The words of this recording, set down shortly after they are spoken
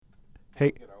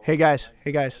Hey guys.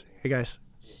 You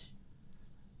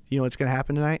know what's gonna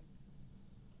happen tonight?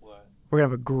 What? We're gonna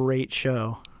have a great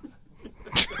show.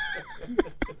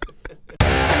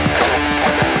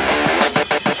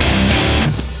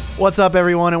 What's up,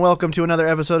 everyone, and welcome to another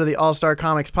episode of the All-Star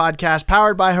Comics podcast,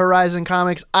 powered by Horizon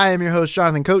Comics. I am your host,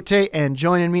 Jonathan Cote, and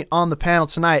joining me on the panel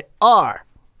tonight are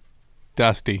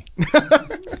Dusty,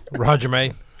 Roger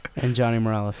May, and Johnny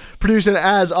Morales. Producing,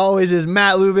 as always, is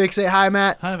Matt Lubick. Say hi,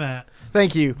 Matt. Hi, Matt.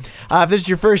 Thank you. If this is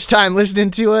your first time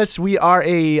listening to us, we are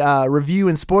a review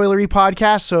and spoilery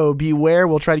podcast, so beware.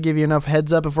 We'll try to give you enough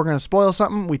heads up if we're going to spoil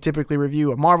something. We typically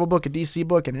review a Marvel book, a DC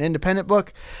book, and an independent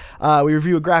book. We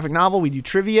review a graphic novel, we do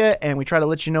trivia, and we try to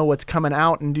let you know what's coming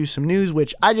out and do some news,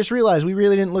 which I just realized we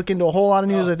really didn't look into a whole lot of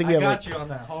news. I think we have got you on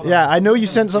that. Hold yeah, on. I know you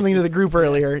sent something to the group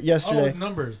earlier It yesterday. was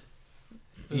numbers.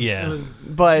 Yeah. It was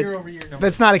But year-over-year numbers.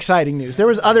 that's not exciting news. There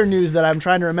was other news that I'm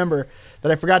trying to remember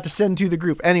that I forgot to send to the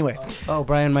group. Anyway, Oh,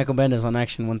 Brian Michael Bendis on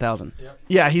Action 1000.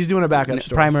 yeah, he's doing a backup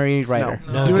story. Primary writer.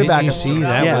 No, doing it back. You see,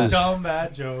 that Yeah. was. Dumb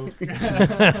bad joke.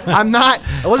 I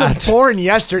wasn't born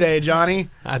yesterday, Johnny.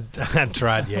 I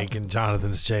tried yanking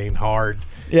Jonathan's chain hard.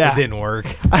 Yeah. It didn't work.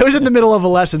 I was in the middle of a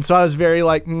lesson, so I was very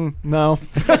like, no.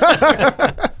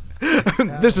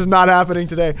 This is not happening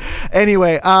today.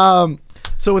 Anyway,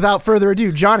 so without further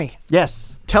ado, Johnny,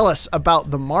 Yes. tell us about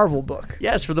the Marvel book.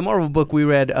 Yes, for the Marvel book, we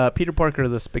read Peter Parker,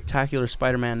 The Spectacular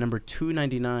Spider-Man, number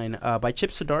 299, by Chip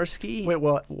Zdarsky. Wait,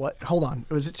 what? Hold on.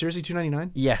 Was it seriously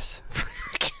 $2.99? Yes.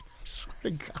 I swear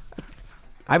to God.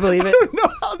 I believe I it. don't know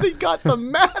how they got the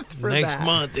math for Next that.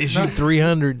 month, issue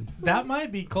 300. That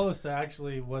might be close to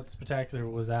actually what Spectacular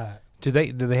was at. Do they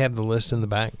have the list in the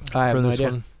back I have for no this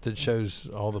idea. one that shows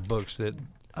all the books that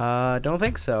Don't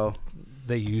think so.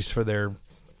 they used for their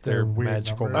Their weird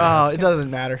magical numbers. math? Oh, it doesn't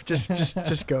matter.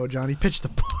 Just go, Johnny. Pitch the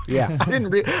book. Yeah. I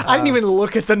didn't even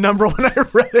look at the number when I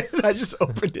read it. I just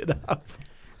opened it up.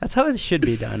 That's how it should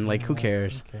be done. Like, who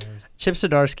cares? Chip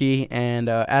Zdarsky and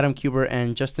Adam Kubert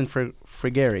and Justin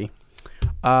Frigeri.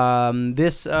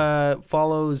 This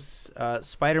follows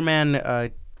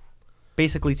Spider-Man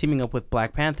basically teaming up with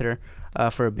Black Panther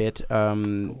for a bit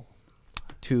to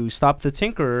stop the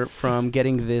Tinkerer from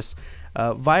getting this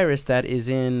virus that is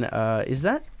in. Is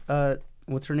that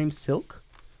what's her name? Silk?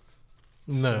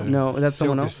 No, that's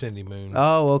someone Silk else? is Cindy Moon.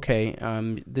 Oh, okay.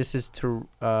 This is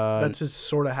That's his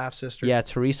sort of half sister. yeah,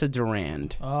 Teresa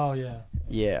Durand. Oh, yeah.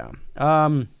 Yeah.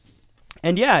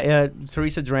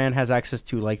 Teresa Durand has access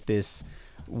to like this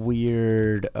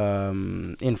weird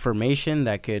information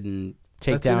that could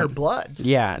take That's down in her blood.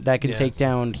 Yeah, that can Yeah. take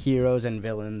down heroes and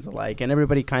villains alike, and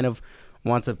everybody kind of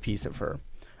wants a piece of her.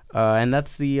 And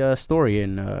that's the story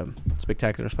in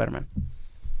Spectacular Spider-Man.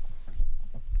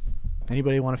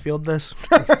 Anybody want to field this?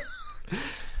 Was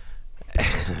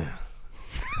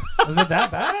it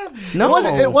that bad? No,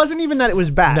 It wasn't even that it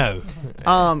was bad. No.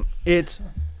 It's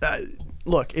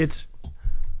look, it's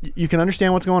you can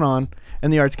understand what's going on,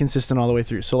 and the art's consistent all the way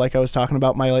through. So, like I was talking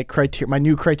about my my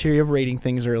new criteria of rating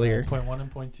things earlier. Point 1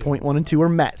 and point 2. Point 1 and 2 are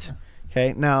met.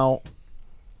 Okay, now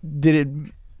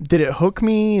did it hook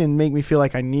me and make me feel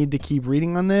like I need to keep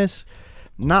reading on this?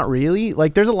 Not really.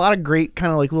 Like, there's a lot of great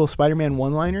kind of like little Spider-Man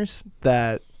one-liners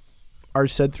that are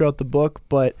said throughout the book,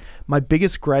 but my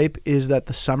biggest gripe is that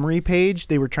the summary page,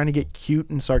 they were trying to get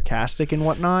cute and sarcastic and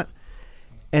whatnot,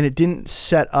 and it didn't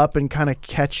set up and kind of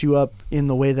catch you up in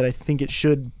the way that I think it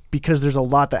should, because there's a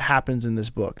lot that happens in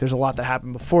this book. There's a lot that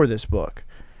happened before this book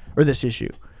or this issue.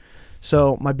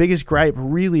 So my biggest gripe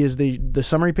really is the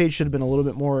summary page should have been a little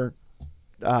bit more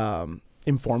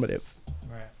informative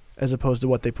Right. as opposed to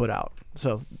what they put out.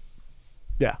 So,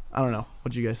 yeah, I don't know.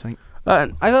 What do you guys think? I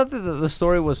thought that the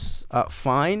story was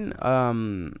fine.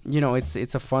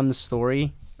 It's a fun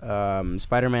story.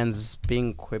 Spider-Man's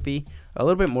being quippy, a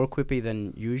little bit more quippy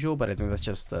than usual, but I think that's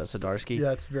just Zdarsky.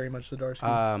 Yeah, it's very much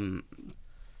Zdarsky.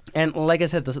 And like I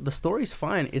said, the story's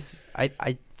fine.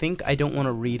 I think I don't want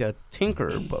to read a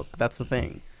Tinkerer book. That's the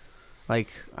thing. Like,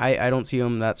 I don't see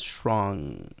him that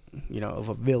strong, of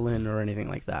a villain or anything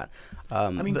like that.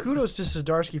 Kudos to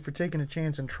Zdarsky for taking a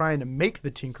chance and trying to make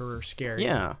the Tinkerer scary.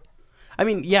 Yeah.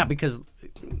 Because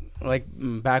like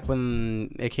back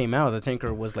when it came out, the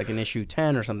Tinkerer was like in issue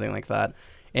 10 or something like that.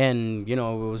 And, it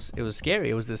was scary.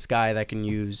 It was this guy that can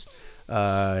use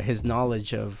his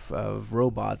knowledge of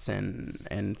robots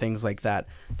and things like that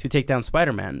to take down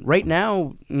Spider-Man. Right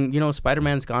now,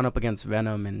 Spider-Man's gone up against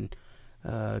Venom and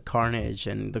Carnage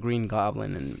and the Green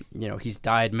Goblin, and he's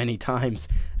died many times.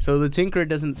 So the Tinkerer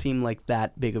doesn't seem like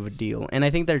that big of a deal. And I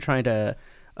think they're trying to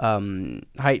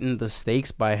heighten the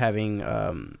stakes by having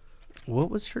what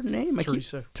was her name?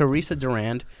 Teresa. Teresa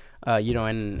Durand,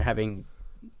 and having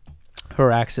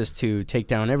her access to take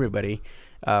down everybody.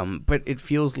 But it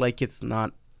feels like it's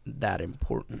not that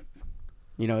important.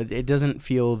 You know, it doesn't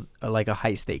feel like a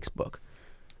high stakes book.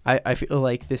 I feel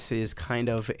like this is kind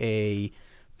of a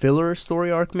filler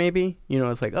story arc, maybe. You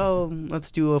know, it's like, oh,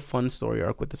 let's do a fun story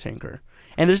arc with the Tinker.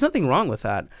 And there's nothing wrong with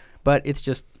that, but it's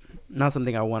just not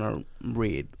something I want to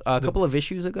read. A couple of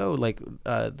issues ago, like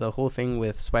the whole thing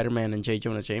with Spider-Man and J.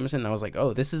 Jonah Jameson, I was like,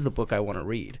 oh, this is the book I want to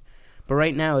read. But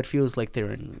right now it feels like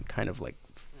they're in kind of like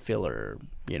filler,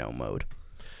 mode.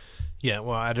 Yeah,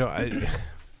 well,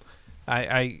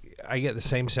 I get the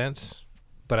same sense,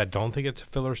 but I don't think it's a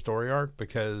filler story arc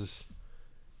because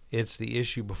it's the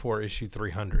issue before issue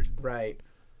 300. Right.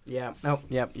 Yeah. Oh,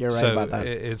 yeah, you're right so about that.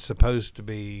 It's supposed to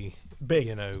be big,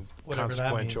 Whatever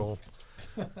consequential.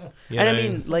 And I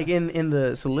mean, like in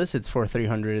the solicits for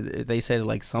 300, they said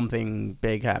like something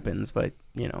big happens, but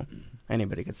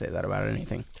anybody could say that about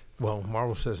anything. Well,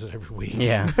 Marvel says it every week.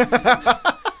 Yeah.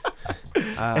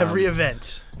 Every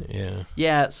event. Yeah.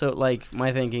 Yeah. So like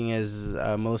my thinking is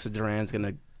Melissa Duran's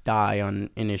gonna die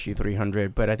in issue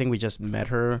 300, but I think we just met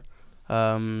her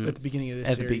at the beginning of this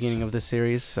at series. the beginning of the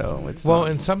series, so it's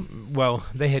Well, not...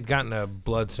 they had gotten a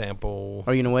blood sample.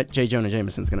 Oh, you know what? J. Jonah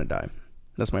Jameson's gonna die.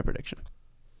 That's my prediction,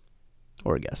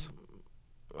 or a guess.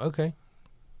 Okay,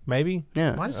 maybe.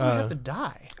 Yeah. Why does he have to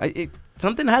die?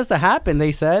 Something has to happen.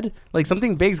 They said like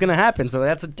something big's gonna happen, so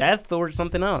that's a death or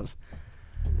something else.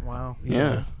 Wow.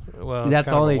 Yeah. Well, That's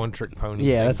it's kind all of a they- one-trick pony.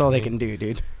 Yeah, thing that's to all they me. can do,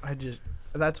 dude.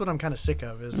 That's what I'm kind of sick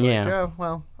of. Is Yeah. like, oh,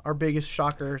 well, our biggest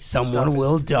shocker. Someone stuff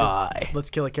will is die. let's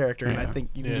kill a character, and I Yeah. think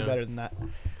you can Yeah. do better than that.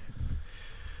 What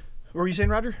were you saying,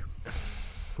 Roger?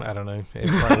 I don't know. It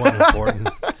probably wasn't important.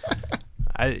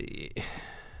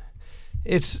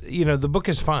 It's the book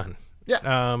is fun. Yeah.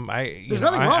 There's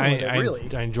nothing wrong with it, really.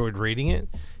 I enjoyed reading it.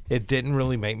 It didn't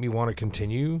really make me want to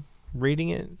continue reading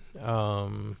it.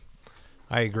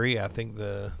 I agree. I think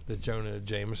the Jonah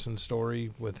Jameson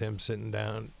story with him sitting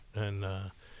down and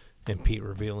Pete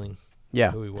revealing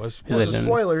Yeah. who he was. Is Well, it the in-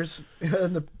 spoilers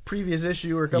in the previous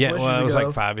issue or a couple Yeah, issues well, it was ago.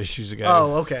 like 5 issues ago.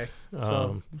 Oh, okay.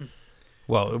 So,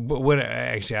 Well,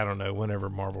 actually, I don't know. Whenever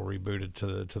Marvel rebooted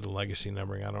to the Legacy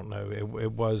numbering, I don't know.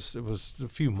 It was a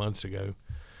few months ago.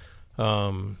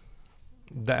 That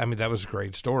was a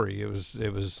great story. It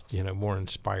was more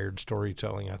inspired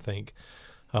storytelling. I think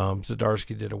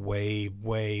Zdarsky did a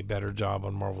way better job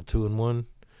on Marvel 2-in-1.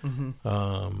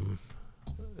 mhm.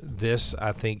 This,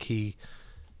 I think he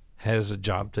has a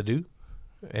job to do,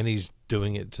 and he's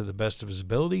doing it to the best of his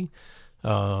ability,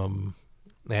 and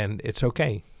it's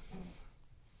okay.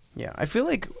 Yeah, I feel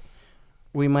like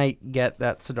we might get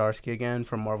that Zdarsky again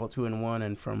from Marvel 2-in-1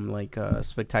 and from like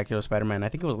Spectacular Spider-Man. I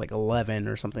think it was like 11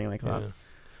 or something like that, Yeah.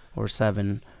 or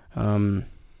 7.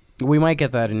 We might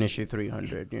get that in issue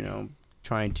 300.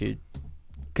 Trying to,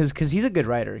 because he's a good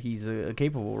writer. He's a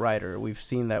capable writer. We've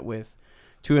seen that with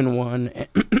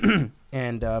 2-in-1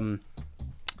 and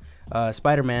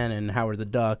Spider-Man and Howard the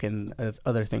Duck and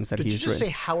other things that Did you he's just say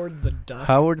written. Howard the Duck?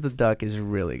 Howard the Duck is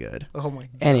really good. Oh my god.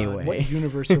 Anyway. What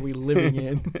universe are we living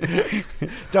in?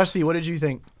 Dusty, what did you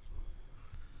think?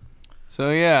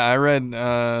 So yeah, I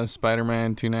read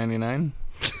Spider-Man 299.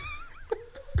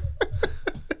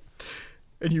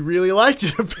 And you really liked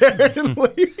it,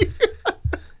 apparently.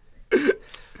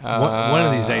 One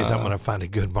of these days, I'm going to find a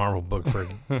good Marvel book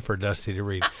for Dusty to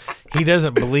read. He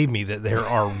doesn't believe me that there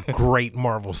are great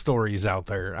Marvel stories out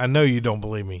there. I know you don't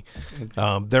believe me.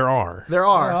 There are. There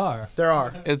are.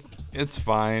 It's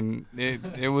fine.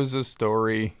 It was a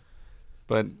story,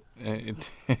 but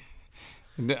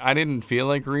I didn't feel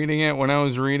like reading it when I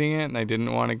was reading it, and I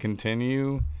didn't want to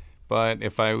continue. But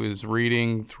if I was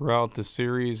reading throughout the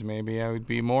series, maybe I would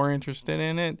be more interested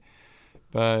in it.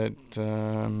 But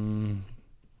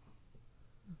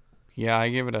yeah, I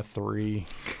give it a 3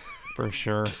 for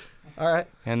sure. All right.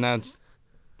 And that's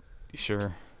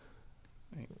sure.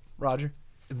 Roger.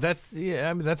 That's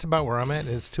about where I'm at.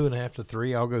 It's 2.5 to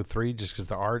 3. I'll go 3 just because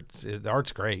the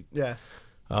art's great. Yeah.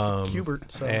 Hubert.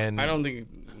 So. And I don't think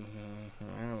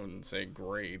I wouldn't say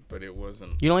great, but it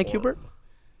wasn't. You don't like Hubert?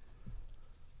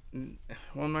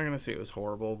 Well, I'm not gonna say it was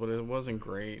horrible, but it wasn't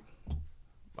great.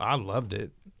 I loved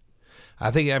it.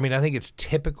 I think it's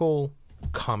typical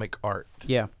comic art.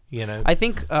 Yeah. I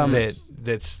think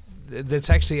that's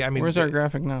actually. Where's our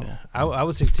graphic novel? I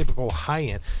would say typical high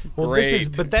end. Well, Great. Hey,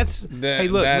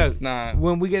 look, that's no, not.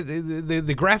 when we get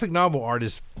the graphic novel art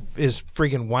is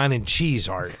freaking wine and cheese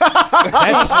art.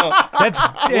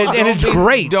 and it's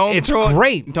great. It's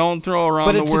great. Don't throw around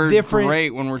But the it's a word different-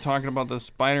 great when we're talking about the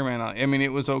Spider-Man. I mean,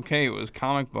 it was okay. It was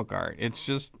comic book art.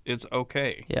 It's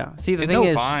okay. Yeah. See, the It's thing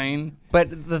is, fine.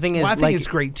 but the thing is, Well, I think like, it's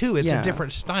great too. It's yeah. a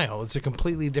different style. It's a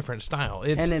completely different style.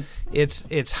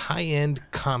 It's high end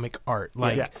comic art,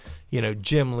 like Yeah.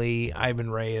 Jim Lee,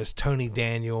 Ivan Reyes, Tony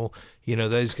Daniel.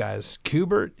 Those guys.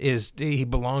 Kubert he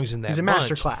belongs in that. He's a bunch.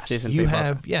 master class. Jason You Fabok.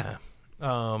 have Yeah,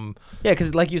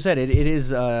 because like you said, it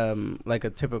is like a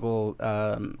typical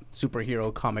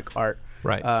superhero comic art.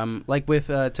 Right. Like with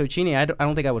Tocini, I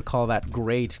don't think I would call that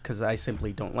great because I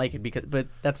simply don't like it. But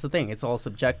that's the thing; it's all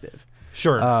subjective.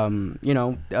 Sure.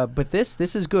 But this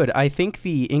is good. I think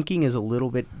the inking is a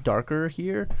little bit darker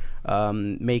here,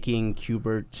 making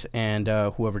Kubert and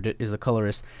whoever is the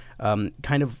colorist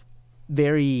kind of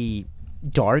very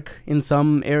dark in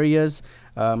some areas,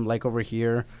 like over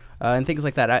here. And things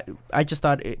like that. I just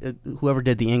thought whoever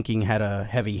did the inking had a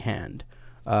heavy hand.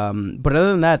 But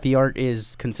other than that, the art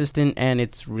is consistent and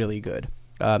it's really good.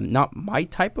 Not my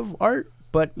type of art,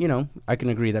 but, I can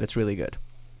agree that it's really good.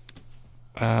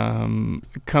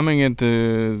 Coming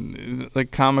into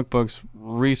like comic books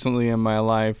recently in my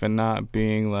life and not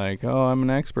being like, oh, I'm an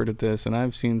expert at this and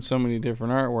I've seen so many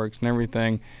different artworks and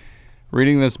everything.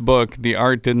 Reading this book, the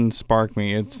art didn't spark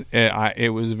me.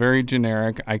 It was very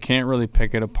generic. I can't really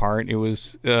pick it apart. It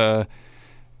was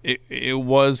it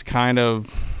was kind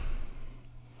of,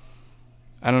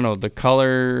 I don't know, the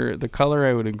color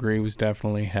I would agree was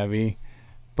definitely heavy,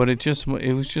 but it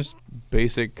was just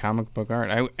basic comic book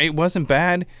art. It wasn't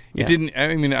bad. Yeah. It didn't.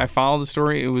 I mean, I followed the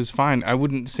story. It was fine. I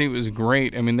wouldn't say it was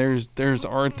great. I mean, there's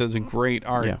art that's a great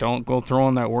art. Yeah. Don't go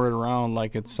throwing that word around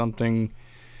like it's something.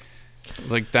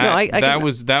 Like that, No,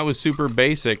 that was super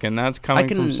basic, and that's coming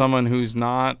from someone who's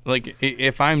not like.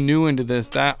 If I'm new into this,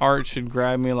 that art should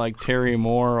grab me like Terry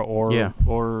Moore or.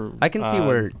 I can see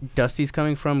where Dusty's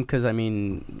coming from because I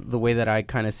mean the way that I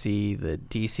kind of see the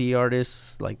DC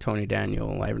artists like Tony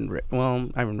Daniel, Ivan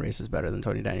Reyes is better than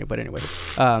Tony Daniel, but anyway.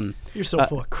 You're so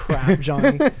full of crap,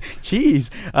 Johnny.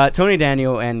 Jeez, Tony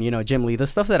Daniel and Jim Lee, the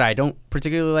stuff that I don't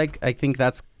particularly like, I think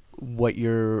that's what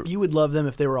you're. You would love them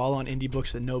if they were all on indie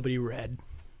books that nobody read.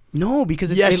 No,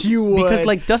 because you would. Because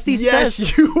like Dusty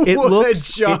says, you it would,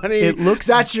 looks Johnny. It looks.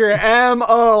 That's your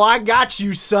MO. I got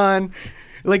you, son.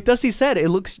 Like Dusty said, it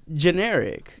looks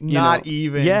generic. Not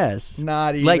even. Yes.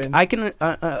 Not even. Like I can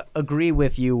agree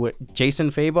with you with Jason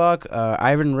Fabok,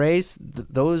 Ivan Reyes.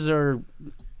 Those are.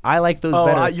 I like those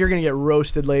better. You're gonna get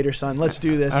roasted later, son. Let's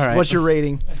do this. All right. What's your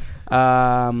rating?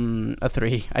 A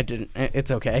 3. I didn't. It's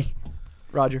okay.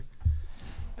 Roger.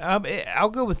 I'll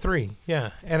go with 3. Yeah,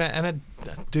 and I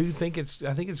do think it's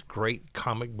great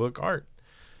comic book art.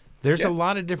 There's a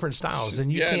lot of different styles,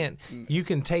 and you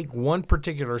can take one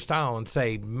particular style and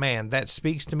say, man, that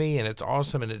speaks to me, and it's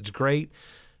awesome, and it's great.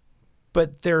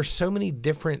 But there are so many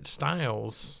different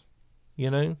styles,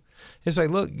 It's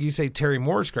like, look, you say Terry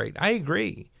Moore's great. I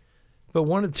agree. But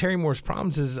one of Terry Moore's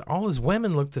problems is all his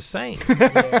women look the same.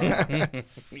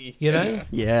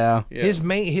 Yeah. His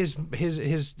main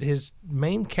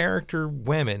character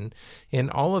women in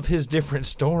all of his different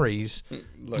stories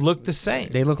look the same.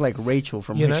 They look like Rachel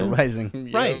from Rachel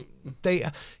Rising. Right. They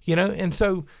and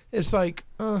so it's like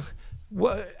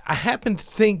what I happen to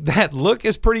think that look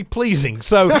is pretty pleasing.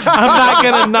 So I'm not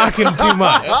going to knock him too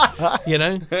much,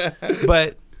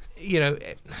 But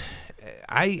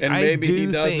maybe he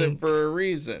does it for a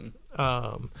reason.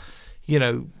 That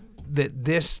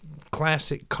this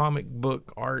classic comic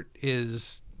book art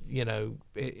is,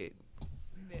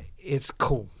 it's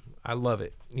cool. I love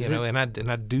it, and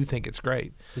I do think it's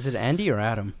great. Is it Andy or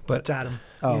Adam? But It's Adam.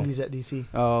 Oh. Andy's at DC.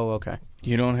 Oh, okay.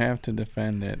 You don't have to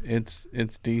defend it. It's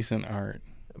decent art.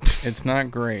 It's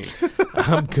not great.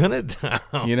 I'm gonna.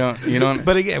 You don't.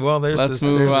 But again, well, Let's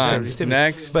move on.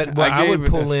 Next, But I would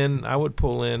pull in. I'm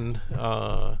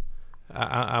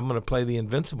gonna play the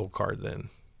Invincible card then.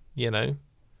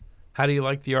 How do you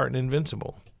like the art in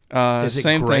Invincible? Is it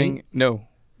same great? thing. No.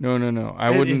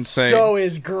 I wouldn't say. So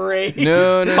is great.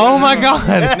 No. Oh my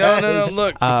God. No.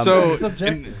 Look.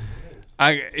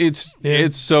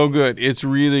 It's so good. It's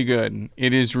really good.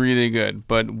 It is really good.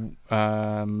 But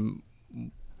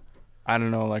I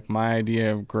don't know. Like my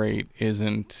idea of great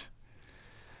isn't.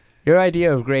 Your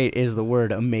idea of great is the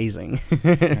word amazing.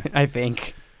 I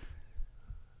think.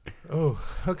 Oh,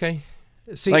 okay.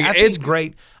 See, Like, I think it's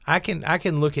great. I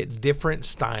can look at different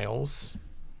styles,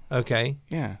 okay,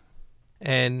 Yeah.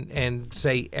 and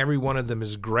say every one of them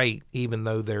is great, even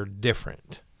though they're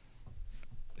different.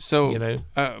 So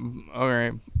all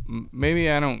right. Maybe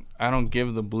I don't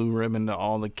give the blue ribbon to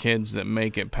all the kids that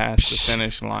make it past the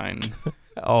finish line.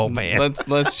 Oh man.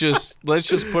 Let's just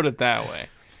put it that way,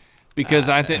 because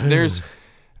I think there's,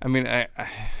 I mean, I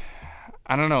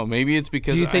don't know. Maybe it's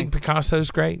because Do you think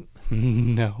Picasso's great?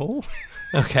 No.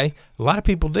 Okay, a lot of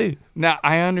people do. Now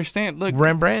I understand. Look,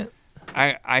 Rembrandt.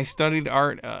 I studied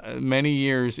art many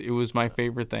years. It was my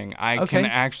favorite thing. I can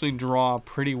actually draw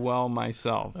pretty well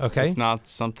myself. Okay. It's not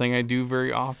something I do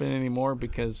very often anymore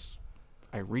because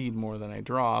I read more than I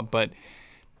draw. But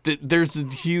there's a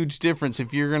huge difference.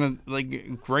 If you're going to,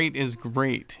 like, great is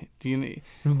great.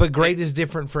 But great is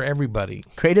different for everybody.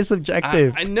 Great is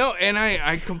subjective. I know, and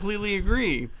I completely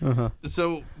agree. Uh-huh.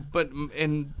 So, but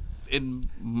in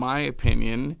my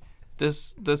opinion,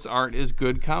 this art is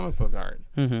good comic book art.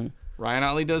 Mm-hmm. Ryan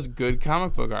Otley does good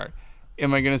comic book art.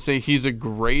 Am I going to say he's a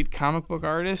great comic book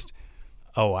artist?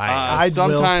 Oh,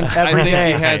 Sometimes will. Every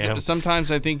day.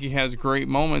 Sometimes I think he has great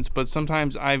moments, but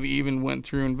sometimes I've even went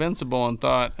through Invincible and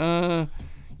thought,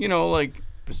 like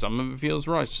some of it feels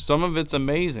rushed, some of it's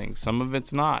amazing, some of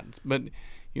it's not. But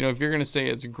if you're going to say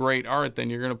it's great art,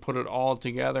 then you're going to put it all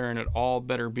together, and it all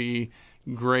better be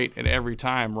great at every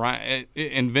time. Right?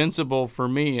 Invincible for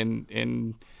me,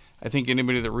 and I think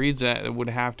anybody that reads that would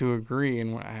have to agree.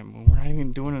 And we're not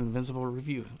even doing an Invincible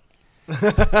review.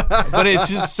 But it's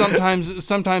just sometimes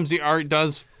the art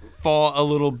does fall a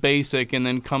little basic and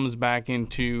then comes back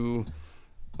into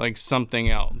like something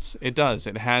else. It does.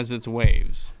 It has its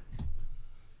waves.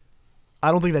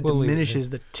 I don't think that diminishes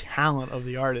the talent of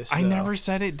the artist. I never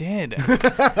said it did.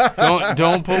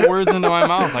 Don't put words into my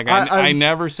mouth. Like I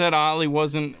never said Otley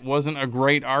wasn't a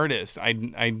great artist. I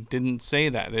didn't say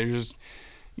that. There's just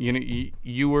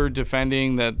you were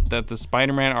defending that the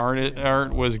Spider-Man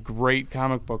art was great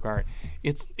comic book art.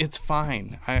 It's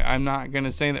fine. I'm not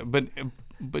gonna say that,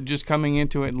 but just coming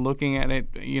into it and looking at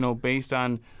it, based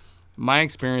on my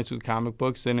experience with comic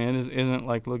books, and it isn't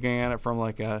like looking at it from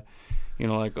like a,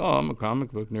 oh, I'm a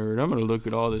comic book nerd. I'm gonna look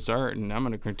at all this art and I'm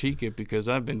gonna critique it because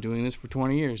I've been doing this for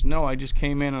 20 years. No, I just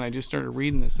came in and I just started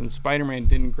reading this, and Spider-Man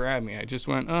didn't grab me. I just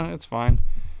went, oh, it's fine.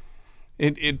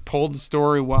 It pulled the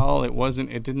story well.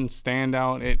 It didn't stand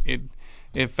out.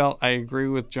 It felt, I agree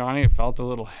with Johnny, it felt a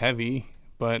little heavy,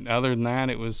 but other than that,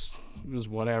 it was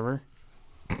whatever.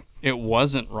 It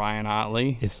wasn't Ryan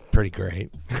Otley. It's pretty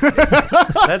great.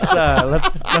 Let's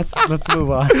move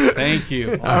on. Thank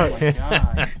you. Oh my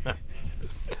God.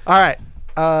 All right.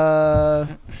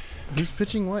 Who's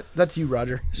pitching what? That's you,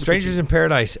 Roger. Strangers in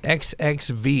Paradise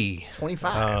XXV.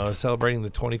 25. Celebrating the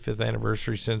 25th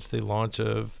anniversary since the launch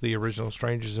of the original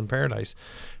Strangers in Paradise.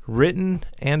 Written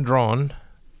and drawn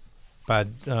by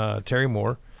Terry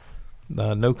Moore.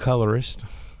 No colorist,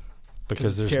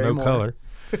 because there's Terry no Moore.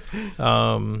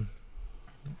 color.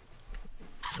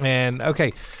 And,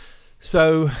 okay.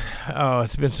 So,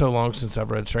 it's been so long since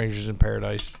I've read Strangers in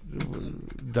Paradise.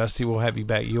 Dusty, we'll have you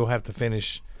back. You'll have to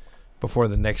finish before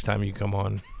the next time you come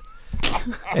on.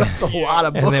 That's a lot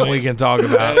of books. And then we can talk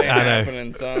about it. I know.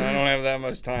 Happening, son. I don't have that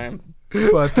much time.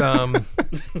 But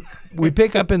we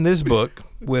pick up in this book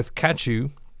with Kachu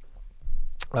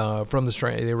from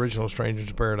the original Strangers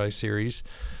in Paradise series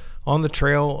on the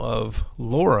trail of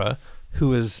Laura,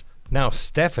 who is now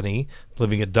Stephanie,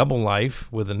 living a double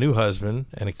life with a new husband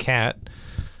and a cat.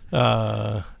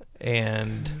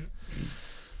 And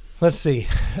let's see.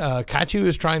 Kachu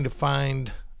is trying to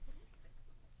find...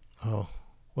 Oh,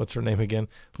 what's her name again?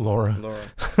 Laura.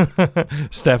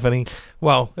 Stephanie.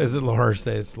 Well, is it Laura?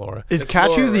 It's Laura. Is It's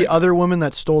Kachu Laura, the right? other woman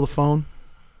that stole the phone?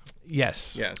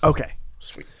 Yes. Yes. Okay.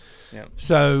 Sweet. Yeah.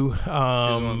 So, She's the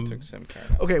one that took SIM card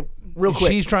out. Okay, real quick.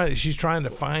 she's trying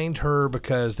to find her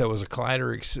because there was a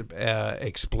collider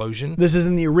explosion. This is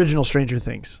in the original Stranger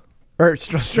Things. Or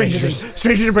Strangers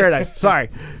in Paradise. Sorry.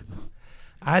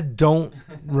 I don't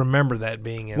remember that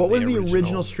being in What was the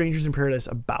original Strangers in Paradise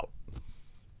about?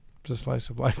 The slice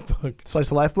of life book.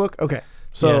 Slice of Life book? Okay.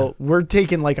 So we're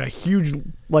taking like a huge,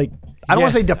 I don't want to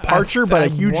say departure, but a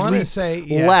huge leap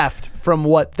left from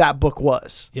what that book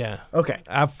was. Yeah. Okay.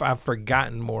 I've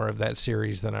forgotten more of that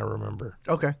series than I remember.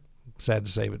 Okay. Sad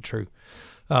to say, but true.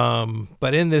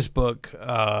 But in this book,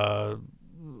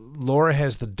 Laura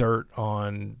has the dirt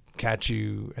on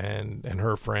Kachu and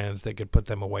her friends that could put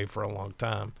them away for a long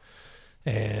time.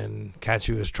 And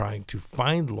Kachu is trying to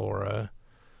find Laura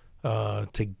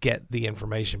to get the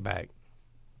information back.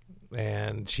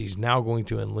 And she's now going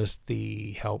to enlist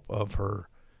the help of her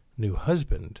new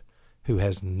husband, who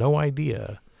has no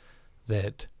idea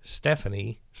that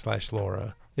Stephanie /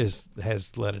 Laura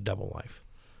has led a double life.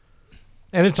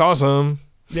 And it's awesome.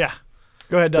 Yeah.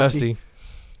 Go ahead, Dusty.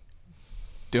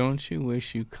 Don't you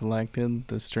wish you collected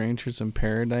the Strangers in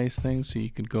Paradise thing so you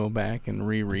could go back and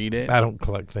reread it? I don't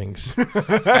collect things.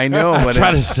 I know, but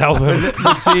Try to sell them.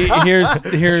 But see, here's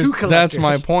collectors. that's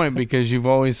my point, because you've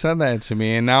always said that to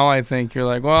me, and now I think you're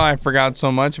like, well, I forgot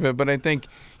so much of it, but I think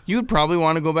you'd probably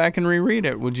want to go back and reread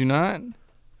it, would you not?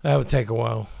 That would take a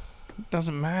while. It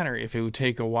doesn't matter if it would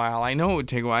take a while. I know it would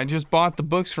take a while. I just bought the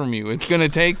books from you. It's gonna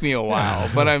take me a while,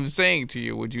 but I'm saying to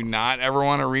you, would you not ever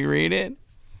want to reread it?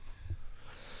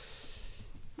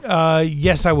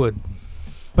 Yes, I would.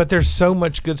 But there's so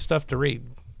much good stuff to read.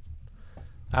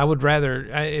 I would rather.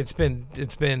 It's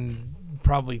been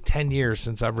probably 10 years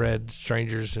since I've read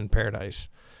Strangers in Paradise,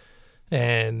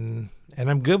 and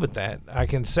I'm good with that. I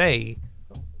can say,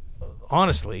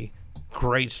 honestly,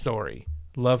 great story.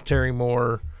 Love Terry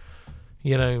Moore.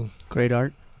 You know, Great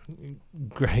art.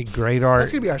 great art.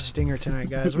 That's gonna be our stinger tonight,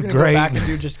 guys. We're gonna Great. go back and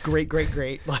do just great.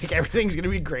 Like everything's gonna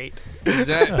be great. Is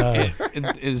that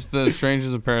is the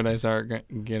Strangers of Paradise art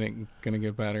gonna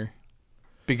get better?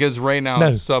 Because right now No.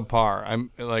 it's subpar.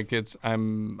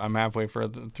 I'm halfway through.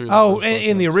 The Oh, first book in the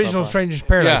and it's original subpar. Strangers in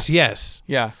Paradise, yes.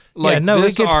 Yeah, no,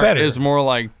 this it gets art better. is more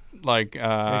like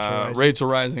Rising. Rachel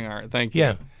Rising art. Thank you.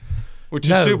 Yeah. Which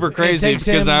No, is super it crazy takes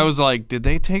because him- I was like, did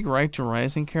they take Rachel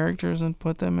Rising characters and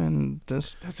put them in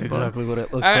this? That's exactly what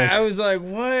it looks I was like,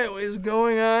 what is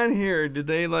going on here? Did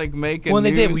they make a Well,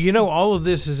 they did. news- Well, you know, all of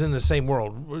this is in the same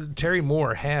world. Terry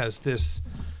Moore has this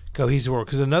cohesive world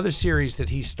because another series that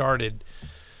he started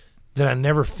that I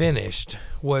never finished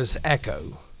was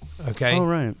Echo. Okay. Oh,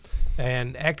 right.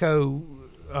 And Echo,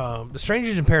 The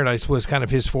Strangers in Paradise was kind of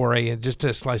his foray in just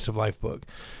a slice of life book.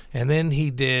 And then he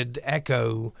did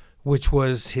Echo, which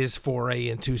was his foray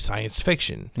into science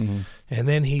fiction. Mm-hmm. And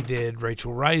then he did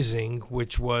Rachel Rising,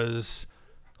 which was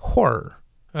horror.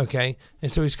 Okay.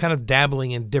 And so he's kind of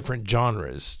dabbling in different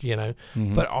genres, you know,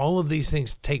 but all of these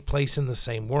things take place in the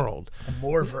same world.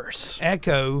 Moreverse.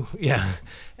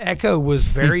 Echo was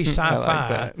very I sci-fi. like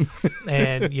that.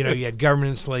 And, you know, you had government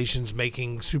installations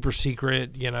making super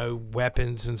secret, you know,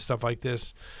 weapons and stuff like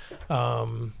this.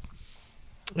 And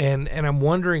I'm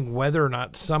wondering whether or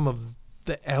not some of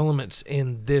the elements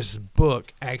in this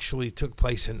book actually took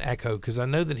place in Echo, because I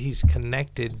know that he's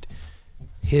connected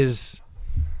his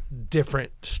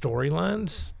different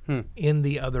storylines in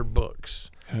the other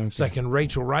books. Okay. It's like in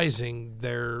Rachel Rising,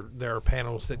 there are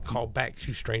panels that call back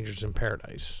to Strangers in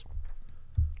Paradise.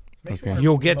 Okay.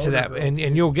 You'll get to that, and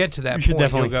you'll get to that You should point.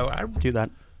 definitely You'll go, do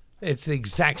that. it's the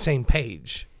exact same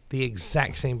page.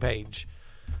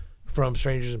 From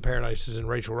Strangers in Paradise is in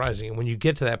Rachel Rising. And when you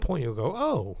get to that point, you'll go,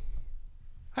 oh,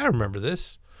 I remember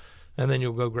this. And then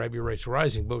you'll go grab your Rachel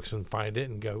Rising books and find it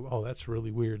and go, oh, that's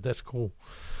really weird. That's cool.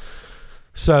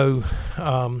 So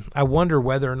I wonder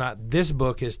whether or not this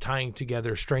book is tying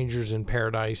together Strangers in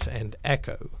Paradise and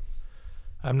Echo.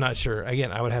 I'm not sure.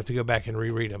 Again, I would have to go back and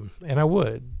reread them. And I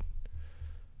would.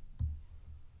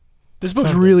 This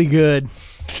book's Someday. really good.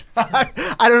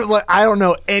 I don't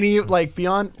know any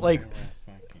beyond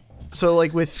so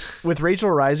with Rachel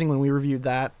Rising, when we reviewed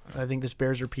that, I think this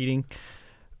bears repeating.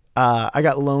 I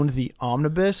got loaned the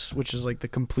Omnibus, which is the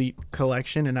complete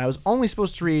collection, and I was only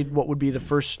supposed to read what would be the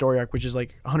first story arc, which is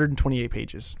 128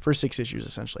 pages, first 6 issues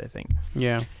essentially, I think.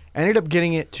 Yeah. I ended up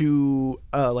getting it to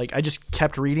I just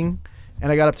kept reading,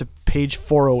 and I got up to page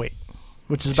 408,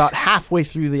 which is about halfway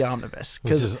through the Omnibus.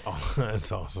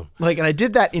 That's awesome. And I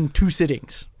did that in 2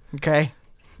 sittings. Okay,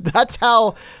 that's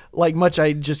how much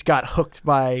I just got hooked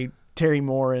by Terry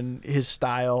Moore and his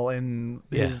style and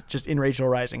his just in Rachel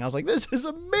Rising. I was like, this is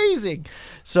amazing.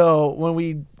 So when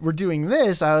we were doing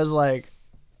this, I was like,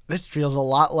 this feels a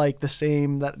lot like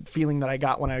that feeling that I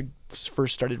got when I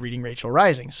first started reading Rachel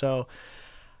Rising. So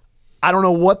I don't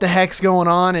know what the heck's going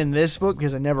on in this book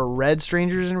because I never read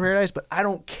Strangers in Paradise, but I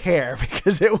don't care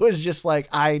because it was just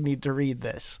I need to read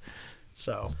this.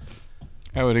 So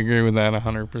I would agree with that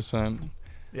 100%.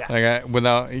 yeah.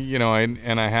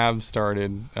 I have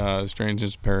started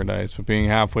Strangers in Paradise, but being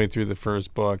halfway through the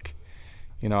first book,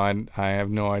 I have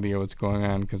no idea what's going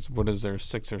on because what is there,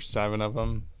 6 or 7 of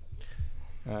them?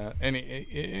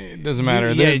 It doesn't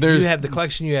matter. You There's have the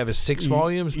collection you have is 6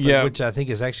 volumes, yeah. which I think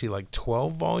is actually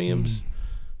 12 volumes.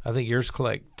 I think yours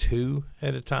collect 2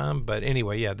 at a time. But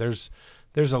anyway, yeah, there's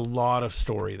a lot of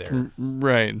story there.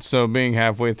 Right. So being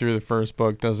halfway through the first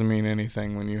book doesn't mean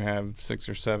anything when you have 6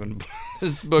 or 7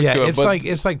 books Yeah, to it.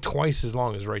 it's twice as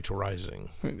long as Rachel Rising.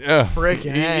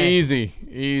 Frickin' A.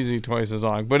 easy, twice as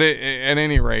long. But at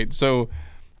any rate, so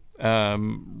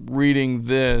reading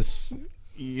this,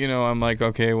 I'm like,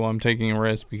 okay, well, I'm taking a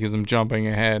risk because I'm jumping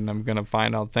ahead and I'm gonna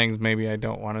find out things maybe I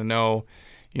don't want to know,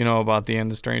 about the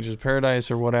end of Stranger's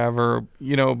Paradise or whatever,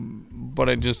 But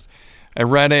I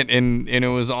read it and it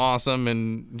was awesome.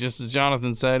 And just as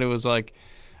Jonathan said, it was like,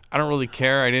 I don't really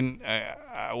care.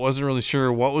 I wasn't really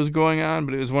sure what was going on,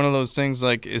 but it was one of those things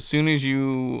like as soon as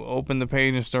you open the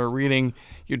page and start reading,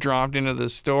 you're dropped into the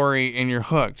story and you're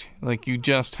hooked. Like you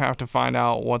just have to find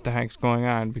out what the heck's going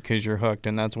on because you're hooked.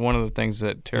 And that's one of the things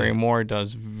that Terry Moore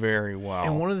does very well.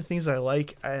 And one of the things I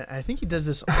like, I think he does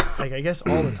this, like I guess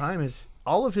all the time, is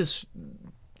all of his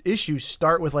issues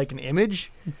start with like an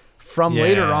image from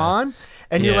later on.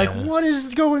 And you're like, what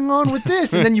is going on with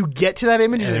this? And then you get to that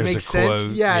image and it makes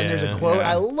sense. Yeah, and there's a quote.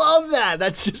 I love that.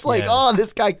 That's just like, oh,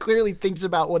 this guy clearly thinks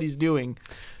about what he's doing.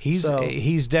 He's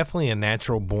definitely a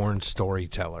natural born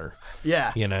storyteller.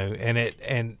 Yeah. You know,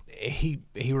 and he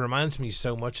reminds me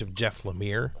so much of Jeff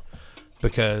Lemire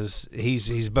because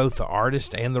he's both the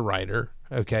artist and the writer,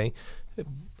 okay?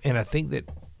 And I think that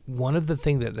one of the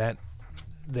things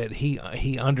that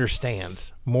he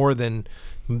understands more than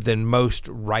most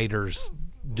writers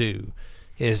do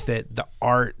is that the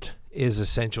art is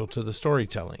essential to the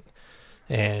storytelling,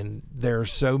 and there are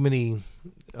so many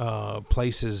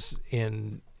places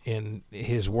in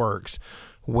his works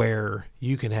where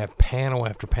you can have panel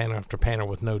after panel after panel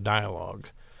with no dialogue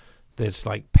that's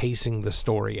like pacing the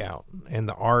story out, and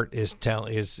the art is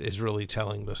really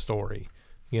telling the story,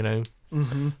 you know.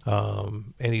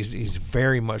 And he's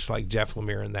very much like Jeff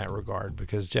Lemire in that regard,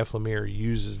 because Jeff Lemire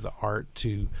uses the art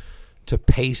to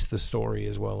pace the story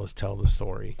as well as tell the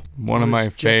story. One of my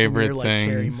favorite like things.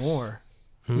 Terry Moore.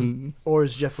 Or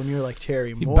is Jeff Lemire like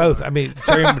Terry Moore? Both. I mean,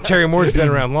 Terry Moore's been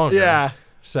around longer. Yeah.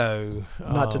 So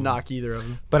not to knock either of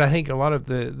them, but I think a lot of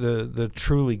the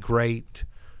truly great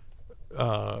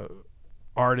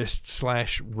artist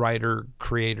 / writer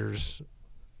creators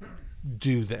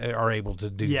are able to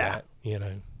do that. You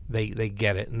know, they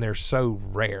get it, and they're so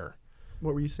rare.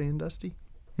 What were you saying, Dusty?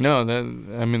 No,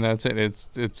 that's it.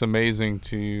 It's amazing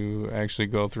to actually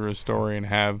go through a story and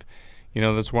have, you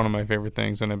know, that's one of my favorite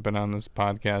things. And I've been on this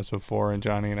podcast before, and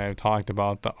Johnny and I have talked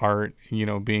about the art, you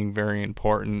know, being very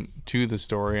important to the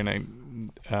story.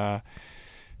 And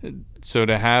so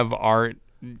to have art,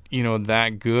 you know,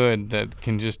 that good that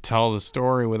can just tell the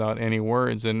story without any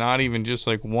words, and not even just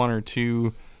like one or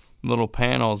two little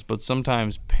panels, but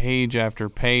sometimes page after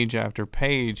page after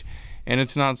page. And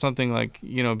it's not something like,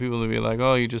 you know, people will be like,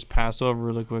 oh, you just pass over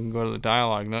really quick and go to the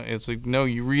dialogue. No, it's like, no,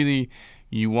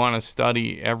 you want to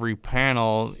study every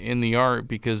panel in the art,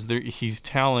 because he's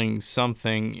telling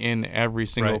something in every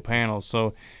single panel.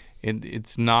 So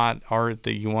it's not art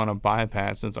that you want to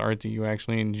bypass. It's art that you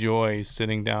actually enjoy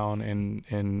sitting down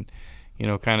and you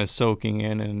know, kind of soaking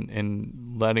in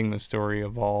and letting the story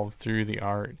evolve through the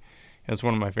art. That's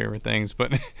one of my favorite things.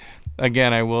 But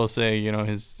again, I will say, you know,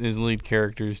 his lead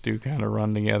characters do kind of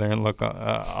run together and look an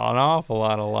awful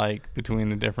lot alike between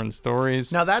the different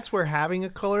stories. Now that's where having a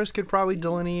colorist could probably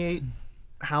delineate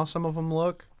how some of them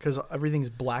look, because everything's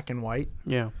black and white.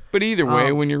 Yeah. But either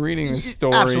way, when you're reading the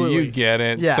story, absolutely. you get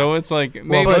it. Yeah. So it's like, maybe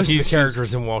Well, most of the he's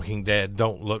characters in Walking Dead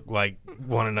don't look like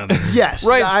one another. Yes,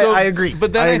 right. I agree.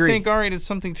 But then I I agree. think, all right, it's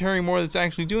something Terry Moore that's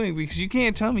actually doing, because you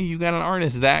can't tell me you got an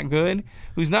artist that good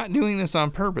who's not doing this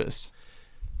on purpose.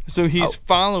 So he's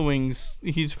following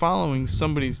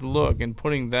somebody's look and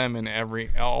putting them in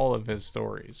all of his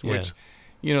stories, which,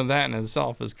 you know, that in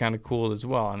itself is kind of cool as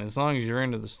well. And as long as you're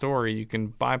into the story, you can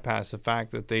bypass the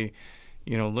fact that they,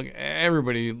 you know,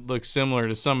 everybody looks similar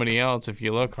to somebody else if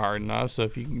you look hard enough. So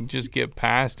if you can just get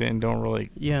past it and don't really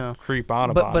creep out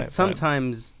about it. But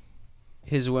sometimes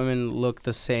his women look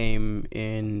the same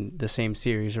in the same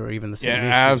series or even the same issue.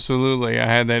 Absolutely. I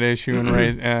had that issue in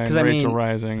Rachel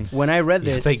Rising. When I read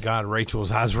this, thank God Rachel's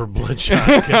eyes were bloodshot.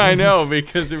 I know,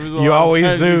 because it was you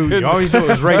always knew it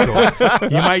was Rachel.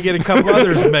 You might get a couple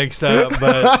others mixed up,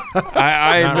 but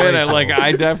I admit Rachel. it. Like,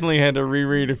 I definitely had to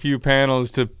reread a few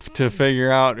panels to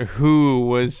figure out who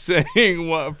was saying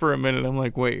what for a minute. I'm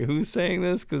like, wait, who's saying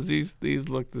this? Because these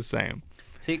look the same.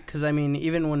 See, because I mean,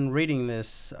 even when reading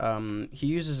this, he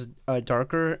uses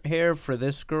darker hair for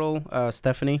this girl,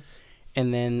 Stephanie,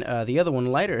 and then the other one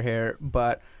lighter hair.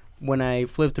 But when I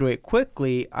flipped through it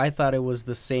quickly, I thought it was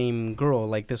the same girl,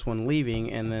 like this one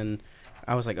leaving, and then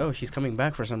I was like, oh, she's coming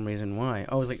back for some reason. Why?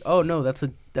 I was like, oh no, that's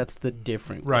the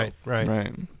different girl.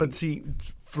 Right. But see,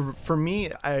 for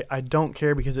me, I don't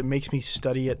care, because it makes me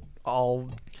study it all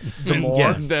the more.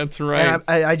 Yeah, that's right.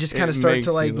 And I just kind of start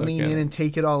to like you look lean at in it. and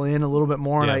take it all in a little bit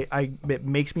more, Yeah. and it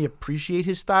makes me appreciate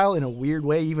his style in a weird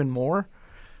way even more.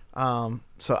 So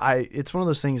it's one of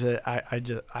those things that I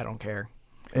don't care.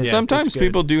 Sometimes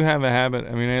people do have a habit.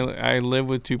 I mean, I live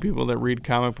with two people that read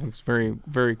comic books very,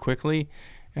 very quickly,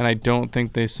 and I don't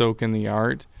think they soak in the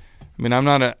art. I mean,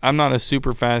 I'm not a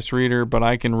super fast reader, but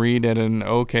I can read at an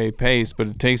okay pace. But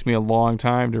it takes me a long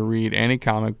time to read any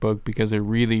comic book because I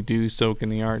really do soak in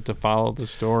the art to follow the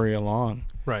story along.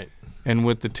 Right. And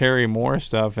with the Terry Moore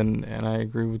stuff, and I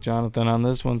agree with Jonathan on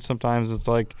this one, sometimes it's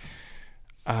like,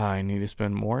 I need to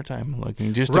spend more time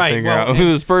looking just to figure out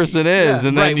who this person is.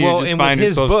 And then you just find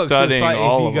yourself studying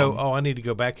all of them. Oh, I need to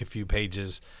go back a few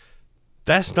pages.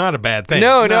 That's not a bad thing.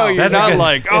 No, you're not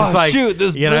like, shoot,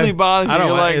 this you really bothers me. You're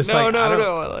like,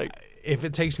 no. Like, if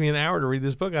it takes me an hour to read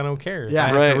this book, I don't care. If Yeah. I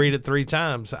have to read it 3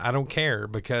 times, I don't care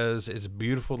because it's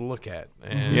beautiful to look at.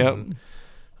 And,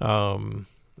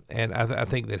 and I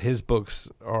think that his books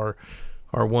are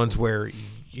ones where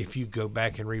if you go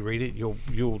back and reread it,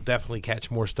 you'll definitely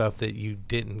catch more stuff that you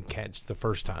didn't catch the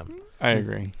first time. I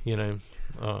agree. You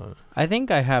know, I think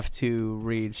I have to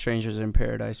read Strangers in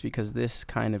Paradise because this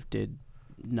kind of did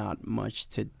not much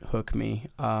to hook me.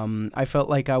 I felt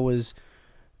like I was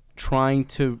trying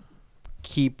to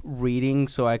keep reading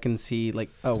so I can see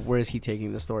like, oh, where is he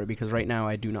taking the story? Because right now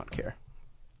I do not care.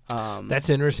 That's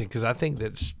interesting because I think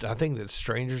that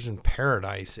Strangers in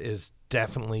Paradise is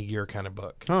definitely your kind of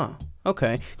book. Oh,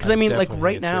 okay. Because I mean, like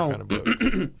right it's your now, kind of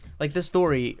book. like this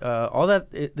story, all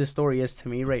that this story is to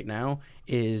me right now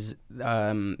is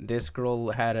this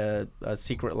girl had a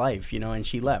secret life, you know, and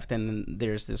she left, and then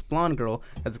there's this blonde girl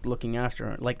that's looking after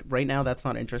her. Like right now, that's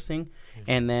not interesting.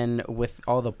 And then with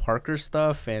all the Parker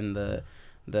stuff and the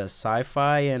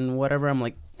sci-fi and whatever, I'm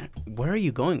like, where are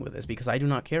you going with this? Because I do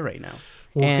not care right now.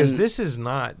 Well, because this is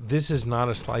not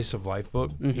a slice of life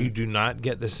book. Mm-hmm. You do not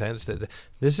get the sense that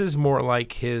this is more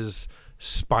like his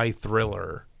spy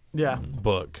thriller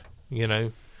book. You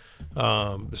know,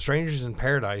 Strangers in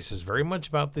Paradise is very much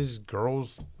about this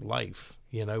girl's life.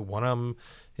 You know, one of them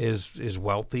is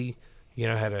wealthy. You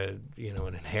know, had an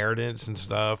inheritance and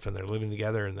stuff, and they're living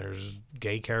together. And there's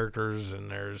gay characters, and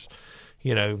there's,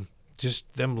 you know,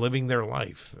 just them living their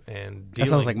life and dealing, that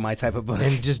sounds like my type of book.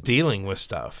 And just dealing with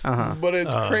stuff. Uh-huh. But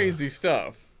it's crazy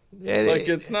stuff.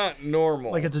 It's not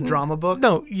normal. Like it's a drama book?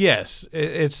 No, yes.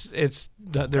 It's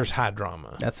there's high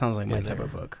drama. That sounds like my type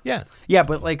of book. Yeah. Yeah,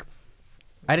 but like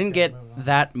I didn't get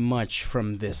that much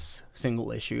from this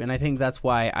single issue, and I think that's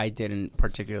why I didn't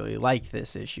particularly like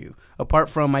this issue. Apart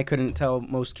from I couldn't tell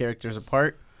most characters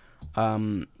apart,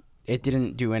 it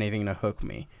didn't do anything to hook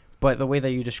me. But the way that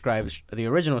you described the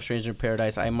original Stranger in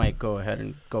Paradise, I might go ahead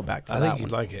and go back to that one. I think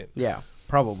you'd like it. Yeah,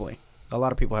 probably. A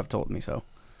lot of people have told me so.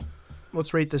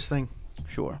 Let's rate this thing.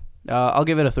 Sure. I'll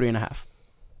give it a 3.5.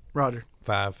 Roger.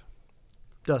 5.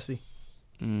 Dusty.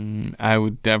 I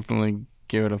would definitely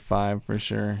give it a 5 for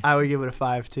sure. I would give it a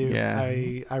 5 too. Yeah.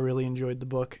 I really enjoyed the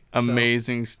book.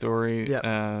 Amazing story.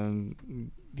 Yeah.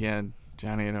 Yeah.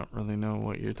 Johnny, I don't really know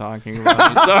what you're talking about.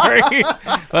 I'm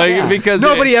sorry. Because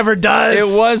nobody ever does.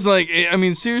 It was like, I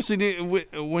mean, seriously,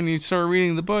 when you start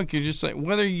reading the book, you're just like,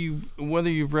 whether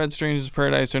you've read Strangers in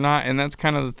Paradise or not, and that's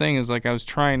kind of the thing, is like I was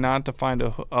trying not to find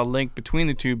a link between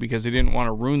the two because I didn't want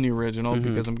to ruin the original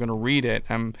because I'm going to read it.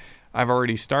 I've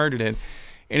already started it,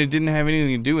 and it didn't have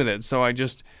anything to do with it. So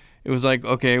it was like,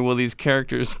 okay, well, these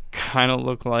characters kind of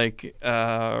look like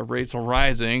Rachel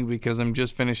Rising because I'm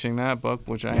just finishing that book,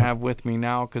 which I have with me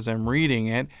now because I'm reading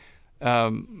it.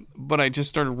 But I just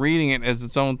started reading it as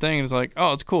its own thing. And it's like,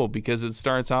 oh, it's cool because it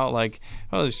starts out like,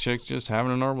 oh, this chick's just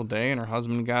having a normal day and her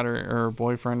husband got her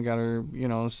boyfriend got her,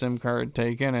 SIM card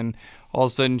taken, and all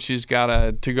of a sudden she's got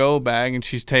a to-go bag and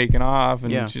she's taking off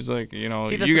and she's like, you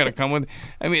got to come with.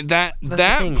 I mean, that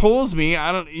pulls me.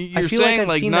 You're saying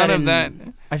like none of that.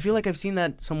 I feel like I've seen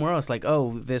that somewhere else. Like,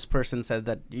 oh, this person said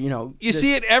that, You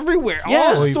see it everywhere. Yeah.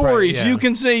 All stories you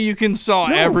can say you can saw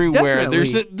everywhere.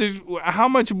 Definitely. There's how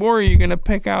much more are you going to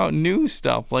pick out new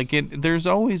stuff? Like there's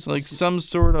always like some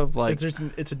sort of like.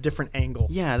 It's a different angle.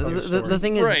 Yeah. The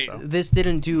thing is, this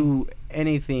didn't do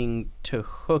anything to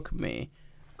hook me.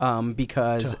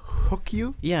 Because to hook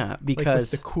you? Yeah, like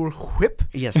because with the cool whip?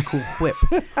 Yes, cool whip.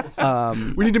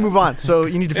 We need to move on. So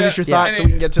you need to finish your thoughts so we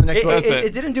can get to the next one.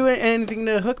 It didn't do anything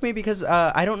to hook me because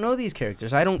I don't know these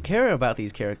characters. I don't care about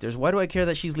these characters. Why do I care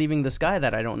that she's leaving this guy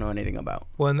that I don't know anything about?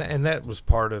 Well, and that was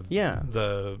part of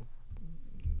the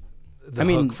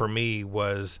hook for me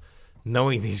was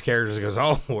knowing these characters because,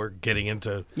 we're getting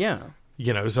into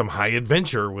some high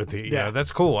adventure with the,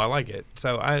 that's cool. I like it.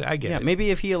 So I get it. Yeah, maybe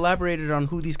if he elaborated on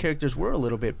who these characters were a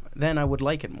little bit, then I would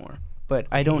like it more. But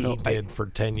I don't know. He did for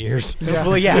 10 years. Yeah.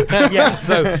 Well, yeah.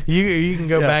 So you can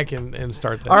go back and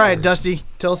start that. All right, series. Dusty,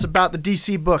 tell us about the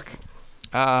DC book.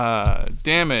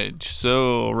 Damage.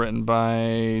 So written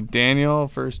by Daniel,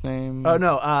 first name. Oh,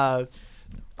 no.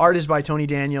 Art is by Tony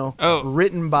Daniel. Oh,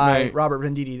 written by right. Robert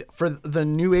Venditti. For the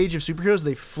new age of superheroes,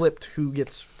 they flipped who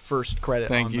gets first credit.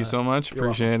 Thank you so much. You're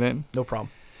Appreciate it. No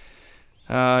problem.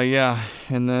 Yeah,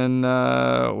 and then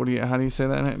how do you say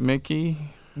that? Miki.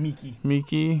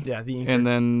 Yeah, the inker. And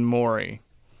then Maury.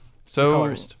 So, The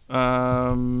colorist.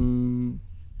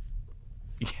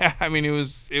 Yeah, I mean it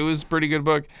was a pretty good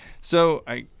book. So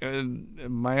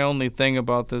my only thing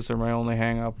about this, or my only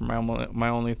hang up, my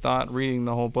only thought reading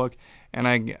the whole book, and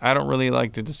I don't really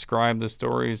like to describe the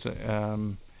stories,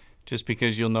 just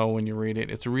because you'll know when you read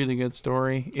it. It's a really good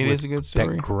story. It is a good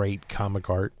story. That great comic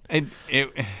art.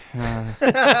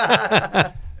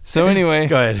 So anyway,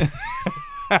 Go ahead.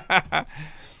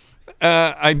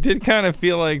 I did kind of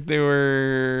feel like they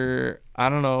were, I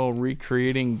don't know,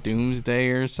 recreating Doomsday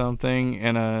or something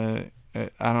in I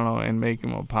don't know, and make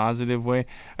him a positive way.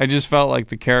 I just felt like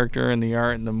the character and the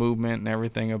art and the movement and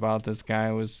everything about this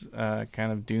guy was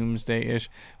kind of Doomsday-ish,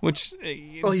 which...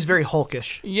 Well, he's very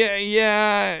Hulkish.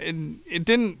 Yeah. It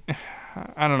didn't...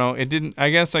 I don't know. It didn't...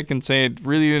 I guess I can say it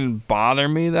really didn't bother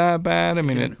me that bad. I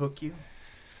mean, Didn't hook you?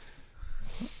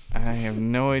 I have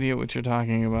no idea what you're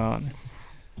talking about.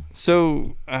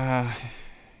 So, yeah.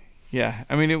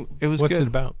 I mean, it was What's good. it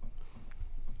about?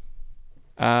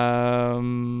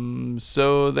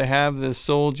 So they have this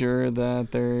soldier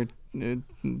that they're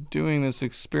doing this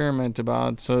experiment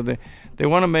about. So they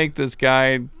want to make this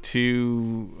guy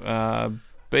to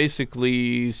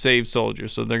basically save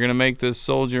soldiers. So they're going to make this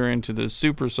soldier into the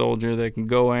super soldier that can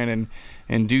go in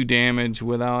and do damage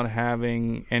without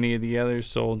having any of the other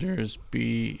soldiers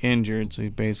be injured. So he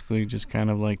basically just kind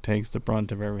of like takes the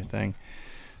brunt of everything.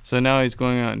 So now he's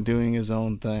going out and doing his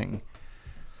own thing.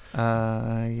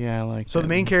 Yeah, like So the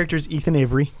main character is Ethan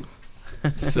Avery.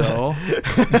 So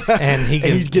And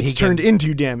he gets turned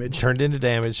into damage. Turned into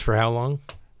damage for how long?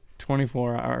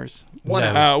 24 hours. 1 No.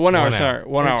 hour. 1 hour, 1 sorry.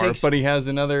 1 And it hour. takes But he has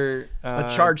another... A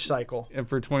charge cycle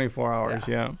for 24 hours,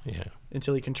 yeah. Yeah.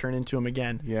 until he can turn into him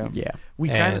again. Yeah. Yeah. We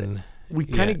kind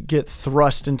of get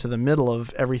thrust into the middle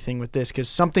of everything with this because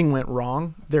something went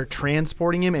wrong. They're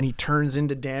transporting him, and he turns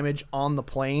into damage on the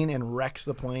plane and wrecks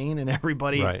the plane, and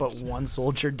everybody but one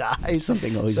soldier dies.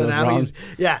 Something always so goes now wrong.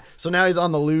 So now he's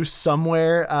on the loose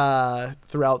somewhere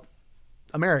throughout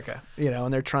America,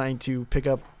 and they're trying to pick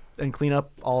up and clean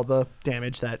up all the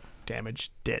damage that damage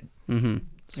did. Mm-hmm.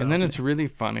 And then it's really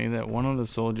funny that one of the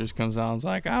soldiers comes out and is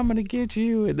like, I'm going to get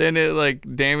you. And then it,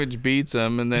 like, Damage beats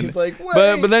him. And then He's like, wait.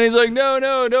 But then he's like, no,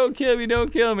 don't kill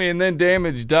me. And then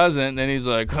Damage doesn't. And then he's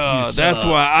like, that's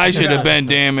why I should have been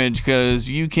Damage, because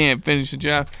you can't finish the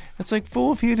job. It's like,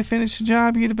 fool, if you had to finish the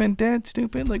job, you'd have been dead,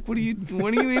 stupid. Like, what are you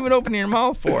even opening your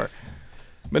mouth for?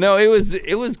 But no, it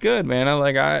was good, man.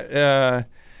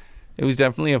 It was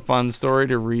definitely a fun story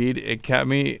to read. It kept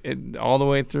me all the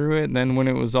way through it. And then when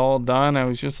it was all done, I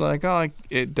was just like,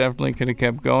 it definitely could have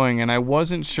kept going. And I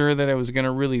wasn't sure that I was going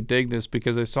to really dig this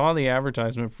because I saw the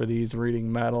advertisement for these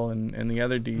reading Metal and the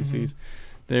other DCs.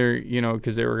 They're,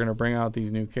 because they were going to bring out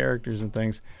these new characters and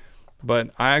things. But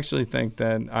I actually think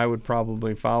that I would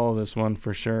probably follow this one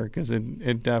for sure because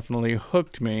it definitely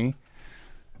hooked me.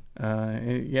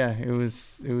 It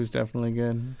was definitely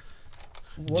good.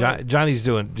 Johnny's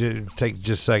doing. Take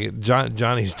just a second.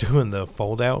 Johnny's doing the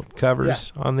fold-out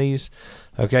covers on these.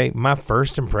 Okay, my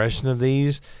first impression of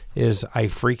these is I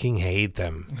freaking hate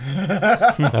them.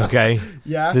 Okay,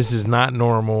 this is not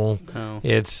normal. Oh.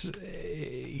 It's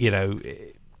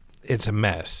it's a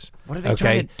mess. What are they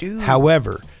trying to do?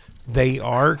 However, they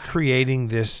are creating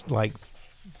this like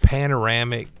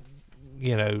panoramic,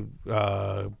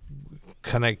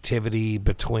 connectivity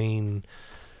between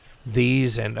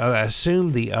these and I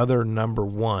assume the other number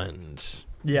ones.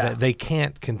 Yeah. They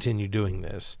can't continue doing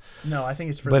this. No, I think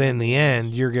it's for But in the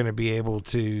end, you're going to be able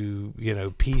to,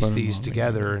 piece these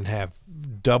together and have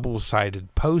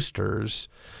double-sided posters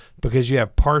because you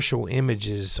have partial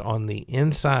images on the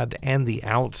inside and the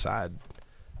outside.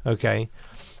 Okay?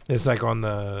 It's like on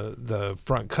the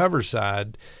front cover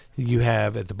side, you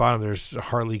have at the bottom there's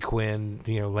Harley Quinn,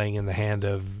 laying in the hand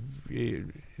of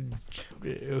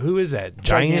who is that?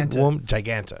 Giant woman?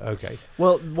 Giganta. Okay.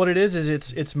 Well, what it is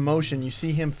it's motion. You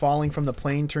see him falling from the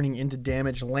plane, turning into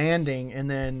damage, landing, and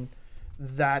then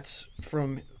that's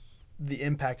from the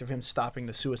impact of him stopping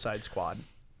the Suicide Squad.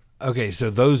 Okay, so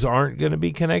those aren't going to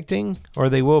be connecting, or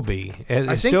they will be.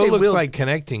 It still looks like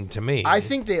connecting to me. I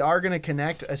think they are going to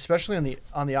connect, especially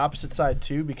on the opposite side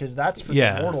too, because that's for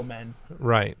the Mortal Men.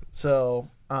 Right. So,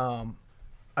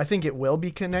 I think it will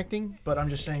be connecting, but I'm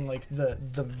just saying like the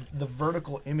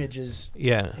vertical image is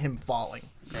him falling.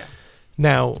 Yeah.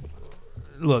 Now,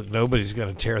 look, nobody's going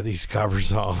to tear these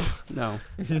covers off. No.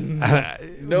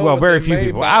 Well, very few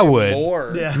people. I would.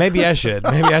 More. Yeah. Maybe I should.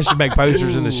 Maybe I should make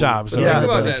posters in the shop. So But think about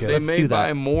everybody that. could. They Let's may do that.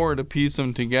 buy more to piece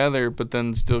them together, but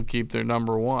then still keep their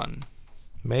number one.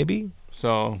 Maybe.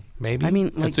 So Maybe. I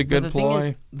mean, like, It's a good the thing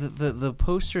is, ploy. the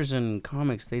posters in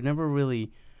comics, they never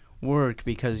really work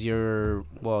because you're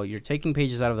taking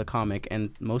pages out of the comic,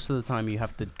 and most of the time you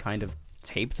have to kind of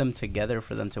tape them together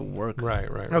for them to work. right.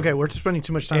 Okay, we're spending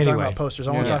too much time talking about posters.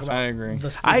 I want to Yes, talk about I agree. the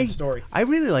freaking story. I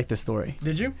really like the story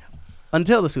Did you?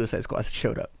 until the Suicide Squad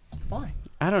showed up. Why?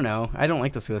 I don't know. I don't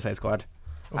like the Suicide Squad.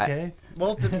 Okay.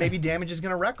 Well, maybe Damage is going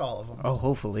to wreck all of them. Oh,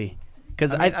 hopefully,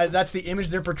 because I mean, that's the image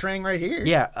they're portraying right here.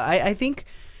 yeah, I think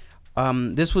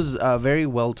this was very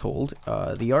well told.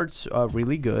 The art's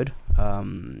really good.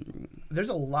 There's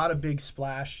a lot of big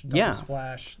splash, double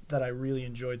splash that I really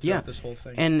enjoyed throughout this whole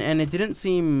thing. And it didn't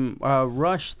seem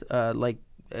rushed.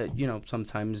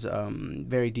 Sometimes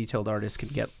very detailed artists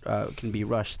can be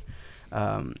rushed.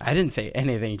 I didn't say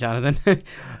anything, Jonathan.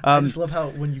 I just love how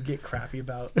when you get crappy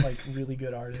about like really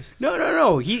good artists.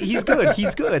 No. He's good.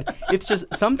 He's good. It's just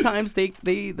sometimes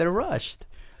they're rushed.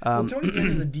 Well, Tony Gunn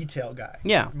is a detail guy.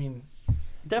 Yeah. I mean,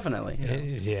 Definitely.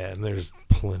 Yeah, and there's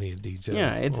plenty of detail.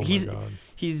 Yeah, it's Oh my God.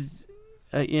 he's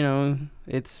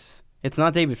it's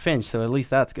not David Finch, so at least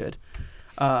that's good.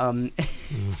 I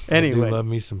Anyway. do love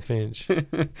me some Finch.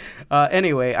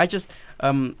 Anyway, I just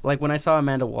like when I saw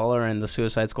Amanda Waller and the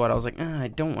Suicide Squad, I was like, I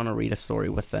don't want to read a story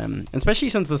with them, especially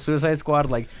since the Suicide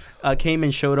Squad came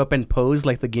and showed up and posed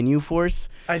like the Ginyu Force.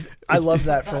 I love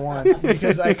that for one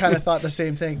because I kind of thought the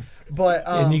same thing. But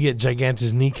And you get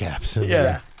Gigantus kneecaps. In yeah.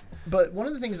 there. But one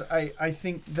of the things I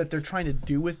think that they're trying to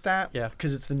do with that,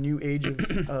 because it's the new age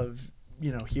of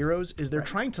heroes, is they're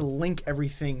trying to link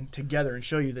everything together and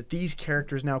show you that these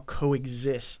characters now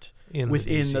coexist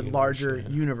within the larger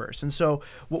universe. And so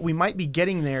what we might be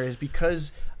getting there is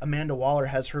because Amanda Waller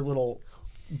has her little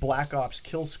Black Ops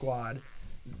kill squad,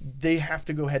 they have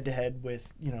to go head to head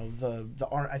with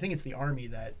I think it's the army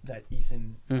that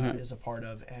Ethan is a part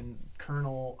of, and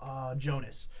Colonel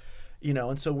Jonas.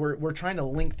 And so we're trying to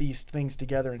link these things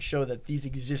together and show that these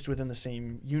exist within the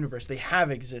same universe. They have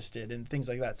existed and things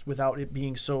like that without it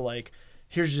being so like,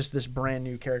 here's just this brand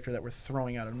new character that we're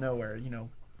throwing out of nowhere.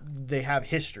 They have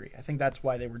history. I think that's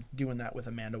why they were doing that with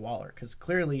Amanda Waller, because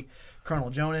clearly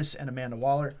Colonel Jonas and Amanda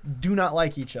Waller do not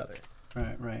like each other.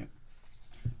 Right.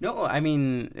 No, I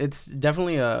mean, it's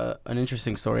definitely an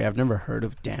interesting story. I've never heard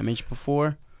of Damage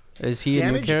before. Is he a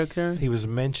new character? He was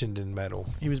mentioned in Metal.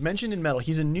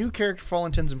 He's a new character for all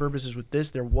intents and purposes with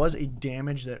this. There was a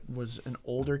Damage that was an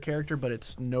older character, but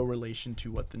it's no relation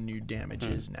to what the new Damage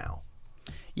is now.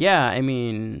 Yeah, I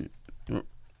mean,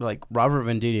 like Robert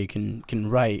Venditti can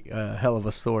write a hell of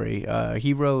a story.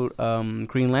 He wrote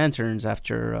Green Lanterns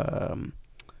after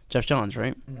Jeff Johns,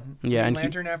 right? Mm-hmm. Yeah, Green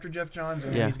Lantern after Jeff Johns,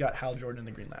 and then he's got Hal Jordan in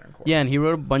the Green Lantern Corps. Yeah, and he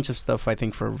wrote a bunch of stuff, I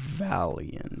think, for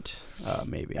Valiant,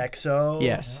 maybe. EXO.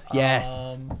 Yes.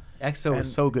 EXO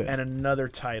is so good. And another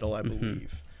title, I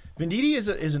believe. Venditti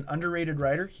is an underrated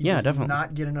writer. He does definitely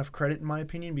not get enough credit, in my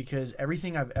opinion, because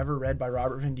everything I've ever read by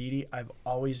Robert Venditti, I've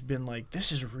always been like,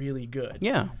 this is really good.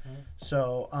 Yeah.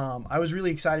 So I was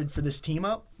really excited for this team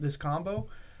up, this combo.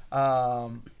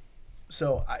 To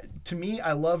me,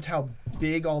 I loved how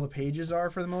big all the pages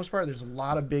are for the most part. There's a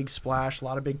lot of big splash, a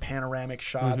lot of big panoramic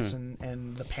shots,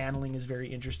 and the paneling is very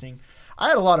interesting. I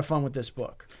had a lot of fun with this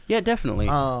book. Yeah, definitely.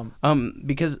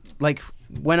 Because like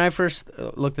when I first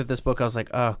looked at this book, I was like,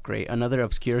 oh, great, another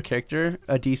obscure character,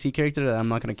 a DC character that I'm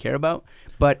not going to care about.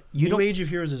 But New Age of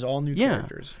Heroes is all new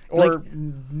characters or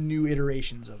new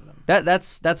iterations of them.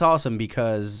 That's awesome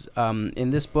because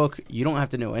in this book you don't have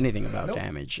to know anything about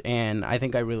Damage, and I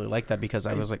think I really like that because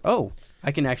I was like, oh,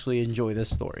 I can actually enjoy this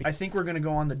story. I think we're going to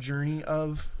go on the journey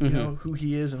of who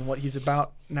he is and what he's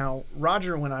about. Now,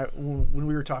 Roger, when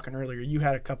we were talking earlier, you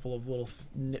had a couple of little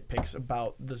nitpicks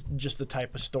about just the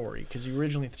type of story, because you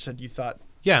originally said you thought.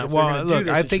 Yeah, well, look,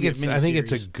 I think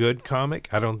it's a good comic.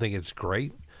 I don't think it's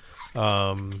great.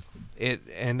 And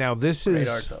now this is great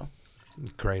art though.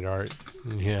 Great art.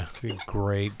 Yeah,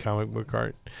 great comic book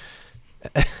art.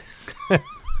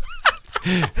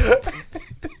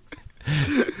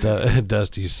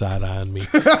 Dusty's side-eyeing me.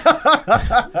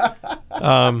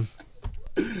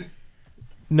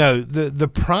 No,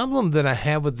 the problem that I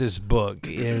have with this book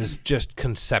is just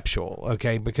conceptual,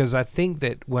 okay? Because I think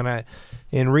that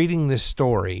in reading this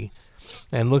story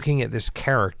and looking at this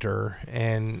character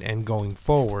and going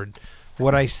forward,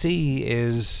 what I see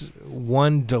is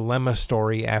one dilemma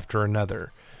story after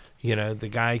another. The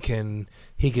guy can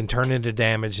turn into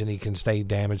Damage and he can stay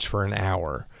damaged for an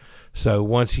hour. So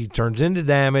once he turns into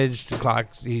Damage,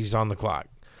 he's on the clock.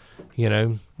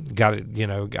 got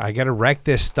it. I got to wreck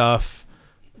this stuff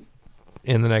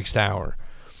in the next hour.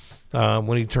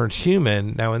 When he turns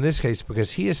human, now in this case,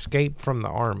 because he escaped from the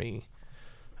army,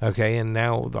 okay, and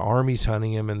now the army's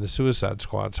hunting him and the Suicide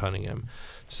Squad's hunting him.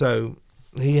 So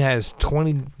he has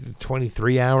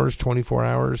 23 hours, 24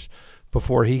 hours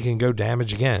before he can go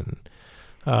damage again.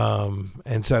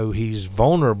 And so he's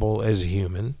vulnerable as a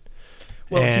human.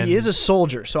 Well, he is a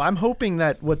soldier, so I'm hoping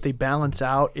that what they balance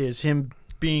out is him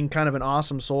being kind of an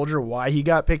awesome soldier, why he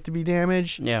got picked to be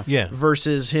damaged, Yeah.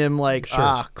 versus him like,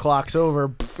 Sure. clock's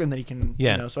over, and then he can,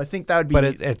 so I think that would be...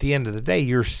 But at the end of the day,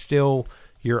 you're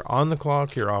on the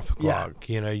clock, you're off the clock.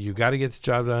 You got to get the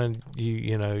job done.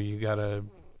 You got to,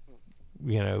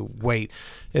 wait.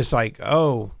 It's like,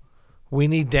 oh, we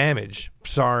need damage.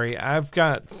 Sorry, I've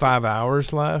got 5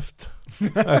 hours left.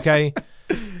 Okay.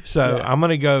 So I'm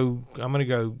gonna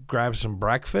go grab some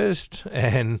breakfast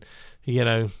and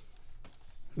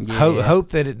hope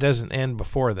that it doesn't end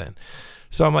before then.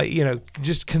 So I'm like,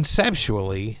 just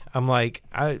conceptually, I'm like,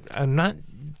 I'm not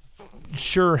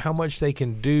sure how much they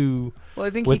can do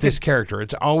with this character.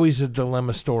 It's always a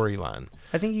dilemma storyline.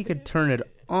 I think he could turn it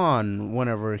on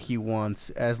whenever he wants,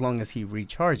 as long as he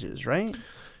recharges, right?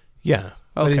 Yeah.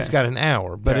 But Okay. he's got an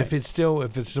hour. But Right. if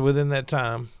it's within that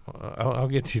time, I'll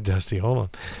get to you, Dusty.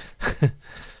 Hold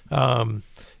on.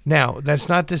 Now, that's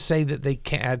not to say that they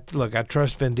can't. Look, I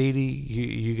trust Venditti.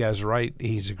 You guys are right.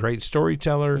 He's a great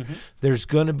storyteller. Mm-hmm. There's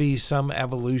going to be some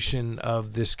evolution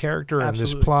of this character and this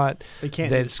Absolutely. plot They can't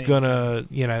do the that's same going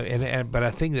to, but I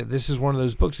think that this is one of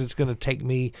those books that's going to take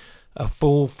me a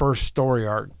full first story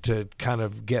arc to kind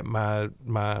of get my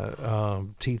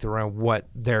teeth around what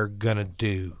they're going to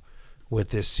do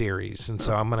with this series, and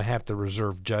so I'm going to have to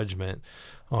reserve judgment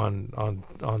on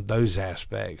those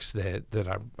aspects that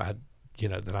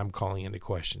I'm calling into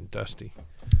question. Dusty.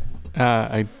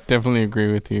 I definitely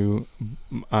agree with you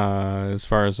as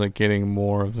far as like getting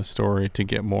more of the story to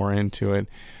get more into it,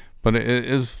 but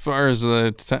as far as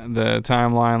the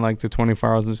timeline, like the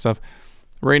 24 hours and stuff,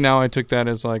 right now I took that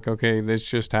as like, okay, this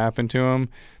just happened to him.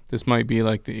 This might be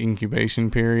like the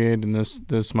incubation period, and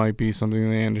this might be something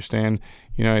they understand.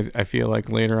 I feel like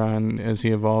later on, as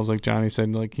he evolves, like Johnny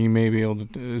said, like he may be able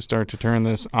to start to turn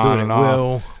this on and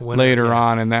off later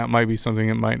on, and that might be something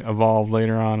that might evolve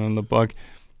later on in the book.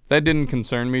 That didn't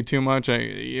concern me too much.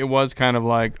 It was kind of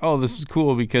like, oh, this is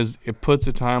cool because it puts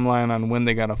a timeline on when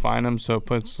they got to find him, so it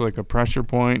puts like a pressure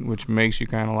point, which makes you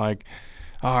kind of like,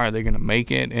 oh, are they going to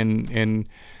make it? And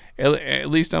at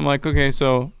least I'm like, okay,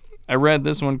 so I read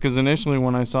this one because initially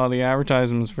when I saw the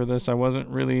advertisements for this, I wasn't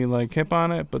really like hip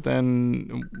on it. But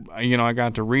then, I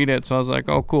got to read it, so I was like,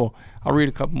 "Oh, cool! I'll read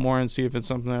a couple more and see if it's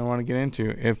something I want to get into.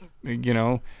 If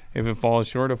it falls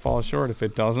short, it falls short. If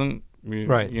it doesn't,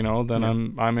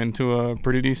 then I'm into a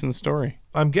pretty decent story."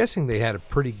 I'm guessing they had a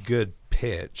pretty good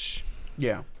pitch.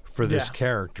 Yeah. For this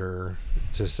character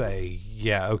to say,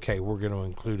 okay, we're going to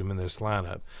include him in this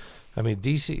lineup. I mean,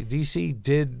 DC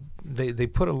did. They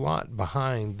put a lot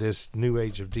behind this new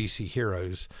age of DC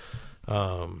heroes,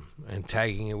 and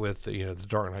tagging it with the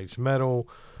Dark Knight's metal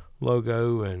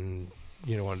logo, and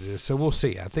what it is. So we'll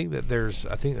see. I think that there's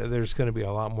going to be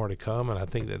a lot more to come, and I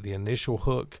think that the initial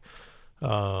hook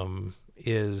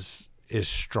is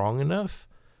strong enough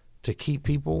to keep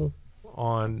people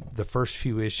on the first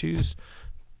few issues.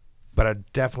 But I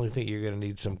definitely think you're going to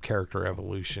need some character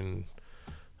evolution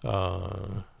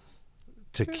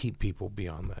to keep people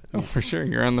beyond that. Oh, for sure.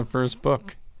 You're on the first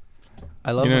book.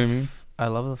 I love what I mean? I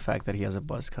love the fact that he has a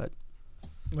buzz cut.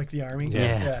 Like the army?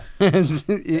 Yeah.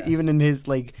 Even in his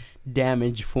like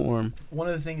damage form. One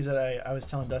of the things that I was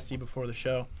telling Dusty before the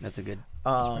show. That's a good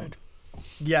spread.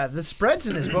 Yeah, the spreads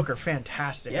in this book are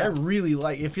fantastic. Yeah. I really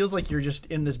like it. Feels like you're just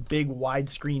in this big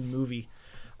widescreen movie.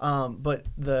 But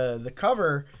the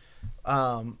cover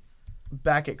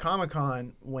back at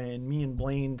Comic-Con, when me and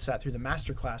Blaine sat through the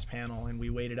masterclass panel and we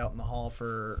waited out in the hall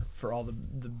for all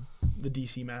the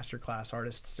DC masterclass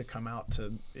artists to come out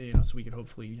to so we could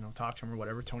hopefully talk to him or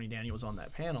whatever. Tony Daniel was on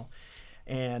that panel,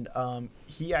 and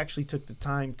he actually took the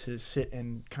time to sit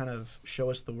and kind of show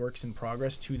us the works in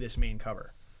progress to this main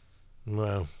cover.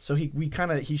 Wow. So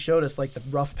he showed us like the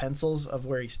rough pencils of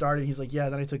where he started. He's like, yeah,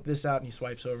 then I took this out, and he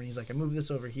swipes over and he's like, I moved this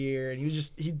over here, and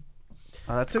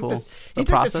Oh, that's took cool. He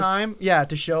took the time,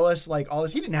 to show us like all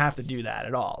this. He didn't have to do that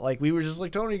at all. Like we were just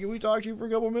like, Tony, can we talk to you for a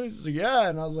couple of minutes? He's like, yeah.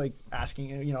 And I was like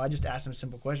asking, I just asked him a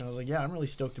simple question. I was like, yeah, I'm really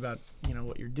stoked about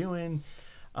what you're doing.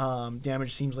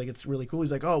 Damage seems like it's really cool.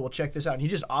 He's like, oh, well, check this out. And he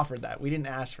just offered that. We didn't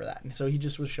ask for that. And so he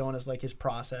just was showing us like his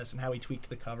process and how he tweaked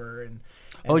the cover and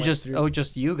just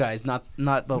you guys, not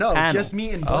the no, panel. just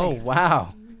me and Blaine. Oh,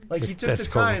 wow. Like, he took That's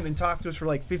the cool. time and talked to us for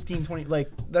like 15, 20. Like,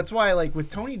 that's why, like,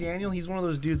 with Tony Daniel, he's one of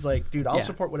those dudes, like, dude, I'll Yeah.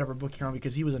 support whatever book you're on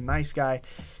because he was a nice guy.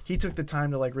 He took the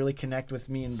time to, like, really connect with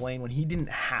me and Blaine when he didn't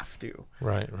have to.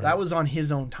 Right. That was on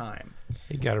his own time,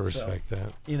 You got to respect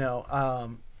that. you know.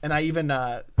 And I even,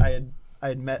 I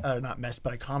had met, not messed,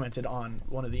 but I commented on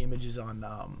one of the images on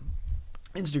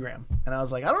Instagram. And I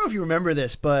was like, I don't know if you remember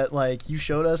this, but, like, you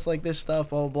showed us, like, this stuff,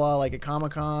 blah, blah, blah, like, at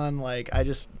Comic-Con. Like, I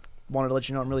just wanted to let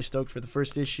you know I'm really stoked for the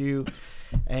first issue.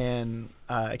 And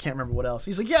I can't remember what else.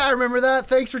 He's like, yeah, I remember that.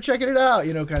 Thanks for checking it out,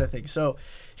 you know, kind of thing. So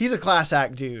he's a class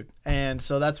act dude. And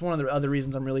so that's one of the other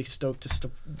reasons I'm really stoked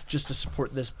just to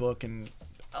support this book. And,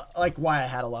 like, why I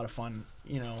had a lot of fun,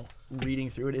 you know, reading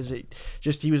through it is it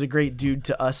just he was a great dude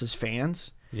to us as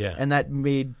fans. Yeah. And that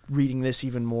made reading this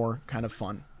even more kind of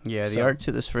fun. Yeah, the So- art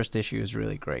to this first issue is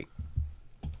really great.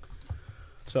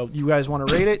 So you guys want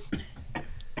to rate it?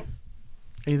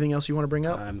 Anything else you want to bring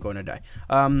up? I'm going to die.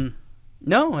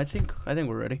 No, I think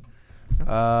we're ready.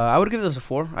 I would give this a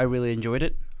 4. I really enjoyed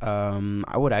it.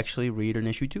 I would actually read an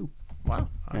issue 2. Wow.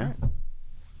 All Yeah. right.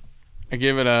 I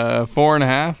give it a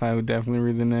 4.5. I would definitely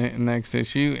read the next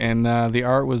issue, and the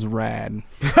art was rad.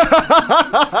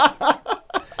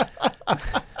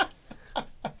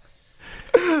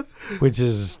 Which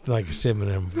is like a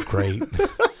synonym of great.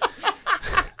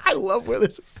 I love where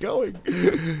this is going.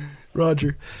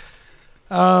 Roger.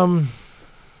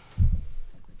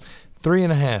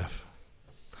 3.5.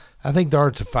 I think the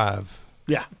art's a 5.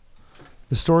 Yeah.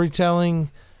 The storytelling,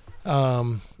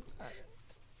 the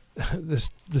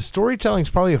storytelling's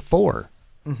probably a 4.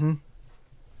 Mm-hmm.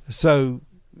 So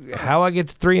how I get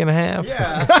to 3.5?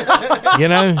 Yeah. You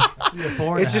know,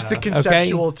 It's just the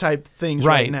conceptual type things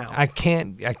right now. I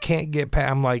can't get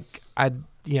past. I'm like, and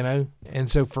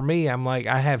so for me, I'm like,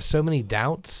 I have so many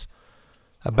doubts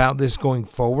about this going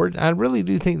forward. I really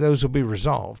do think those will be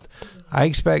resolved. I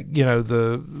expect, if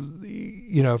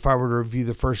I were to review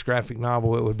the first graphic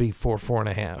novel, it would be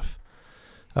 4.5.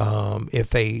 If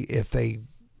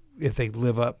they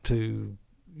live up to,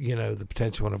 the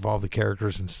potential and evolve the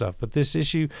characters and stuff. But this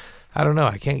issue, I don't know.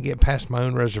 I can't get past my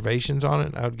own reservations on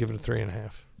it. I would give it a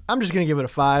 3.5. I'm just going to give it a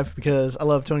 5 because I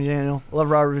love Tony Daniel. I love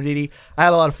Robert Vinditti. I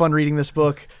had a lot of fun reading this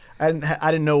book. I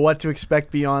didn't know what to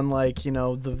expect beyond, like,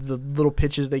 the little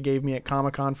pitches they gave me at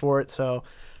Comic-Con for it. So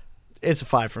it's a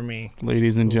 5 for me.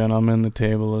 Ladies and gentlemen, the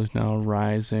table is now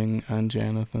rising on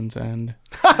Jonathan's end.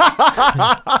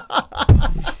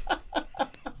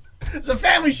 It's a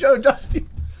family show, Dusty.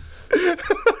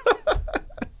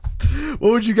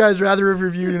 What would you guys rather have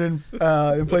reviewed in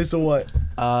place of what?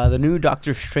 The new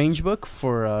Doctor Strange book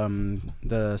for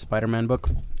the Spider-Man book.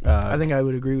 I think I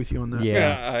would agree with you on that.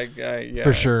 Yeah. Yeah,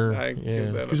 For sure, I yeah.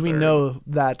 give that a Because we third. know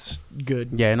that's good.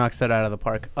 Yeah, it knocks that out of the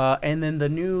park. And then the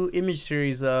new Image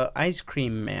series, Ice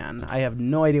Cream Man. I have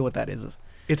no idea what that is.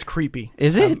 It's creepy.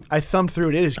 Is it? I thumbed through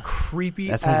it. It is creepy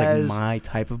That sounds as... like my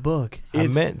type of book. I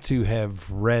meant to have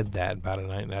read that about a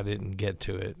night, and I didn't get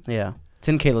to it. Yeah. It's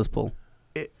in Kayla's pool.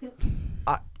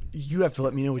 You have to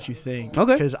let me know what you think.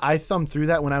 Okay. Because I thumbed through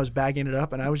that when I was bagging it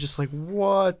up, and I was just like,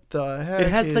 what the heck It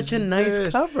has is such a nice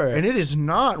this? cover. And it is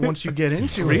not once you get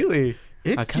into Really?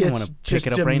 it. I It kinda gets wanna pick just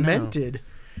it up right now. demented.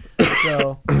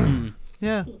 So,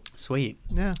 yeah. Sweet.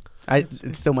 Yeah.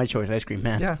 It's still my choice, Ice Cream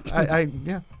Man. Yeah.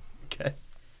 Yeah. Okay.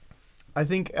 I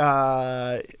think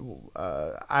I'm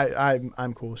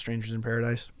cool with Strangers in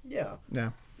Paradise. Yeah. Yeah.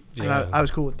 Yeah. And I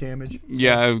was cool with Damage.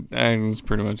 Yeah, I was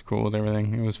pretty much cool with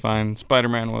everything. It was fine.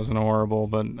 Spider-Man wasn't horrible,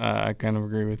 but I kind of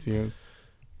agree with you.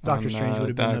 Doctor Strange would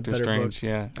have been a Doctor better Strange, book.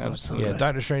 yeah, absolutely. Yeah,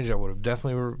 Doctor Strange, I would have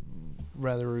definitely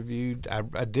rather reviewed. I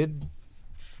did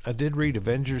read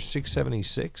Avengers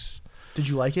 676. Did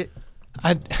you like it?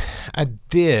 I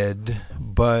did,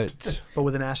 but But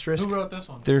with an asterisk? Who wrote this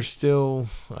one? there's still,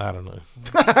 I don't know.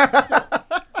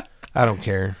 I don't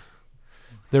care.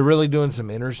 They're really doing some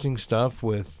interesting stuff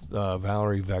with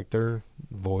Valerie Vector,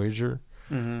 Voyager.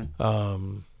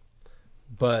 Mm-hmm.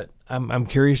 But I'm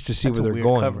curious to see That's where a they're weird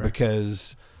going cover.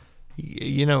 because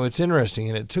it's interesting,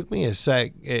 and it took me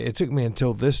it took me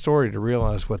until this story to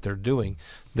realize what they're doing.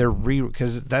 They're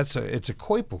because it's a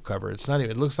Coipel cover. It's not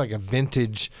even. It looks like a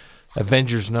vintage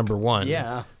Avengers #1.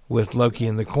 Yeah. With Loki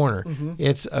in the corner. Mm-hmm.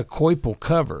 It's a Coipel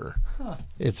cover.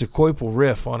 It's a Coipel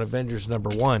riff on Avengers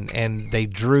 #1, and they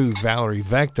drew Valerie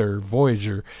Vector,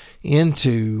 Voyager,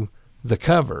 into the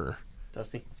cover,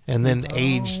 Dusty. and then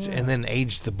aged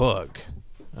the book.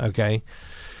 Okay,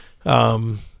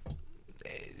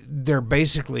 they're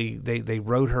basically they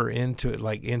wrote her into it,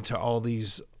 like into all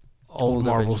these old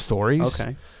Marvel Avengers. stories.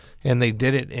 Okay. And they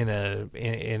did it in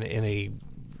a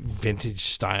vintage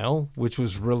style, which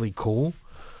was really cool.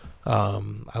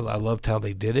 I loved how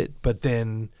they did it, but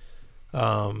then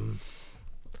I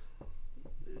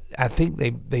think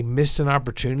they missed an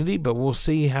opportunity, but we'll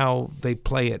see how they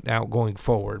play it out going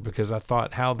forward, because I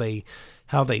thought how they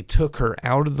took her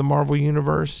out of the Marvel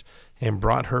Universe and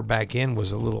brought her back in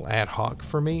was a little ad hoc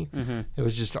for me. Mm-hmm. It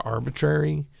was just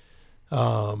arbitrary.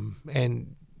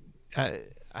 And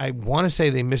I want to say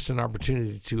they missed an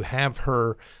opportunity to have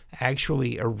her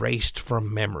actually erased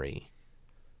from memory,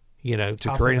 to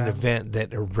create an event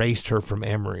that erased her from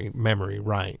memory,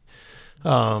 right?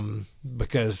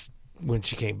 Because when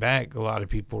she came back, a lot of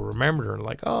people remembered her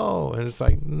like, oh, and it's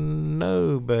like,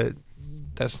 no, but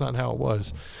that's not how it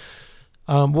was.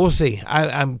 We'll see.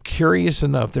 I'm curious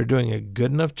enough. They're doing a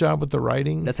good enough job with the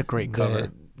writing. That's a great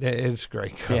cover. It's a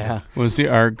great cover. Yeah. Was the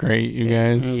art great, you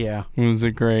guys? Yeah. Was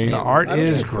it great? The art I don't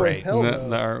is think it's great. Coipel,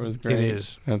 The art was great. It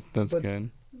is. That's But- good.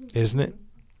 Isn't it?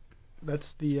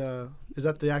 That's the. Is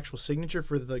that the actual signature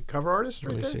for the cover artist? Let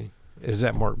Right me there? see. Is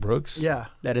that Mark Brooks? Yeah.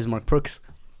 That is Mark Brooks.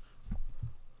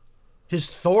 His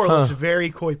Thor Huh. looks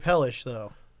very Coipelish,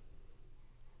 though.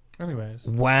 Anyways,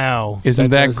 Wow. Isn't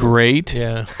that doesn't- great?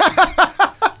 Yeah.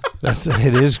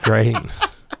 It is great.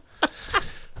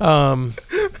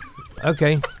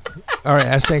 Okay. All right,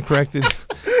 I stand corrected.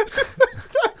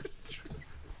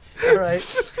 All right.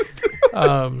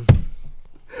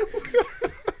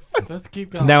 let's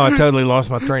keep going. Now I totally lost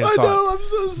my train of I thought. know. I'm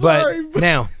so sorry. But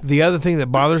now the other thing that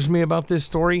bothers me about this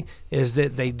story is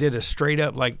that they did a straight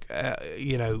up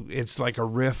it's like a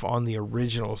riff on the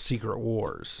original Secret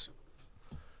Wars.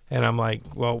 And I'm like,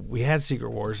 well, we had Secret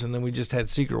Wars, and then we just had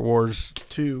Secret Wars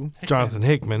Two. Jonathan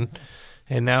Hickman,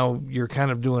 and now you're kind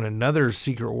of doing another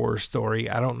Secret Wars story.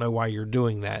 I don't know why you're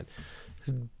doing that.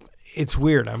 It's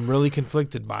weird. I'm really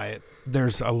conflicted by it.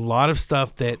 There's a lot of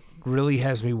stuff that really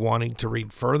has me wanting to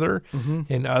read further,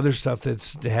 and other stuff that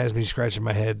has me scratching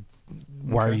my head.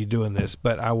 Why are you doing this?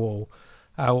 But I'll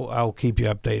keep you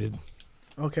updated.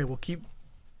 Okay. Well, keep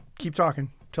talking.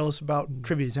 Tell us about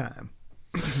trivia time.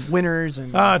 Winners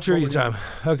and Trivia time.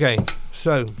 Okay,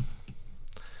 so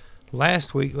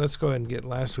last week, let's go ahead and get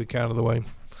last week out of the way.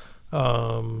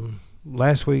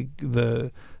 Last week,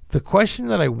 the question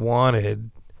that I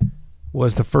wanted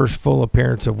was the first full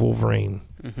appearance of Wolverine.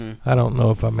 Mm-hmm. I don't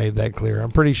know if I made that clear.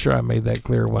 I'm pretty sure I made that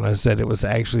clear when I said it was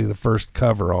actually the first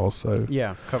cover also.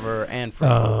 Yeah, cover and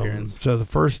first full appearance. So the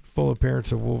first full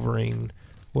appearance of Wolverine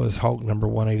was Hulk number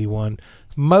 181.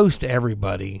 Most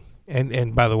everybody,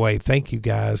 and by the way, thank you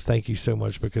guys. Thank you so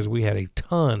much, because we had a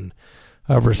ton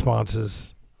of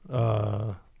responses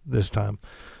this time.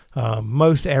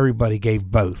 Most everybody gave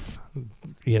both.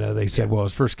 They said, well,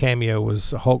 his first cameo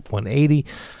was Hulk 180.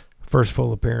 First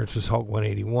full appearance was Hulk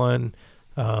 181.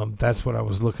 That's what I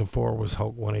was looking for, was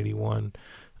Hulk 181.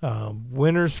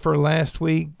 Winners for last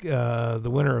week, the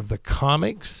winner of the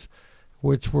comics,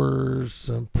 which were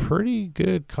some pretty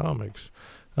good comics.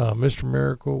 Mr.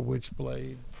 Miracle,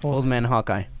 Witchblade, Old Man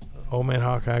Hawkeye. Old Man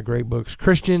Hawkeye, great books.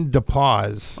 Christian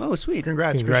DePaz, Oh, sweet.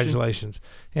 Congrats, congratulations.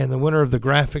 And the winner of the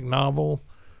graphic novel,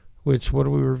 which, what did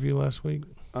we review last week?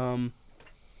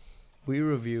 We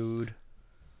reviewed.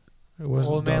 It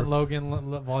wasn't Old Man Dark. Logan,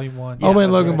 Volume 1. Old Man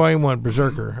that's Logan right. Volume 1,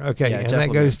 Berserker. Okay, Yeah, and Jeff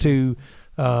that goes to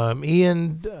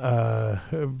Ian,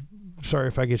 sorry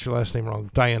if I get your last name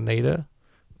wrong, Ian Dianeda.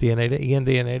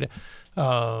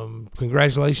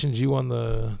 Congratulations, you won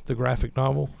the graphic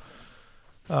novel.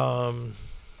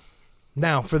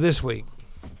 Now, for this week,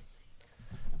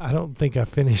 I don't think I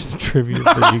finished the trivia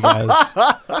for you guys.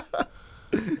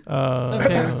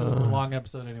 Okay, this is a long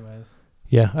episode anyways.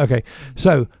 Yeah, okay.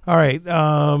 So, all right,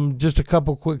 just a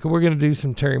couple quick, we're going to do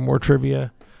some Terry Moore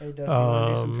trivia. Hey, Dusty, you want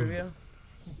to do some trivia?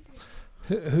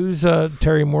 Who's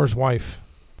Terry Moore's wife?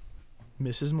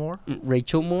 Mrs. Moore.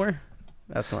 Rachel Moore?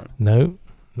 That's not. No.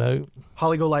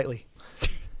 Holly Golightly.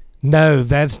 No,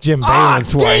 that's Jim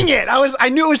Balin's wife. Dang it! I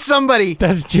knew it was somebody.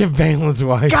 That's Jim Balin's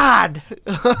wife. God.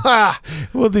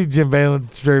 We'll do Jim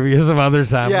Balin's trivia some other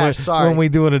time. Yeah, when, sorry. when we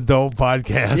do an adult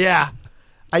podcast. Yeah.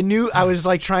 I knew. I was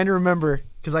like trying to remember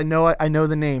because I know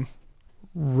the name.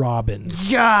 Robin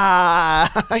Yeah,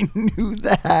 I knew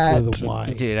that. with a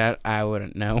Y. Dude, I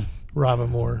wouldn't know.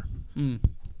 Robin Moore. Mm.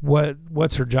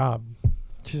 What's her job?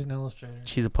 She's an illustrator.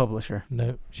 She's a publisher.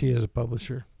 No, she is a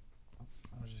publisher.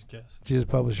 I just guessed. She's a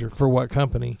publisher for what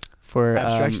company? For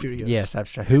Abstract Studios. Yes,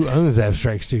 Abstract. Who owns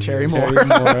Abstract Studios? Terry Moore. Terry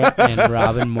Moore and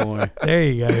Robin Moore. There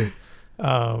you go.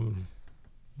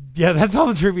 Yeah, that's all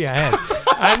the trivia I had.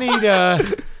 I need.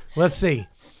 Let's see.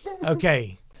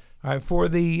 Okay. All right. For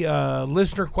the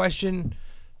listener question,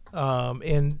 in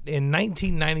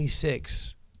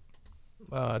 1996,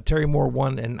 Terry Moore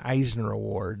won an Eisner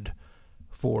Award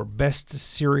for Best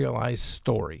Serialized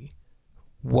Story.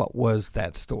 What was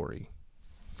that story?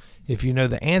 If you know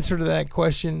the answer to that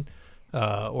question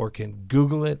or can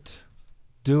Google it,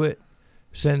 do it.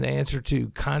 Send the answer to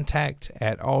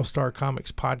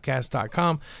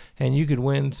contact@allstarcomicspodcast.com, and you could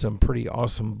win some pretty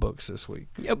awesome books this week.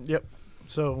 Yep.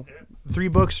 So 3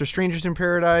 books are Strangers in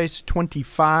Paradise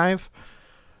 25,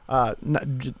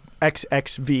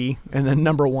 XXV, and then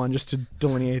number 1, just to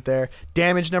delineate there.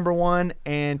 Damage number 1,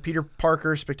 and Peter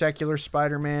Parker Spectacular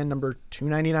Spider-Man number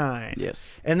 299.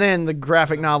 Yes. And then the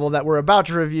graphic novel that we're about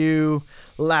to review,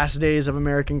 Last Days of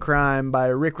American Crime by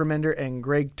Rick Remender and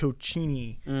Greg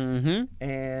Tocchini. Mm-hmm.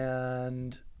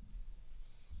 And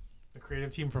The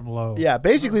creative team from Low. yeah,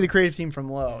 basically the creative team from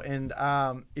Low. And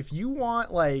if you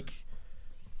want like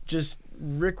just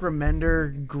Rick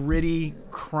Remender gritty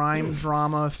crime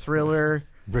drama thriller,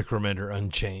 Rick Remender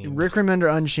Unchained. Rick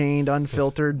Remender Unchained,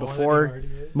 unfiltered More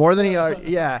than he before already is.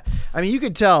 yeah. I mean, you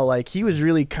could tell like he was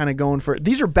really kind of going for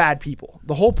these are bad people.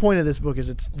 The whole point of this book is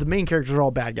it's the main characters are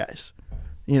all bad guys.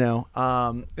 You know,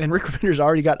 and Rick Remender's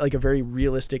already got like a very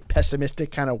realistic,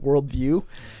 pessimistic kind of worldview,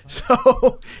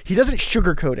 so he doesn't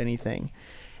sugarcoat anything,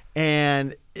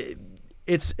 and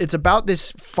it's about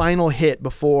this final hit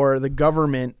before the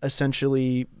government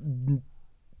essentially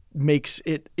makes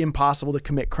it impossible to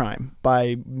commit crime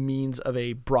by means of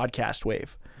a broadcast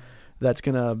wave that's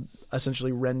going to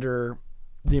essentially render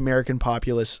the American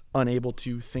populace unable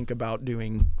to think about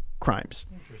doing crimes.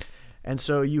 And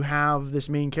so you have this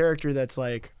main character that's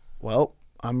like, well,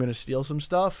 I'm going to steal some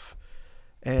stuff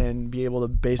and be able to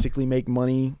basically make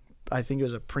money. I think it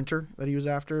was a printer that he was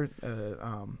after.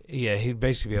 Yeah, he'd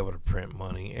basically be able to print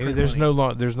money. Print There's money.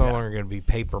 no longer going to be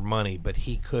paper money, but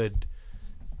he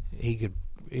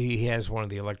has one of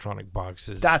the electronic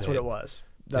boxes. That's what it was.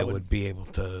 That would be able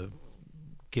to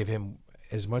give him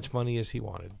as much money as he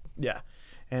wanted. Yeah.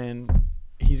 And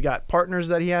he's got partners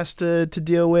that he has to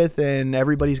deal with, and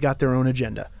everybody's got their own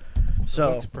agenda.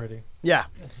 So Looks pretty. yeah.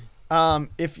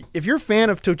 If you're a fan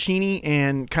of Tocchini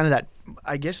and kind of that,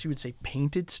 I guess you would say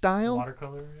painted style.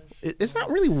 Watercolor-ish. It's not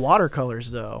really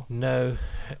watercolors though. No,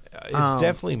 it's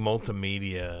definitely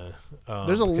multimedia.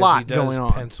 There's a because lot he does going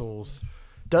on. Pencils,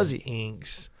 Does and he?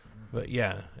 inks, but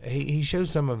yeah, he shows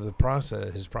some of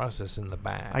his process in the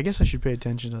back. I guess I should pay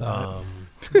attention to that.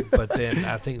 But then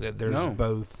I think that there's No.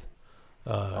 both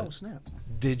oh snap!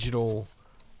 digital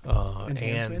and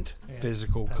Enhancement?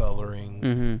 physical Pencils.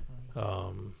 coloring.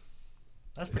 Mm-hmm.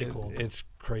 That's pretty cool. It's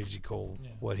crazy cool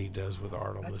what he does with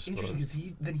art on That's this book.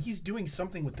 interesting because he's doing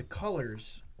something with the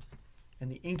colors and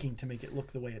the inking to make it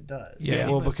look the way it does. Yeah, Yeah.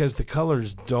 well, because the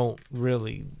colors don't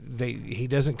really he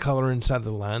doesn't color inside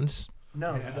the lines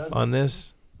No, Yeah. it doesn't. on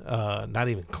this, not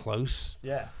even close.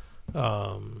 Yeah.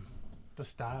 The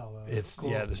style, though. It's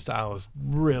cool. the style is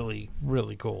really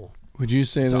really cool. Would you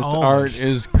say It's this almost- art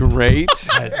is great?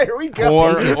 Here we go.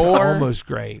 Or- It's almost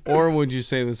great. Or would you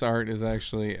say this art is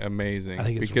actually amazing? I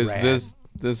think it's because rad.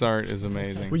 this art is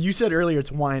amazing. Well, you said earlier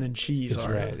it's wine and cheese. It's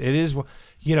art. rad. It is.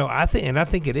 I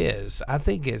think it is. I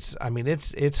think it's. I mean,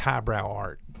 it's highbrow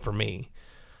art for me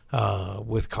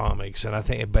with comics, and I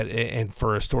think, and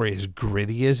for a story as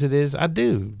gritty as it is, I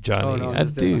do, Johnny. Oh no, I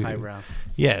it's do. highbrow.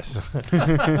 Yes.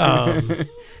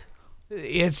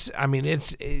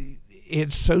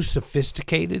 It's so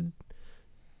sophisticated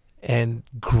and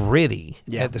gritty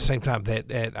at the same time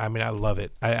that I love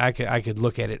it. I could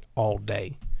look at it all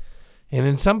day. And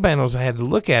in some panels, I had to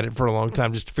look at it for a long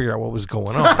time just to figure out what was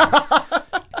going on,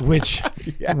 which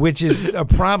is a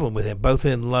problem with him, both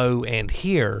in Low and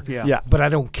here. Yeah. But I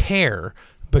don't care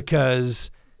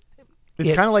because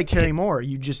It's kind of like Terry Moore.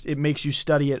 It makes you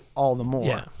study it all the more.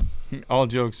 yeah. All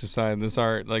jokes aside, this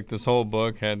art, like this whole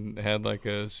book, had like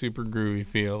a super groovy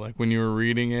feel. Like when you were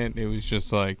reading it, it was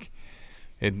just like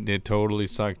it totally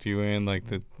sucked you in. Like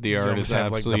the You art almost is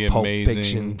have, absolutely like the Pulp amazing.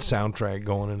 Fiction soundtrack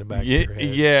going in the back Yeah, of your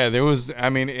head. yeah. There was. I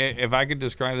mean, if I could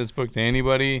describe this book to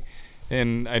anybody,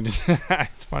 and I just,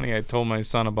 it's funny. I told my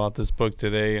son about this book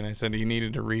today, and I said he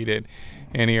needed to read it,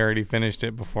 and he already finished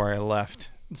it before I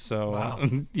left. So Wow.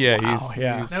 yeah, Wow,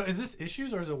 yeah. he's Now, is this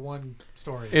issues or is it one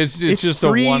story? it's It's just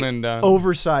 3 a one and done.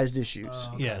 oversized issues.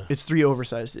 Okay. Yeah. It's 3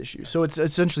 oversized issues. So it's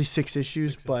essentially 6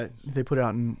 issues, but they put it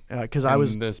out in because I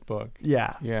was in this book.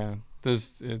 yeah. Yeah,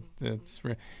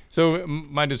 so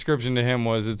my description to him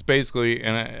was it's basically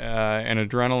an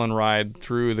adrenaline ride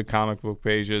through the comic book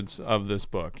pages of this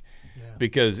book, Yeah.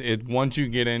 because once you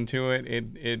get into it,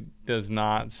 it does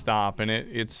not stop, and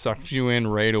it sucks you in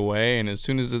right away. And as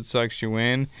soon as it sucks you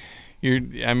in,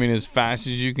 as fast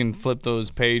as you can flip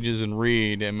those pages and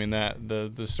read, that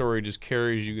the story just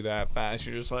carries you that fast.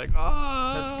 You're just like,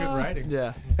 That's good writing.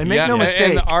 Yeah. And make no mistake.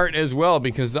 and the art as well,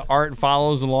 because the art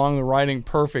follows along the writing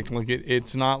perfect. Like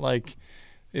it's not like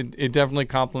it definitely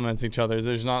complements each other.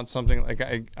 There's not something like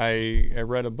I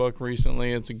read a book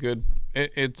recently. It's a good.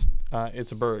 It's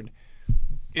a bird.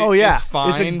 It's fine.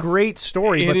 It's a great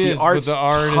story, but the art is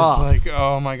like,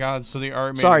 oh my god. So the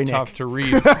art made it tough to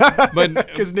read, but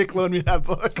because Nick loaned me that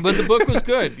book. But the book was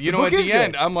good. You know, at the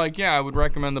end, good. I'm like, yeah, I would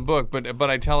recommend the book, but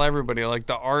I tell everybody like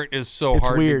the art is so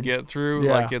hard weird. to get through,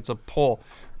 Yeah. like it's a pull.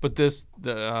 But this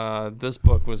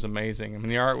book was amazing. I mean,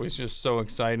 the art was just so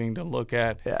exciting to look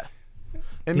at. Yeah.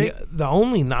 And the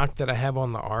only knock that I have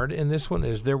on the art in this one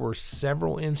is there were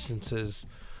several instances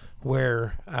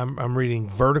where I'm reading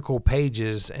vertical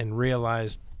pages and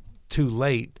realized too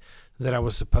late that I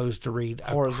was supposed to read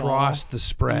across the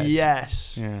spread.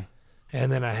 Yes. Yeah.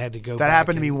 And then I had to go That back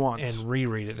happened to me once. and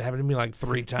reread it. It happened to me like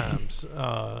 3 times.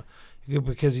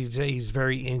 Because he's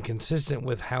very inconsistent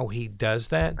with how he does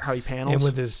that. How he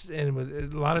panels. And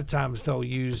with a lot of times they'll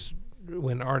use,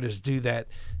 when artists do that,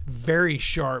 very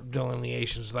sharp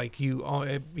delineations, like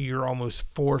you're almost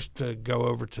forced to go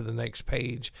over to the next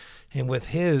page. And with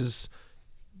his,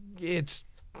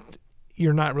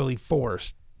 you're not really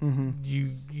forced. Mm-hmm.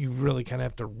 You really kind of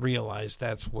have to realize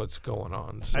that's what's going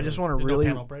on. So I just want to There's no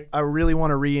panel break? I really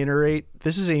want to reiterate,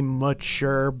 this is a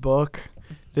mature book.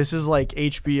 This is like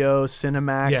HBO,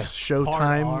 Cinemax, Yeah.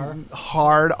 Showtime,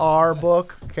 hard R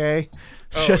book, okay?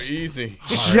 Easy.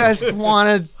 Just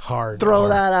want to hard throw R.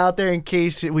 that out there in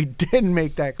case we didn't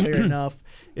make that clear enough.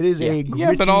 It is a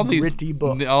gritty, but all gritty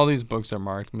book. all these books are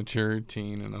marked mature,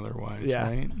 teen, and otherwise, Yeah.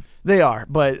 right? They are,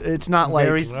 but it's not like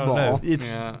Very I don't know. small.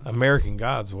 It's Yeah. American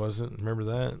Gods wasn't. Remember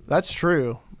that? That's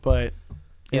true, but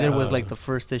Either yeah. was like the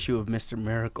first issue of Mr.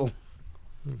 Miracle.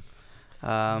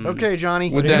 Okay,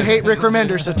 Johnny, Would you that- hate Rick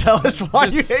Remender, so tell us why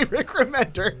you hate Rick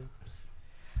Remender.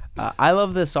 I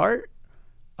love this art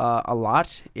a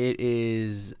lot. It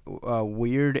is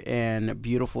weird and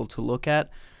beautiful to look at.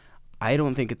 I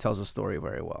don't think it tells a story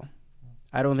very well.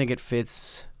 I don't think it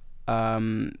fits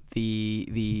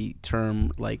the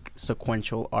term like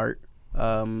sequential art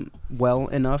well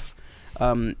enough.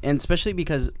 And especially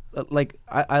because like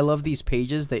I love these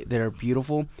pages, they're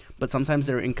beautiful, but sometimes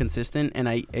they're inconsistent, and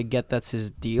I get that's his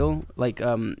deal. Like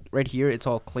right here it's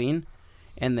all clean,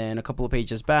 and then a couple of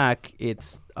pages back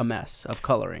it's a mess of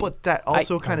coloring. But that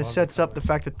also kind of sets up the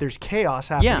fact that there's chaos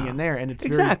happening in there, and it's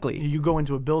exactly. you go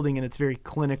into a building and it's very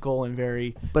clinical and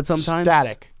very But sometimes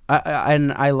static.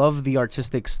 I love the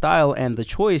artistic style and the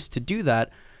choice to do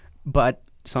that, but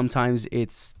sometimes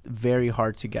it's very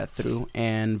hard to get through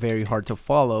and very hard to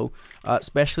follow,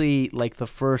 especially like the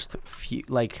first few,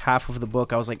 like half of the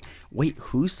book. I was like, wait,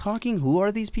 who's talking? Who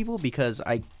are these people? Because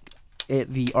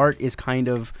the art is kind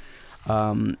of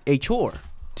a chore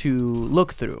to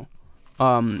look through.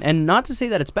 And not to say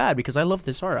that it's bad, because I love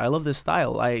this art. I love this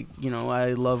style. I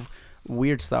love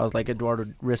weird styles like Eduardo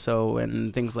Risso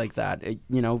and things like that.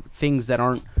 Things that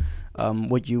aren't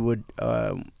what you would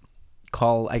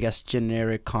call, I guess,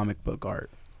 generic comic book art.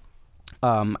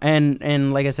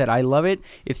 And like I said, I love it.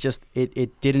 It's just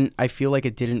it didn't. I feel like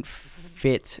it didn't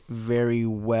fit very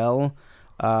well.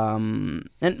 And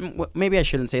maybe I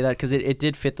shouldn't say that, because it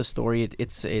did fit the story.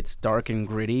 It's dark and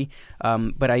gritty.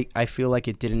 But I feel like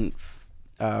it didn't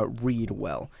read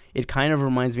well. It kind of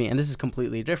reminds me, and this is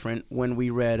completely different, when we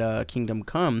read Kingdom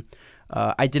Come.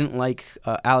 I didn't like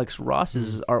Alex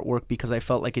Ross's artwork because I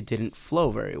felt like it didn't flow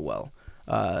very well.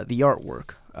 The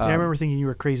artwork. Yeah, I remember thinking you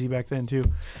were crazy back then too.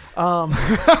 But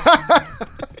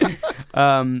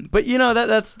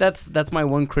that's my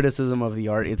one criticism of the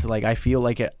art. It's like I feel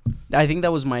like it. I think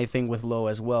that was my thing with Low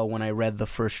as well. When I read the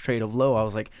first trade of Low, I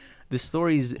was like, this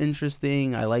story's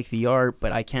interesting. I like the art,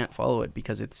 but I can't follow it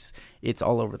because it's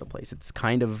all over the place. It's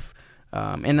kind of,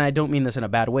 and I don't mean this in a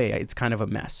bad way. It's kind of a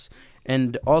mess.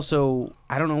 And also,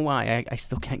 I don't know why I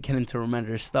still can't get into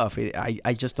Remender's stuff.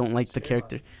 I just don't like the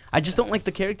character. I just don't like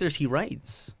the characters he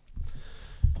writes.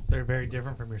 They're very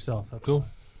different from yourself. That's Cool.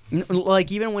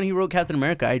 Like even when he wrote Captain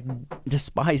America, I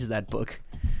despised that book.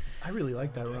 I really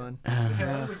like that run. yeah,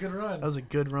 that was a good run. That was a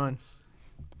good run.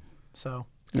 So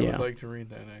I Yeah. would like to read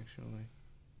that actually.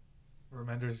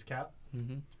 Remender's Cap.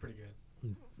 Mm-hmm. It's pretty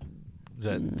good. Is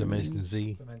that Dimension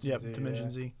Z? Dimension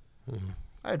Z. Mm-hmm.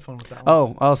 I had fun with that one.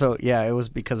 Oh, also, yeah, it was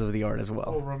because of the art as Oh,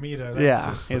 well. Romita.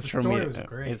 Yeah, just, it's the story was Romita.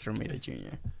 great. It's Romita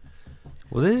Jr.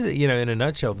 Well, this is, in a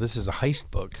nutshell, this is a heist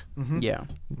book. Mm-hmm. Yeah.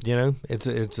 It's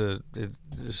a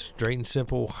straight and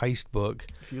simple heist book.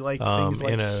 If you like things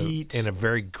like Heat, in a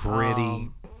very gritty,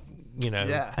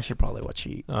 yeah. I should probably watch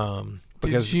Heat.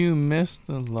 Because Did you miss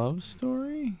the love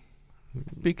story?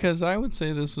 Because I would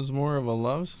say this was more of a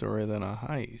love story than a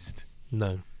heist.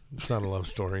 no, it's not a love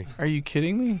story. Are you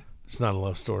kidding me? It's not a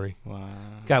love story. Wow.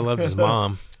 Guy loved his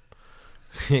mom.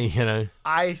 You know,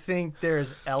 I think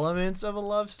there's elements of a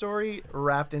love story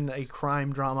wrapped in a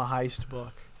crime drama heist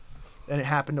book, and it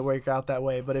happened to work out that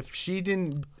way. But if she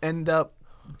didn't end up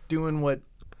doing what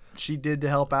she did to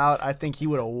help out, I think he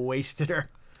would have wasted her.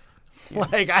 Yeah.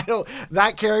 Like,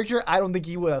 that character, I don't think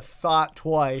he would have thought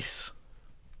twice.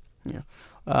 Yeah.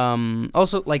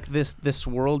 Also, like this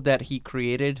world that he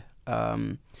created,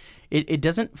 it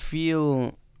doesn't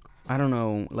feel, I don't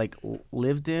know, like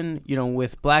lived in. You know,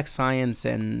 with Black Science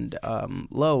and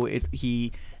Low,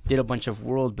 he did a bunch of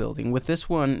world building. With this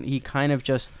one, he kind of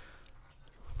just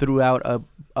threw out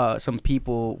some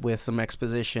people with some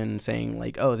exposition saying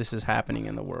like, oh, this is happening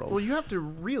in the world. Well, you have to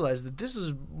realize that this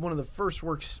is one of the first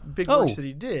big Oh. works that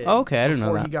he did. Oh, okay, I didn't know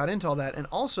before that. he got into all that. And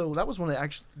also, that was one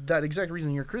of that exact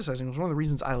reason you're criticizing was one of the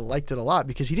reasons I liked it a lot,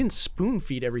 because he didn't spoon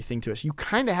feed everything to us. You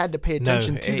kind of had to pay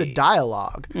attention to the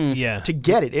dialogue to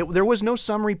get it. There was no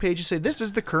summary page to say, this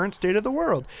is the current state of the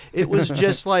world. It was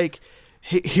just like,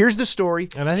 here's the story,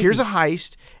 here's a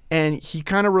heist, and he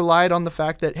kind of relied on the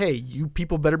fact that, hey, you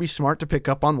people better be smart to pick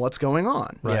up on what's going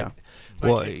on. Right. Yeah.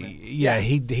 Well, yeah,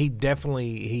 he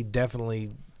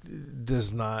definitely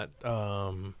does not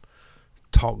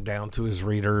talk down to his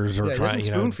readers or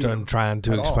trying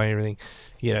to explain everything,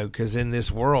 you know, because in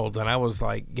this world, and I was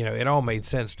like, you know, it all made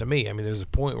sense to me. I mean, there's a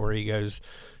point where he goes,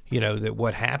 you know, that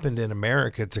what happened in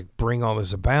America to bring all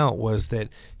this about was that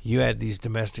you had these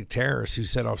domestic terrorists who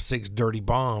set off 6 dirty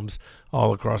bombs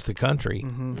all across the country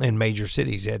in major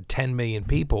cities. You had 10 million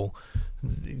people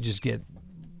just get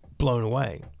blown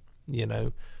away, you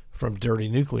know, from dirty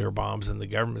nuclear bombs, and the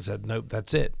government said, nope,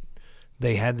 that's it.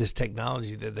 They had this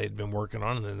technology that they'd been working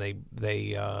on, and then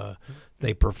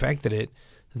they perfected it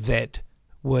that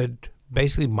would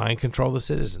basically mind control the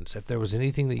citizens. If there was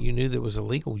anything that you knew that was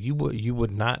illegal, you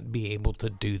would not be able to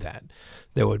do that.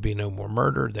 There would be no more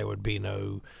murder. There would be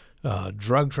no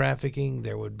drug trafficking.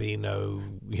 There would be no,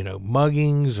 you know,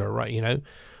 muggings or, you know,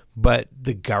 but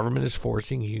the government is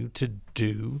forcing you to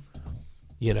do,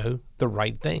 you know, the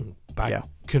right thing by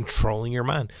controlling your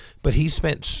mind. But he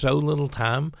spent so little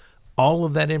time. All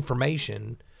of that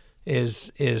information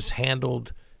is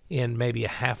handled in maybe a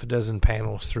half a dozen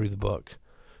panels through the book.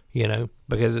 You know,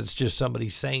 because it's just somebody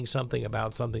saying something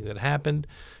about something that happened,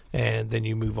 and then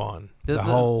you move on. The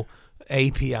whole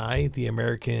API, the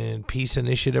American Peace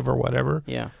Initiative or whatever.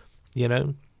 Yeah. You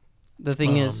know? The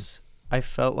thing is, I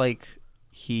felt like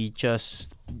he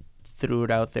just threw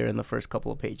it out there in the first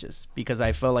couple of pages because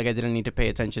I felt like I didn't need to pay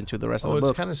attention to the rest of the book.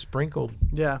 It's kind of sprinkled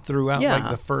throughout like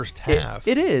the first half.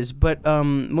 It is, but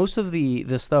most of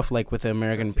the stuff like with the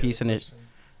American Peace Initiative,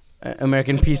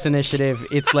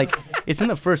 it's like it's in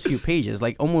the first few pages.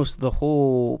 Like almost the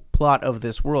whole plot of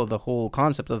this world, the whole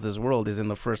concept of this world is in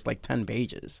the first like 10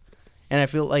 pages. And I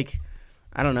feel like,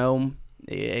 I don't know,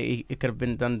 it could have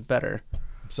been done better.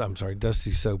 So, I'm sorry,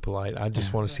 Dusty's so polite. I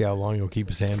just want to see how long he'll keep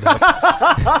his hand up.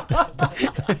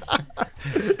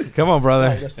 Come on,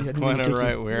 brother. That's quite all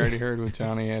right. We already heard what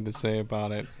Johnny had to say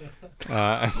about it.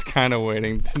 I was kind of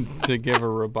waiting to give a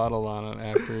rebuttal on it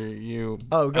after you.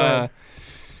 Oh, go ahead.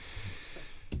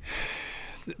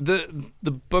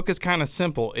 The book is kind of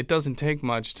simple. It doesn't take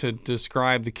much to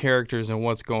describe the characters and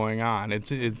what's going on.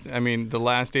 I mean, the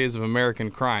last days of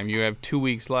American crime. You have 2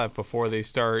 weeks left before they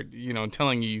start, you know,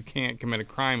 telling you can't commit a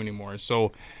crime anymore.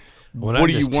 So, well, what I'm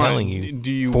do just you want? telling you,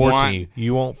 do you forcing want you?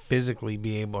 You won't physically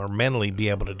be able or mentally be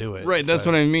able to do it. Right. That's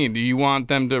what I mean. Do you want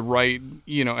them to write,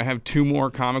 you know, have 2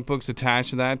 more comic books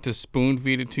attached to that to spoon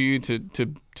feed it to you to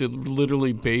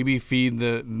literally baby feed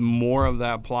the more of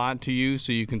that plot to you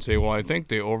so you can say, well, I think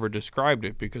they over described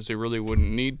it because they really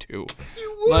wouldn't need to.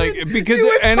 You would. Like because you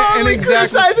would totally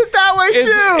criticize it that way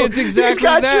too. It's exactly He's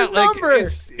got that. your Like number.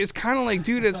 it's kind of like,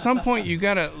 dude, at some point you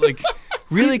gotta like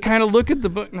really kind of look at the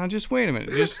book. Now, just wait a minute.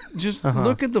 Just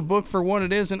look at the book for what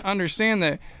it is and understand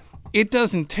that it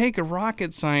doesn't take a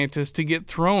rocket scientist to get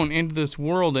thrown into this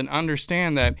world and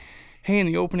understand that, hey, in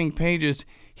the opening pages,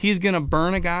 he's going to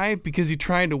burn a guy because he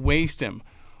tried to waste him.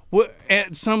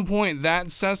 At some point,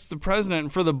 that sets the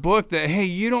precedent for the book that, hey,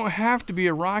 you don't have to be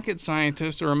a rocket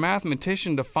scientist or a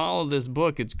mathematician to follow this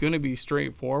book. It's going to be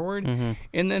straightforward. Mm-hmm.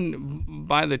 And then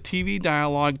by the TV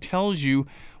dialogue tells you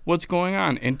what's going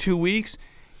on. In 2 weeks,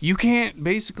 you can't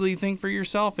basically think for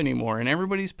yourself anymore. And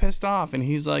everybody's pissed off. And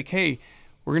he's like, hey,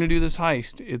 we're going to do this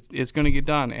heist. It's going to get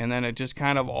done. And then it just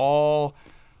kind of all,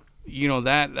 you know,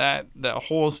 that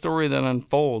whole story that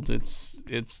unfolds.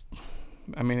 It's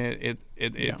I mean,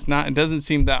 it's not. It doesn't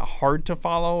seem that hard to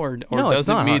follow, or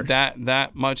doesn't need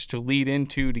that much to lead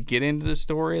into to get into the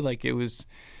story. Like it was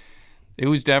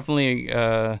definitely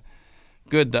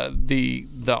good. The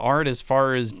art as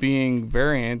far as being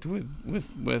variant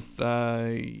with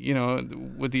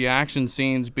the action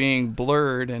scenes being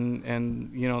blurred and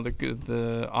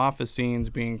the office scenes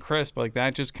being crisp, like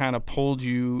that just kind of pulled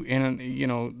you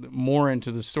in, more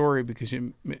into the story because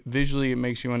visually it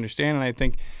makes you understand. And I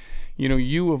think,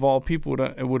 you of all people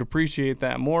would appreciate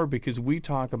that more because we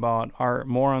talk about art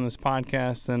more on this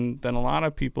podcast than a lot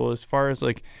of people as far as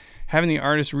like having the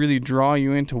artist really draw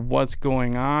you into what's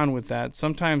going on with that.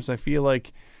 Sometimes I feel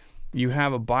like you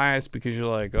have a bias because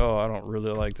you're like, oh, I don't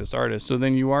really like this artist. So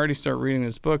then you already start reading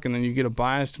this book and then you get a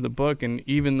bias to the book. And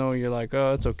even though you're like,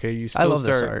 oh, it's okay, you still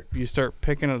start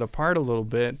picking it apart a little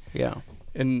bit. Yeah.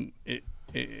 And it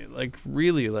like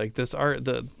really like this art,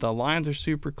 the lines are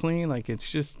super clean. Like it's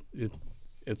just,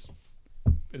 it's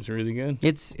really good.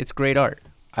 It's great art.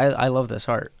 I love this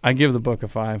art. I give the book a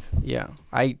 5. Yeah.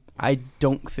 I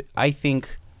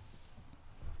think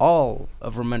all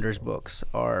of Remender's books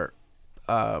are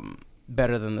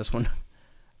better than this one.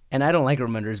 And I don't like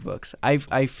Remender's books. I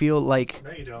feel like...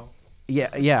 No, you don't.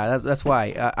 Yeah, that's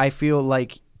why. I feel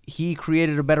like he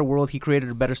created a better world. He created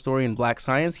a better story in Black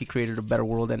Science. He created a better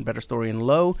world and better story in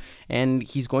Low. And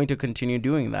he's going to continue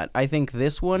doing that. I think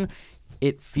this one,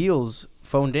 it feels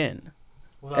phoned in.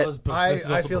 Well, that was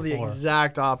I feel the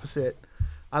exact opposite.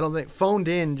 I don't think phoned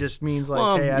in just means like,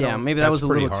 well, hey, I don't. Maybe that was a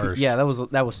little harsh. too. Yeah,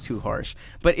 that was too harsh.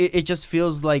 But it just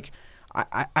feels like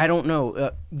I don't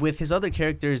know. With his other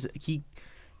characters,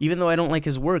 even though I don't like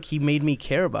his work, he made me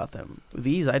care about them.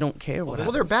 These I don't care what.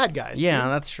 Well, they're bad guys. Yeah,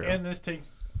 dude. That's true. And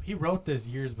he wrote this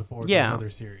years before Yeah. those other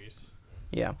series.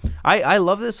 Yeah, I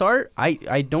love this art.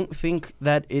 I don't think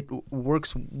that it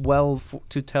works well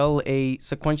to tell a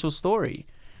sequential story.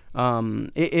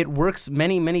 It works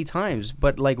many times,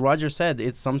 but like Roger said,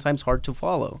 it's sometimes hard to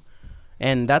follow,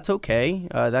 and that's okay.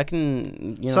 That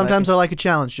can Sometimes I like a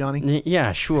challenge, Johnny.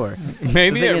 Yeah, sure.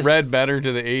 Maybe it read better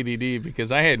to the ADD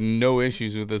because I had no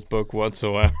issues with this book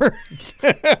whatsoever.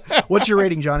 What's your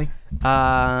rating, Johnny?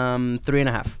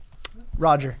 3.5.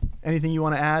 Roger, anything you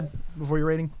want to add before your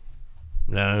rating?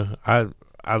 No, I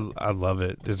love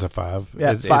it. It's a 5.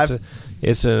 Yeah, 5.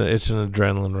 It's an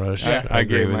adrenaline rush. Yeah, I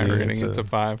agree gave with my you. rating. It's a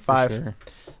 5. For 5. Sure.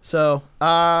 So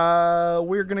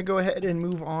we're gonna go ahead and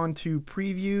move on to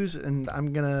previews, and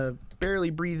I'm gonna barely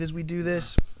breathe as we do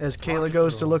this, as Kayla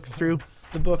goes to look through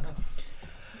the book.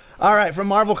 All right, from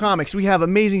Marvel Comics, we have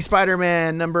Amazing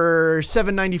Spider-Man number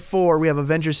 794. We have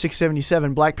Avengers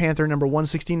 677, Black Panther number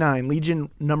 169,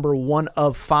 Legion number 1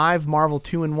 of 5, Marvel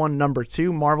 2-in-1 number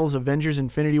 2, Marvel's Avengers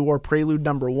Infinity War Prelude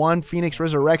number 1, Phoenix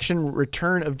Resurrection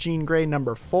Return of Jean Grey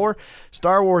number 4,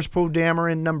 Star Wars Poe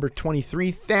Dameron number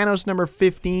 23, Thanos number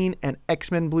 15, and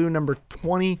X-Men Blue number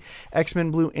 20, X-Men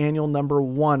Blue Annual number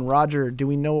 1. Roger, do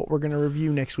we know what we're going to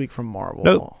review next week from Marvel?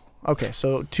 Nope. Okay,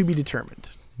 so to be determined.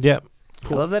 Yep.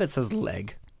 Cool. I love that it says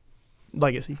leg.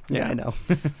 Legacy. Yeah, I know.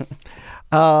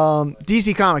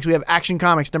 DC Comics, we have Action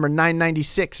Comics number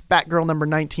 996, Batgirl number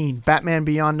 19, Batman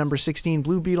Beyond number 16,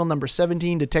 Blue Beetle number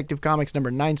 17, Detective Comics number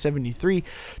 973,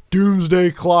 Doomsday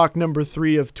Clock number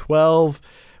 3 of 12,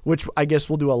 which I guess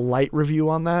we'll do a light review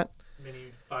on that.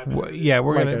 Well, yeah,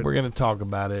 we're gonna talk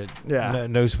about it. Yeah.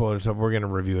 No spoilers. So we're gonna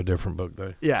review a different book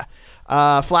though. Yeah.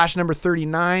 Flash number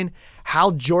 39,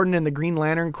 Hal Jordan and the Green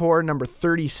Lantern Corps number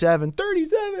 37.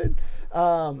 37.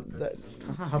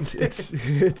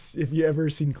 It's if you ever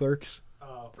seen Clerks.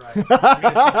 Oh, right. You guys keep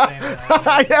saying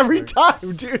that. Every time,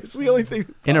 dude. It's the only thing.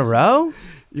 In a row?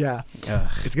 Yeah. Ugh.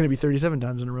 It's gonna be 37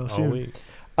 times in a row All soon. week.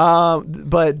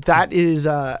 But that is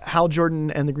Hal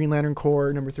Jordan and the Green Lantern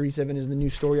Corps number 37 is the new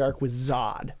story arc with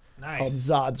Zod called Nice.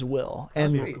 Zod's Will,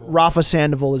 and Very cool. Rafa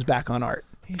Sandoval is back on art.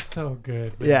 He's so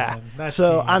good. Man. Yeah. That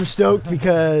So team. I'm stoked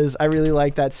because I really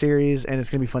like that series, and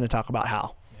it's gonna be fun to talk about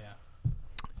Hal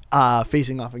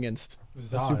facing off against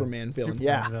the Zod, Superman villain. Superman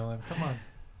Yeah. villain. Come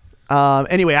on.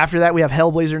 Anyway, after that, we have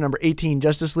Hellblazer number 18,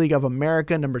 Justice League of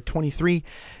America number 23,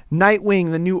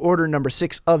 Nightwing, The New Order number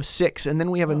 6 of 6, and then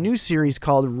we have a new series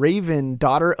called Raven,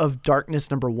 Daughter of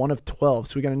Darkness number 1 of 12.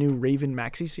 So we got a new Raven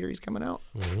maxi series coming out.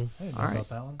 Mm-hmm. I didn't know All right. about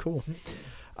that one. Cool.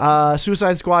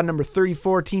 Suicide Squad number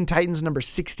 34, Teen Titans number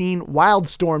 16,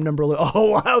 Wildstorm number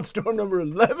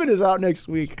 11 is out next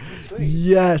week.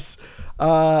 Yes.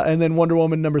 And then Wonder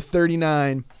Woman number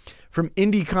 39. From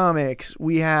Indie Comics,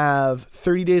 we have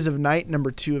 30 Days of Night, number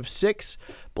 2 of 6.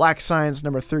 Black Science,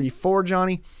 number 34,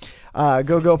 Johnny.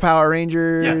 Go Power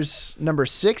Rangers, number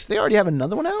 6. They already have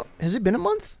another one out? Has it been a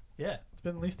month? Yeah, it's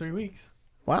been at least 3 weeks.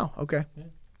 Wow, okay.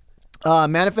 Yeah.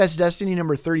 Manifest Destiny,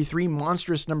 number 33.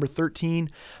 Monstrous, number 13.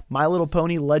 My Little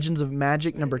Pony, Legends of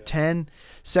Magic, number 10.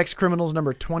 Sex Criminals,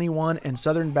 number 21. And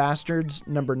Southern Bastards,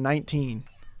 number 19.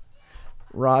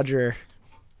 Roger,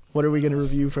 What are we going to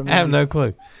review from? I have no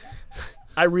clue.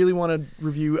 I really want to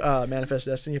review Manifest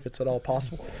Destiny if it's at all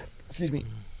possible. Excuse me.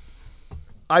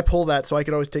 I pull that so I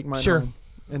could always take mine home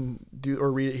and do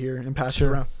or read it here and pass it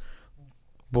around.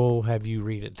 We'll have you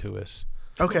read it to us.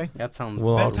 Okay. That sounds.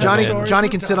 Well, Johnny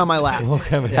can sit on my lap. We'll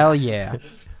come in. Hell yeah.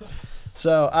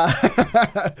 So,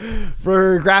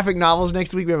 for graphic novels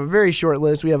next week, we have a very short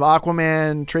list. We have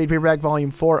Aquaman, Trade Paperback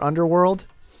Volume 4, Underworld.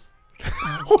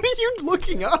 What are you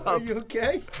looking up? Are you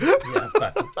okay?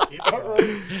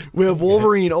 We have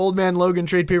Wolverine, Old Man Logan,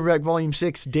 Trade Paperback Volume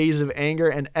 6, Days of Anger,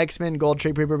 and X-Men Gold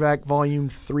Trade Paperback Volume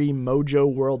 3,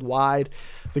 Mojo Worldwide.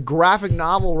 The graphic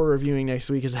novel we're reviewing next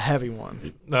week is a heavy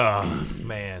one. Oh,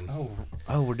 man.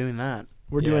 Oh, we're doing that.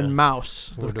 We're doing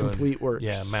Mouse, We're the doing complete works.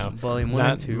 Yeah, Mouse. Volume 1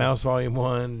 and 2. Mouse Volume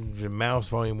 1, Mouse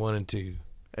Volume 1 and 2.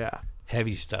 Yeah,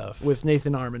 Heavy stuff. with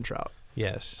Nathan Armentrout.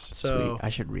 Yes. So, Sweet. I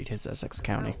should read his Essex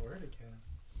County.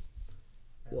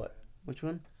 what? Which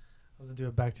one? I was gonna do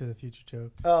a Back to the Future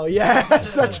joke. Oh,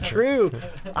 yes, that's true.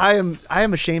 I am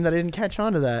ashamed that I didn't catch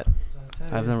on to that.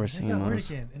 I've never There's seen that word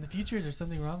those. again. In the future, is there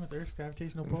something wrong with Earth's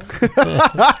gravitational pull?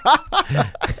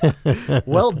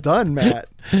 Well done, Matt.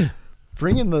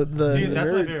 Bringing the Dude,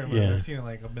 that's my nerd- favorite movie. Yeah. I've seen it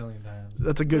like a million times.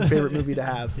 That's a good favorite movie to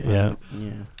have. Yeah.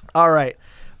 Yeah. All right.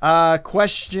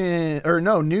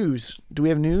 News. Do we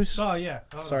have news? Oh yeah.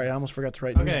 Sorry, I almost forgot to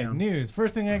write news Okay, down. news.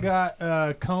 First thing I got,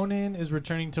 Conan is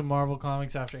returning to Marvel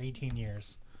Comics after 18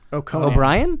 years. Oh, Conan.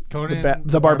 O'Brien? Conan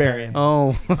The Barbarian.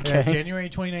 Oh, Yeah, okay. January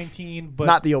 2019. But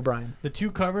Not the O'Brien. the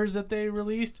two covers that they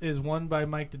released is one by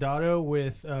Mike Deodato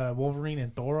with Wolverine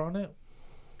and Thor on it,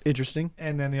 Interesting.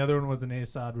 and then the other one was an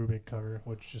Asad Rubik cover,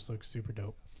 which just looks super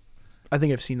dope. I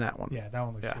think I've seen that one. Yeah, that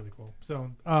one looks Yeah. really cool.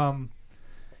 So,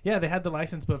 yeah, they had the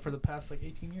license, but for the past like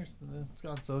 18 years, it's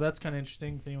gone. So that's kind of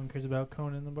interesting if anyone cares about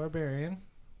Conan the Barbarian.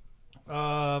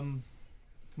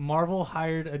 Marvel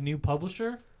hired a new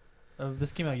publisher.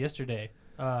 This came out yesterday.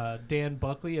 Dan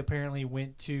Buckley apparently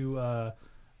went to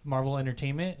Marvel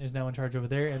Entertainment, is now in charge over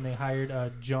there, and they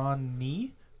hired John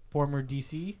Nee, former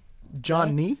DC.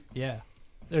 John Nee? Yeah.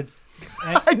 It's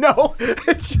I know.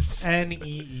 It's just.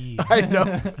 N-E-E. I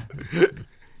know.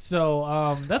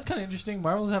 So that's kind of interesting.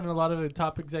 Marvel's having a lot of a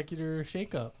top executive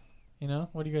shakeup. You know,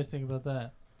 what do you guys think about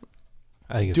that?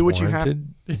 I think it's Do what you have-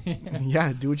 warranted.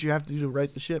 Yeah, do what you have to do to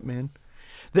right the ship, man.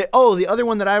 The other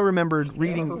one that I remembered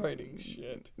reading. Writing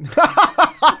shit.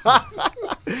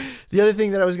 The other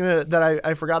thing that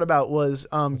I forgot about was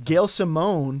Gail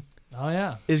Simone Oh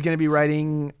yeah, is going to be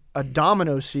writing a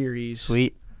Domino series.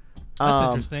 Sweet. that's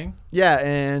interesting. Yeah,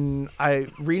 and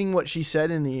reading what she said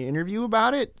in the interview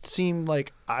about it seemed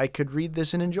like I could read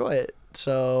this and enjoy it.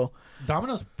 So,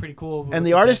 Domino's pretty cool. and with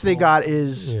the artist they Deadpool. got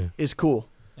is Yeah. cool.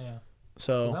 Yeah,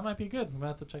 So that might be good. We might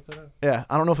have to check that out. yeah,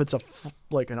 I don't know if it's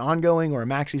like an ongoing or a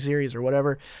maxi series or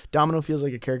whatever. Domino feels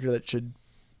like a character that should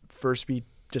first be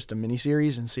just a mini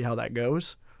series and see how that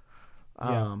goes.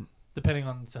 Yeah. Depending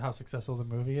on how successful the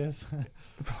movie is.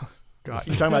 God,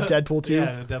 you're talking about Deadpool 2?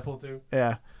 Yeah, Deadpool 2.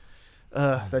 Yeah.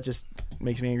 That just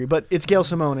makes me angry. But it's Gail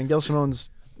Simone, and Gail Simone's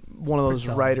one of those Pretty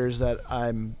solid. writers that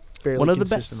I'm fairly One of the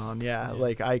consistent best. on. Yeah, Yeah.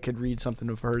 like I could read something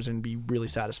of hers and be really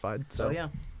satisfied. So yeah.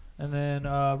 And then,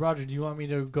 Roger, do you want me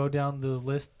to go down the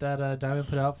list that Diamond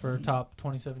put out for top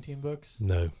 2017 books?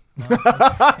 No. No? 'Cause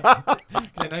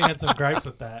I know you had some gripes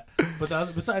with that.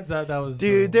 But besides that, that was...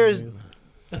 Dude, the there's- news.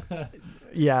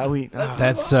 yeah,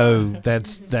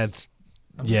 That's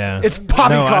yeah. it's poppycock.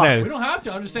 No, I know. We don't have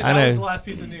to. I'm just saying I that was know. the last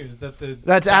piece of news. That the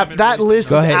That Diamond list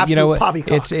Go is ahead. You know absolute what?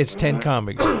 poppycock. It's 10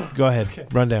 comics. Go ahead. Okay.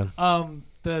 Run down.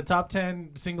 The top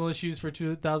 10 single issues for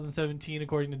 2017,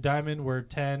 according to Diamond, were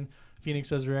 10,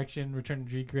 Phoenix Resurrection, Return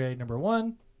to Jean Grey, number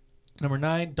 1. Number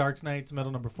 9, Dark Knight's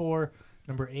Metal, number 4.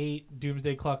 Number 8,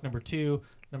 Doomsday Clock, number 2.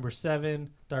 Number 7,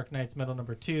 Dark Knight's Metal,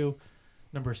 number 2.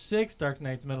 Number 6, Dark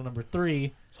Knight's Metal, number 3.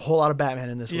 There's a whole lot of Batman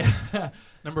in this list. Yeah.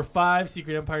 Number 5,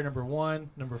 Secret Empire, number 1.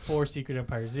 Number 4, Secret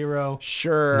Empire 0.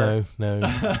 Sure. No.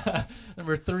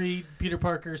 Number 3, Peter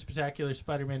Parker, Spectacular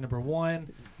Spider-Man, number 1.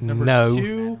 Number No.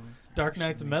 2, Dark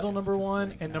Knight's Metal, number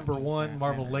 1. And number 1,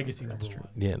 Marvel Legacy, number 1.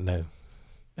 Yeah, no.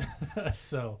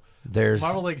 So, There's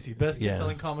Marvel Legacy, best yeah.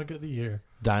 selling comic of the year.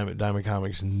 Diamond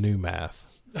Comics new math.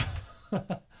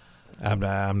 I'm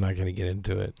not going to get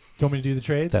into it. You want me to do the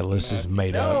trades? That list is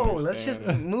made No, up. let's just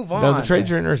move on. No, the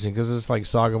trades are interesting because it's like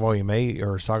Saga Volume 8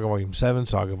 or Saga Volume 7,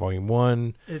 Saga Volume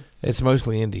 1. It's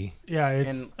mostly indie. Yeah,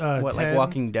 it's And what, 10, like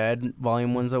Walking Dead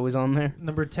Volume 1's always on there?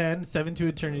 Number 10, 7 to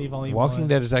Eternity, Volume Walking 1.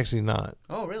 Dead is actually not.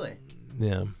 Oh, really?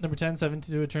 Yeah. Number 10, 7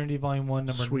 to Eternity, Volume 1.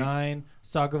 Number Sweet. 9,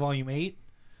 Saga Volume 8.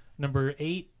 Number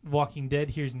 8, Walking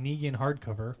Dead. Here's Negan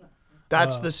hardcover.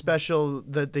 That's the special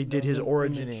that they did his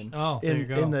origin in. Oh, there you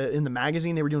go. In the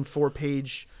magazine, they were doing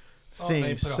 4-page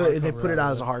things. put a So they hardcover put it out out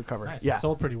of as a it. hardcover. Nice. Yeah. It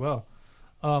sold pretty well.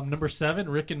 Number 7,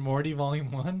 Rick and Morty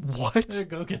Volume 1. What?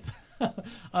 Go get that.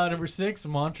 Number 6,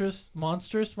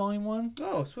 Monstrous Volume 1.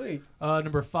 Oh, sweet.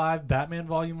 Number 5, Batman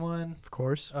Volume 1. Of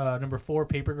course. Number 4,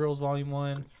 Paper Girls Volume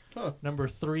 1. Huh. Number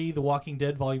 3, The Walking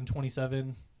Dead Volume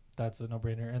 27. That's a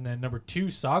no-brainer. And then number 2,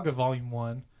 Saga Volume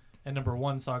 1. And number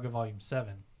 1, Saga Volume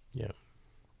 7. Yeah.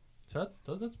 So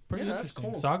that's pretty Yeah, that's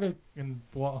interesting. cool. Saga and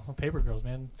Paper Girls,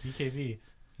 man. BKV.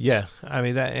 Yeah, I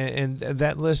mean that, and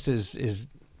that list is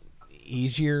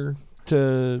easier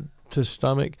to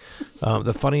stomach.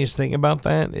 The funniest thing about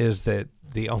that is that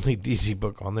the only DC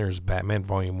book on there is Batman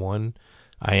Volume 1.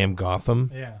 I Am Gotham.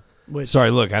 Yeah. Which,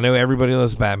 Sorry, look, I know everybody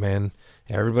loves Batman.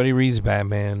 Everybody reads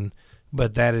Batman,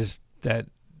 but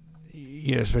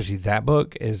especially that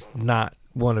book is not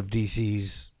one of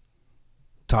DC's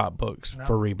top books No.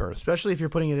 for Rebirth. especially if you're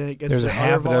putting it in against There's the a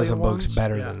half a other dozen volume books ones.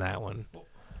 better Yeah. than that one.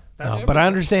 That's- But I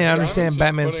understand Diamond's just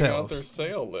Batman putting out their sells.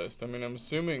 sale list. I mean, I'm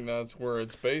assuming that's where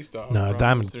it's based off. No, from,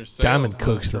 Diamond is their sales Diamond list,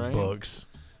 cooks the right? books.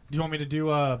 Do you want me to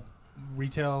do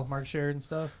retail market share and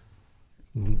stuff?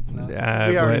 We already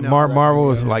know how that's Marvel gonna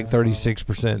was go. like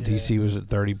 36%. Yeah. DC was at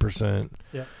 30%.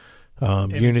 Yep.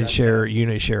 Unit Image share has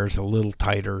unit share is a little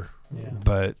tighter, Yeah.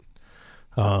 but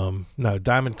no,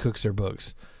 Diamond cooks their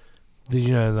books. Did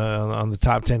you know on the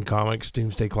top 10 comics,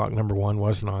 Doomsday Clock #1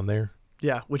 wasn't on there?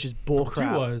 Yeah, which is bull Number 2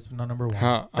 crap. was, but not number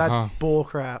 1. That's bull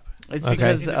crap. It's Okay.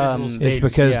 because Individuals.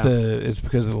 It's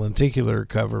because the lenticular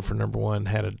cover for #1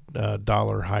 had a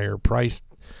dollar higher price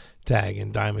tag,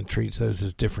 and Diamond treats those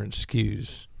as different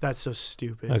SKUs. That's so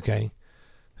stupid. Okay,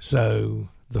 so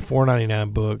the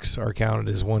 $4.99 books are counted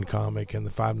as one comic, and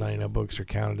the $5.99 books are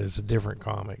counted as a different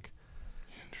comic.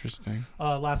 Interesting.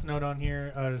 Last note on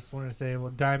here, I just wanted to say,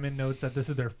 Diamond notes that this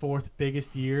is their 4th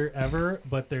biggest year ever,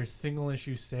 but their single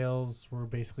issue sales were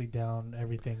basically down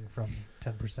everything from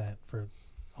 10% for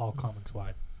all comics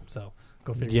wide. So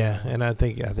go figure. Yeah, that out. and I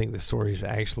think the story is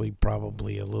actually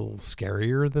probably a little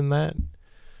scarier than that.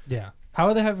 Yeah. How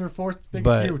would they have their 4th biggest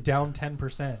But- year down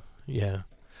 10%? Yeah.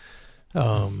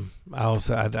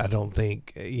 I don't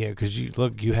think, because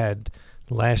you had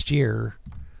last year,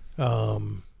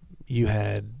 you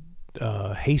had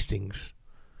Hastings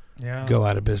Yeah. go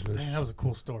out of Dang, business. that was a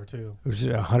cool store too. There's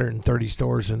 130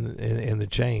 stores in the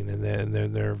chain, and then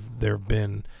there have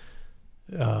been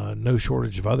no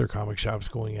shortage of other comic shops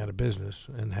going out of business,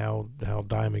 and how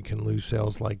Diamond can lose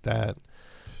sales like that,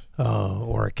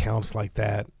 or accounts like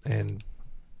that, and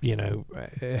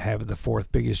have the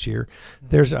 4th biggest year.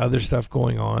 There's other stuff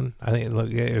going on. I think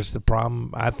there's the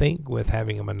problem, I think, with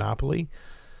having a monopoly.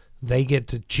 They get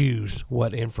to choose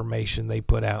what information they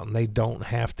put out, and they don't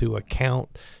have to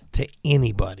account to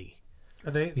anybody.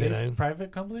 Are they You know? a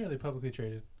private company or are they publicly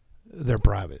traded? They're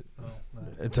private. Oh, no.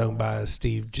 It's owned by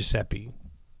Steve Giuseppe,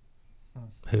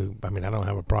 who, I mean, I don't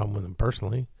have a problem with him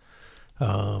personally.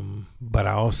 But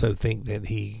I also think that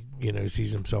he,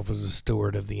 sees himself as a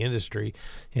steward of the industry,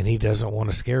 and he doesn't want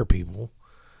to scare people,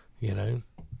 and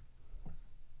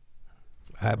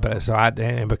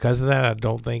because of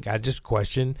that, I just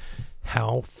question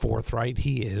how forthright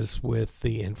he is with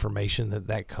the information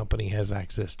that company has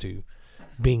access to,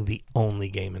 being the only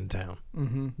game in town.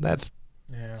 Mm-hmm. That's,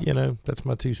 Yeah. that's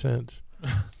my 2 cents.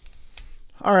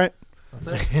 All right.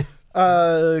 That's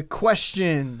it.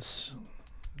 Questions.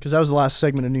 Because that was the last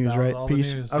segment of news, That was right? all the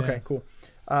Peace. news, Okay, yeah. cool.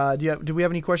 Do we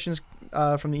have any questions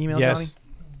from the email, Yes. Johnny?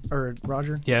 Or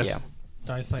Roger? Yes. Yeah.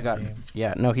 Johnny's He's playing got, the game.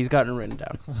 yeah, no, he's got it written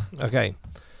down. Okay.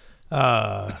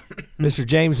 Mr.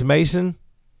 James Mason,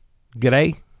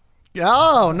 g'day,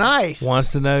 Oh, nice.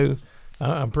 wants to know.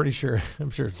 I'm sure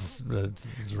it's the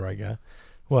right guy.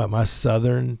 What, my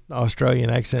Southern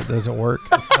Australian accent doesn't work?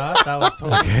 That was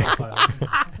totally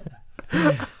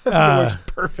That works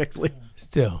perfectly.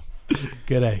 Still,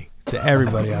 g'day to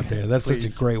everybody out there. That's such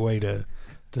Please. a great way to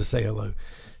say hello.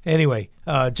 Anyway,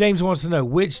 James wants to know,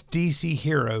 which DC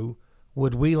hero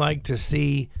would we like to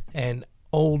see an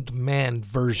old man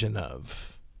version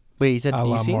of? Wait, he said A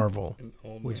la DC? Marvel.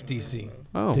 Which DC?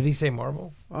 Oh, Did he say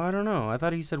Marvel? I don't know. I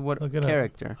thought he said what Look it up.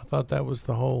 character. I thought that was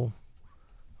the whole.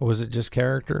 Or was it just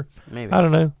character? Maybe. I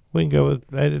don't know. We can go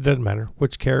with it. Doesn't matter.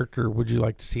 Which character would you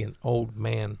like to see an old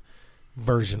man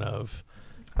version of?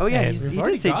 Oh yeah, And- We've he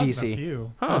already did say gotten a DC.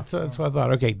 few. Huh. That's what I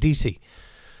thought. Okay, DC.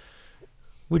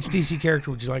 Which DC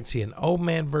character would you like to see an old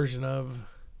man version of,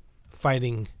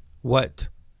 fighting what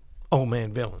old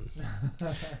man villain?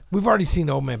 We've already seen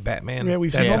old man Batman. Yeah,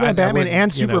 we've That's- seen Old Man I Batman wouldn't,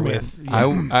 and you know,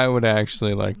 Superman. with- I would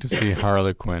actually like to see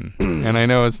Harlequin, and I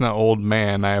know it's not old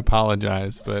man. I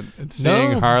apologize, but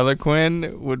seeing No.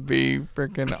 Harlequin would be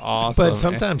freaking awesome. But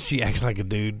sometimes she acts like a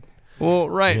dude. Well,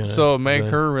 right. Yeah, So make so-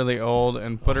 her really old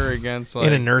and put her against in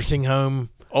a like nursing home.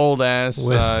 old ass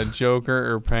with-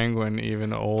 Joker or Penguin,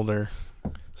 even older.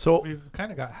 So, We've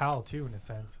kind of got Hal too, in a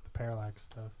sense, with the parallax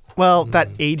stuff. well, that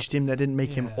aged him. That didn't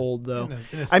make him Yeah. old, though. In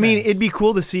a I mean, sense. it'd be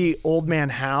cool to see old man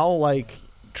Hal like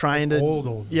trying to.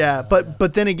 old. Yeah, man,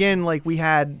 but then again, like we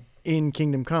had in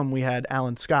Kingdom Come, we had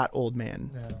Alan Scott, old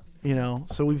man. yeah. You know,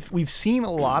 so we've seen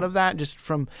a lot of that just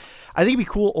from. I think it'd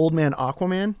be cool, old man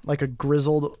Aquaman, like a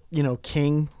grizzled,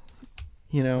 king.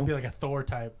 It'd be like a Thor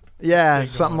type. Yeah, thing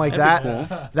something going like on. that. That'd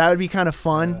be cool. That would be kind of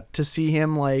fun Yeah. to see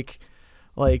him like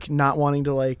not wanting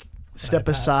to like step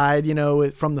pass. aside,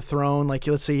 from the throne. Like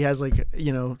let's say he has like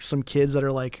some kids that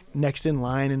are like next in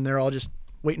line and they're all just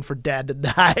waiting for dad to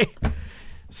die.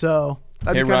 So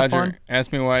that'd Hey be kind of Roger, fun.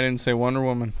 ask me why I didn't say Wonder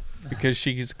Woman. Because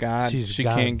she's God. She's she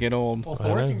God. can't get old. Well, I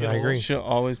Thor know, can get I old. agree. She'll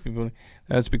always be.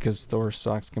 That's because Thor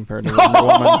sucks compared to Wonder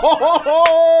Woman.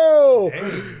 Oh, Hey,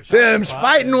 them's shots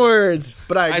fighting fired. words.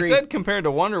 But I I agree. said compared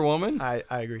to Wonder Woman. I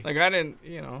agree. Like I didn't,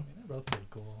 They're both pretty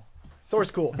cool.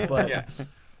 Thor's cool, but Yeah.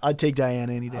 I'd take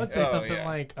Diana any I day. would say Oh, something yeah.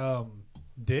 like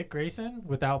Dick Grayson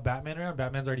without Batman around.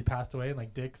 Batman's already passed away, and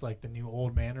like Dick's like the new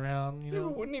old man around.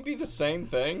 Wouldn't he be the same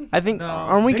thing? I think No,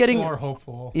 aren't we Dick's getting? more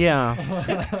hopeful? Yeah,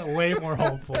 Way more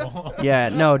hopeful. yeah.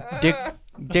 No,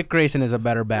 Dick Grayson is a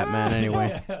better Batman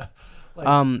anyway. Like,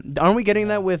 Aren't we getting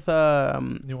that with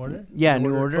New Order. Yeah,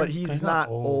 New Order. But he's not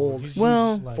old. He's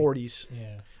Well- just, like, 40s. Yeah.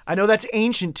 I know that's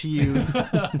ancient to you.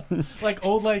 Like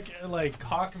old, like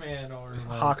Hawkman or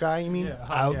like, Hawkeye, you mean? Yeah,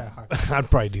 I'll- Hawkeye.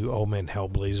 I'd probably do Old Man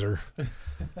Hellblazer.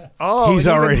 Oh, He's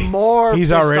even already- more.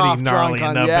 He's pissed already off gnarly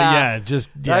drunk on- enough. But yeah,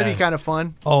 just That'd be kind of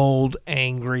fun. old,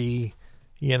 angry,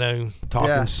 talking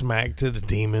Yeah. smack to the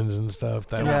demons and stuff.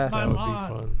 That Yeah. would, that would be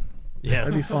fun. Yeah,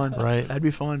 That'd be fun. right. That'd be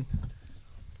fun.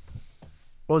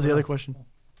 What was the other question?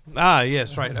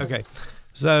 Yes, right. Okay.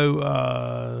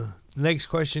 So next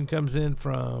question comes in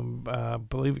from, I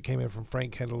believe it came in from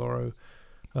Frank Candeloro.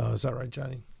 Is that right,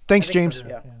 Johnny? Thanks, James.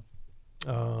 Yeah.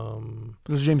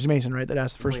 It was James Mason, right, that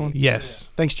asked the first one?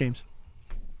 Yes. Thanks, James.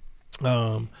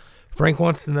 Frank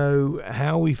wants to know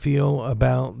how we feel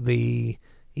about the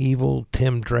evil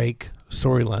Tim Drake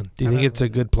storyline. Do you think it's a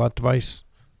good plot device?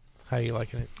 How are you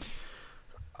liking it?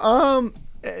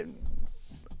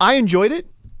 I enjoyed it.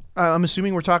 I'm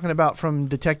assuming we're talking about from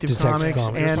Detective Detective Comics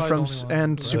Comics. and Probably from the only one.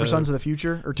 and Super Sons of the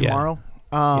Future or yeah. Tomorrow.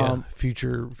 Yeah,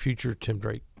 future Tim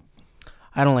Drake.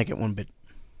 I don't like it one bit.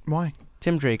 Why?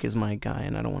 Tim Drake is my guy,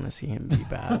 and I don't want to see him be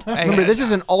bad. Remember, this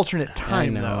is an alternate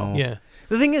time, I know. though. Yeah.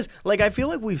 The thing is, like, I feel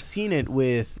like we've seen it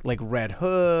with like Red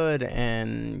Hood,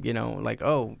 and like,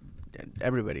 oh,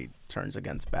 everybody turns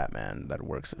against Batman that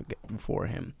works for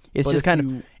him. It's But just kind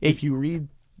of if you read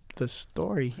the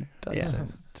story, he Yeah.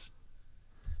 doesn't.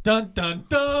 Dun dun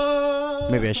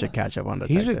dun. maybe I should catch up on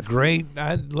Detective. He's a great.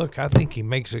 I think he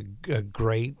makes a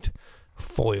great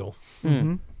foil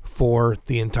Mm-hmm. for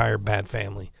the entire Bat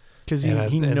family. Because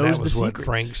And he and knows that was the what secrets.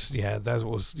 Frank's. Yeah, that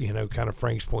was kind of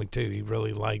Frank's point too. He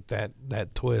really liked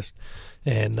that twist,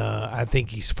 and I think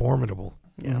he's formidable.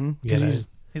 Yeah. Mhm. You 'Cause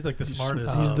know? He's like the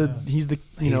smartest. he's the yeah. he's the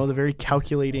He's- the very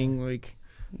calculating like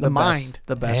the best, mind.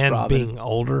 the best and Robin. being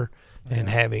older and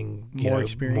having More more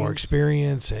experience.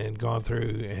 experience and gone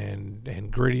through and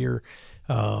grittier.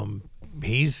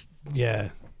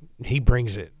 He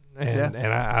brings it, and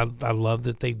I love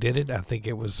that they did it. I think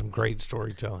it was some great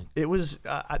storytelling. It was.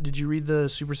 Did you read the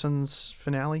Super Sons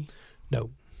finale? No,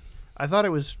 I thought it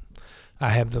was I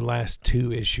have the last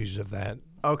 2 issues of that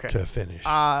okay. to finish.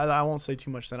 I won't say too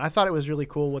much then. I thought it was really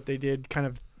cool what they did, kind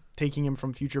of taking him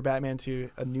from future Batman to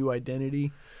a new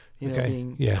identity. Okay.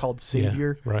 Being Yeah. called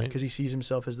Savior, right, because he sees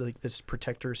himself as like this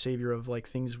protector, savior of like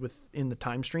things within the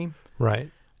time stream. right.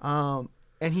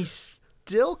 And he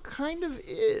still kind of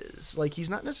is. Like he's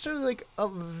not necessarily like a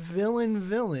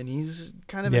villain. He's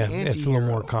kind of Yeah, an anti-hero. it's a little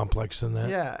more complex than that.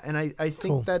 Yeah, and I think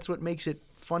Cool. that's what makes it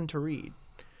fun to read.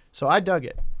 So I dug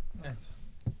it. Nice.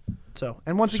 So,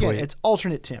 and once again, Sweet. it's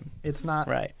alternate Tim. It's not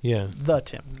Right. Yeah. the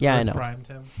Tim. Yeah, I Earth know. Prime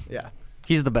Tim. Yeah.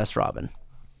 He's the best Robin.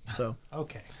 So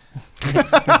Okay. We're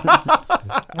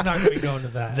not going to go into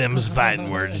that. Them's fighting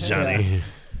words, Johnny.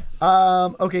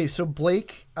 okay, so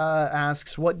Blake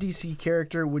asks, what DC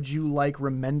character would you like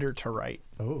Remender to write?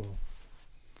 Oh.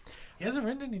 He hasn't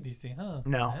written any DC, huh?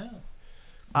 No. Yeah.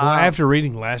 Well, after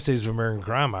reading Last Days of American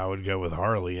Crime, I would go with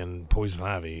Harley and Poison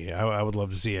Ivy. I would love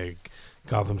to see a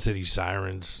Gotham City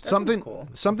Sirens. something cool.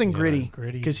 something Yeah. gritty,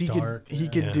 Gritty, because he dark, could he yeah.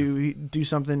 could Yeah. do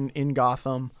something in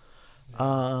Gotham.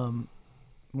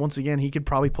 Once again, he could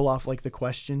probably pull off like The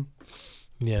Question.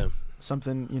 Yeah.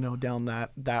 Something down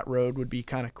that road would be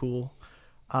kind of cool.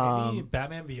 Maybe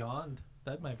Batman Beyond.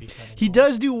 That might be kind of. He cool.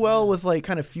 does do well Yeah. with like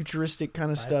kind of futuristic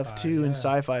kind of stuff Sci-fi, too, and yeah.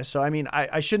 sci-fi. So I mean,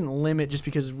 I shouldn't limit just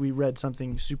because we read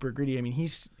something super gritty. I mean,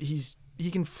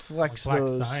 he can flex Black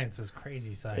those. Science is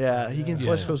crazy sci-fi. Yeah, he can Yeah.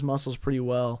 flex those muscles pretty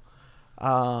well.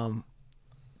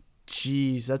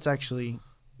 Geez, that's actually,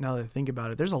 now that I think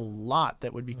about it, there's a lot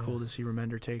that would be cool to see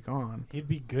Remender take on. He'd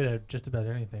be good at just about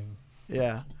anything.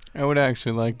 Yeah. I would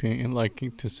actually like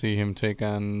to see him take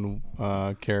on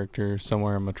character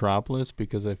somewhere in Metropolis,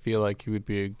 because I feel like he would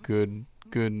be a good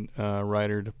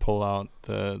writer to pull out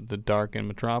the dark in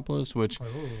Metropolis, which Oh,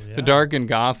 yeah. the dark in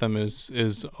Gotham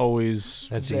is always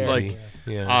That's There. easy. like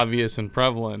Yeah. obvious and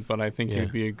prevalent, but I think Yeah.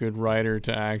 he'd be a good writer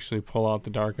to actually pull out the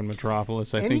dark in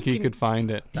Metropolis. I And think he he can- could find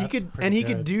it. He That's could, pretty and he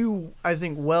good. could do, I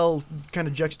think, well, kind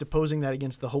of juxtaposing that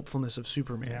against the hopefulness of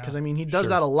Superman. Yeah. Because I mean, he does Sure.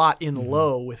 that a lot in Mhm.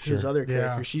 low with his Sure. other Yeah,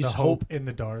 characters. She's the hope in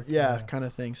the dark. yeah, kind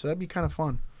of thing. So that'd be kind of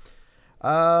fun.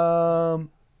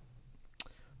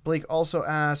 Blake also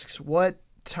asks, what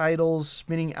titles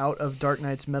spinning out of Dark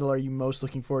Knight's metal are you most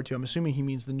looking forward to? I'm assuming he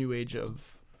means the new age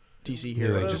of DC New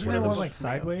heroes. Age Isn't there one Heroes. like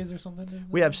Sideways or something? isn't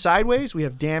We there? have Sideways, we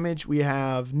have Damage, we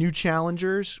have New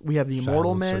Challengers, we have the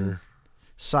Immortal Men,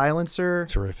 Silencer,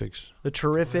 Terrifics. the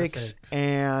Terrifics, Terrifics.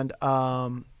 and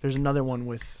there's another one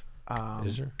with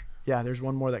Is there? yeah, there's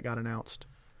one more that got announced.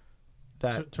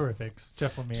 That Terrifics.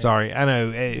 Jeff Lemire. Sorry, I know.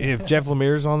 If Jeff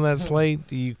Lemire's on that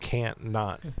slate, you can't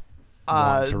not.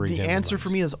 want to read the him answer those. for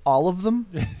me is all of them.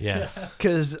 Yeah.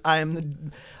 Because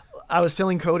I was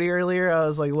telling Cody earlier, I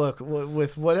was like, look,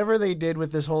 with whatever they did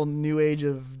with this whole new age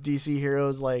of DC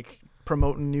heroes, like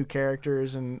promoting new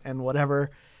characters and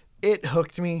whatever, it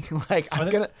hooked me. Like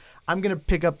I'm gonna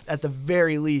pick up at the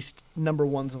very least number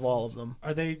ones of all of them.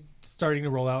 Are they starting to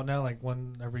roll out now, like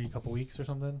one every couple weeks or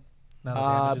something? Now that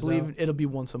I Damage is believe out? it'll be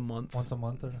once a month. Once a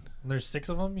month. And there's 6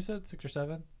 of them. You said 6 or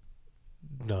 7.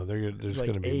 No, there's Like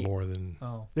going to be 8. more than.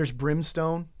 Oh, There's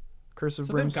Brimstone, Curse of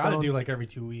so they've Brimstone. got to do like every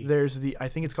 2 weeks. There's I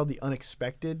think it's called the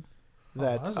Unexpected.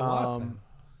 That that's a lot,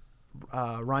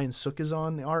 then. Ryan Sook is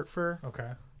on the art for. Okay.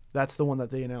 That's the one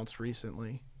that they announced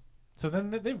recently. So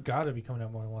then they've got to be coming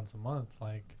out more than once a month.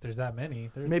 Like, if there's that many.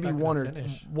 They're Maybe not gonna one or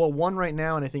finish. one right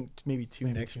now, and I think maybe two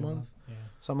Maybe next 2 month, Yeah.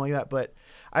 something like that. But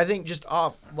I think just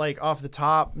off the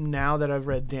top, now that I've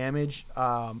read Damage,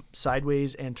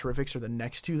 Sideways, and Terrifics are the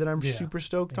next two that I'm Yeah. super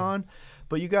stoked Yeah. on.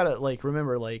 But you gotta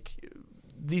remember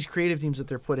these creative teams that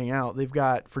they're putting out. They've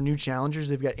got for new challengers,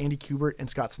 they've got Andy Kubert and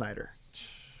Scott Snyder,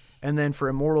 and then for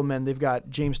Immortal Men, they've got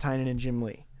James Tynion and Jim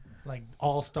Lee. Like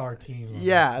all-star teams.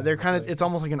 Yeah, they're kind of. It's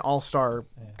almost like an all-star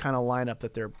Yeah. kind of lineup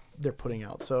that they're putting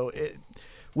out. So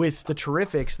with the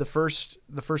Terrifics, the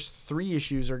first 3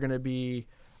 issues are going to be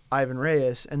Ivan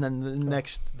Reyes, and then the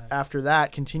next nice. after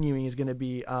that, continuing is going to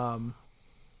be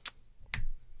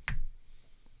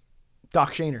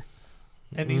Doc Shaner.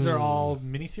 And these are all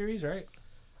miniseries, right?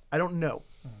 I don't know.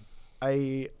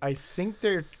 I think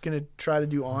they're going to try to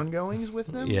do ongoings with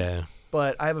them. Yeah.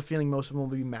 But I have a feeling most of them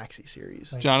will be maxi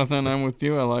series. Jonathan, I'm with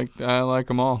you. I like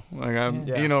them all. Like I'm,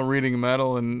 Yeah. reading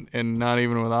metal and not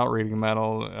even without reading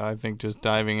metal, I think just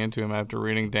diving into them after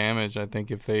reading Damage. I think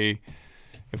if they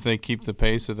keep the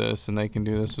pace of this and they can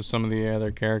do this with some of the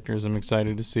other characters, I'm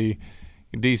excited to see.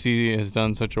 DC has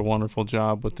done such a wonderful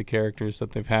job with the characters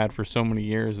that they've had for so many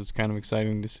years. It's kind of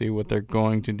exciting to see what they're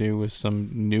going to do with some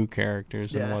new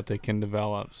characters and Yeah. what they can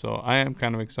develop. So I am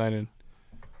kind of excited.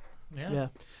 Yeah.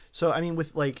 So I mean,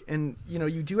 with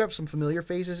you do have some familiar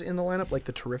faces in the lineup, like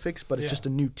the Terrifics, but it's Yeah. just a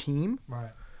new team.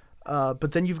 Right.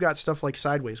 But then you've got stuff like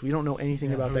Sideways. We don't know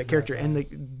anything Yeah, about who's that character, that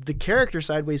and the character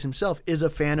Sideways himself is a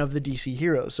fan of the DC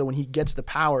heroes. So when he gets the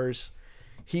powers,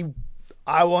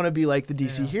 I want to be like the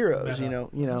DC Yeah, heroes. meta.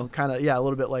 Kind of a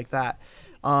little bit like that.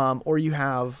 Or you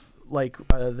have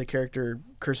the character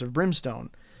Curse of Brimstone.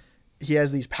 He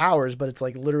has these powers, but it's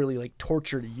literally like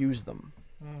torture to use them.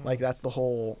 Like that's the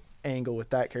whole angle with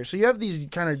that character. So you have these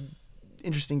kind of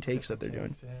interesting takes that they're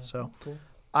doing. Yeah, So that's cool.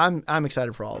 I'm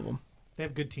excited for all of them. They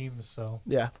have good teams, so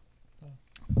Yeah.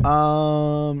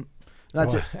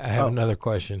 That's it. I have another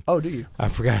question. Oh, do you? I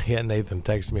forgot. Yeah, Nathan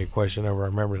texted me a question over. I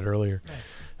remembered it earlier. nice.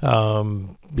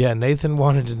 Yeah, Nathan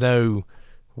wanted to know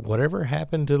whatever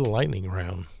happened to the lightning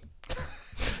round.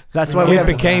 That's why It we It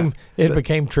have.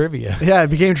 became trivia, Yeah, it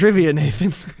became trivia,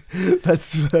 Nathan.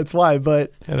 that's why.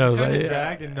 But and I was Kinda like,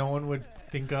 dragged, and no one would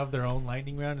think of their own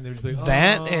lightning round, and they would just be like,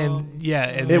 that "Oh." and yeah,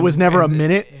 and it was never a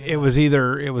minute. It was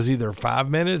either 5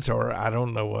 minutes or I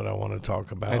don't know what I want to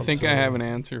talk about. I think so- I have an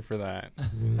answer for that.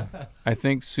 I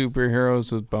think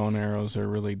superheroes with bone arrows are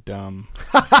really dumb.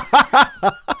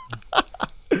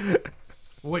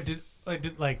 What did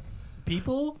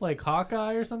people like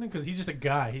Hawkeye or something? Because he's just a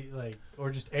guy, or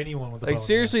just anyone with a bow. Like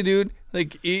seriously, dude.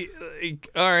 Like,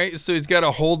 all right. So he's got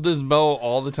to hold this bow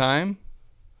all the time.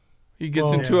 He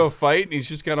gets into a fight and he's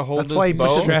just got to hold That's why he this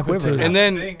puts bow. it in a quiver.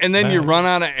 And then you run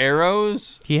out of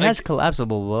arrows. He Like, has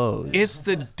collapsible bows. It's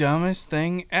the dumbest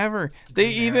thing ever. They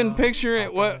even picture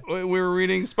it. What we were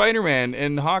reading Spider-Man,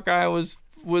 and Hawkeye was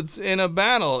in a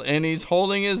battle, and he's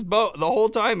holding his bow the whole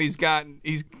time. He's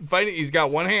fighting. He's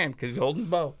got one hand because he's holding his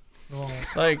bow.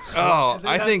 Like,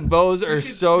 I think bows are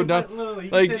so dumb. You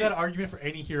Like, can say that argument for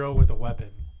any hero with a weapon.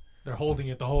 They're holding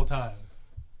it the whole time.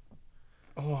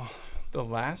 oh, the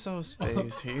lasso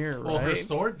stays here, right? Well, her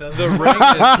sword does. The ring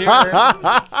is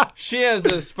here. She has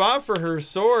a spot for her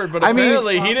sword, but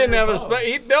apparently he didn't have a spot.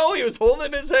 He was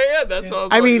holding his hand. That's all.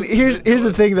 I mean, here's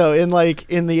the thing though.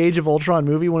 In the Age of Ultron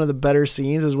movie, one of the better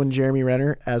scenes is when Jeremy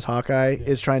Renner as Hawkeye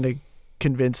is trying to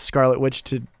convince Scarlet Witch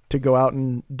to go out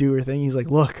and do her thing. He's like,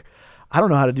 "Look, I don't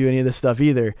know how to do any of this stuff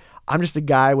either. I'm just a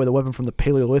guy with a weapon from the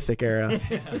Paleolithic era,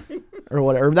 or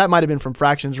whatever." Or that might have been from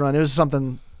Fraction's run. It was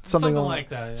something like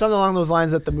that. Yeah. Something along those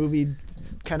lines that the movie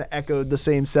kind of echoed the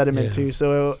same sentiment to.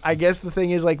 So I guess the thing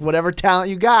is, like, whatever talent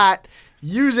you got,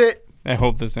 use it. I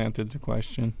hope this answered the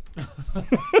question.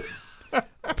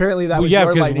 Apparently that was your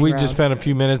because lightning we round. just spent a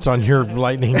few minutes on your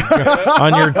lightning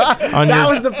that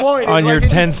was the point. on It's your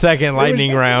like it 10-second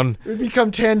lightning round. It would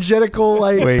become tangential,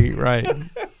 like. Wait, right.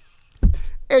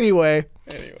 Anyway,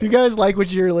 if you guys like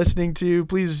what you're listening to,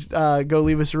 please go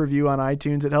leave us a review on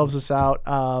iTunes. It helps us out.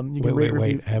 You can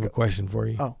Wait. I have a question for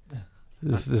you. Oh.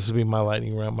 This will be my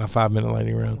lightning round, my 5-minute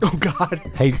lightning round. Oh, God.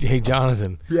 Hey,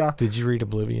 Jonathan. Yeah. Did you read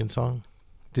Oblivion Song?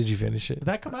 Did you finish it? Did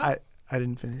that come out? I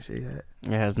didn't finish it yet.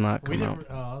 It has not come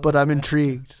out. But I'm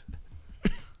intrigued.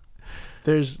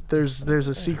 There's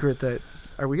a secret that.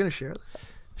 Are we going to share that?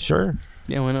 Sure.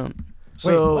 Yeah, why not?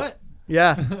 So, Wait, what?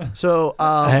 Yeah. So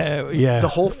Yeah. the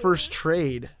whole first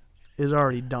trade is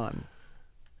already done.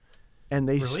 And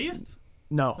they Released?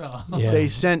 No. Oh. Yeah. They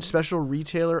sent special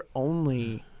retailer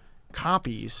only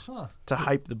copies to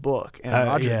hype the book. And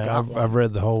Roger got one. I've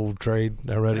read the whole trade.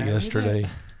 I read it Have you? yesterday.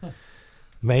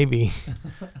 Maybe.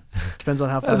 Depends on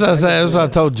how fast. That's what I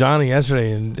told Johnny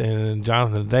yesterday and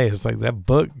Jonathan today. It's like that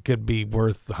book could be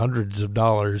worth hundreds of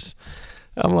dollars.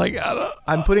 I'm like,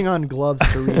 I'm putting on gloves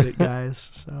to read it, guys.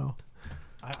 So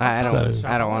I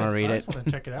don't want to read I it. just want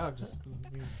to check it out.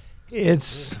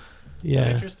 it's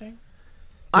interesting.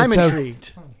 I'm It's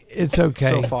intrigued it's okay.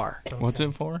 so far. What's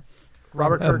it for?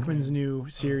 Robert Kirkman's new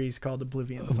series called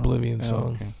Oblivion. Oblivion Oh,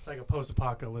 Song. okay. It's like a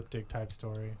post-apocalyptic type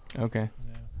story. Okay.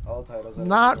 Yeah. All titles.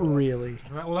 Not really.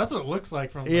 Well, that's what it looks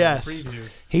like from the Yes.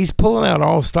 previews. He's pulling out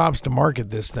all stops to market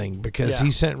this thing because Yeah.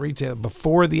 he sent retail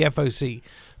before the FOC,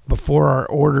 before our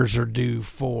orders are due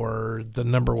for the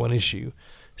 #1 issue,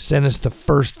 sent us the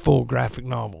first full graphic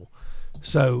novel.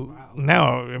 So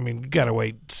now, I mean, you got to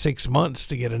wait 6 months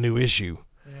to get a new issue,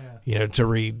 Yeah. to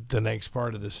read the next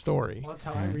part of the story. Well, that's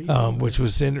how I read. Which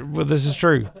was this is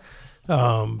true.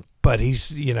 But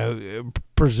he's,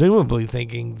 presumably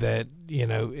thinking that,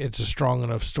 it's a strong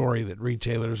enough story that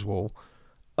retailers will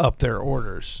up their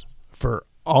orders for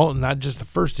all, not just the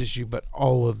first issue, but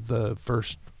all of the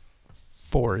first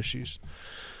 4 issues.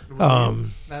 Now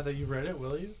that you've read it,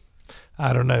 will you?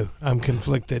 I don't know. I'm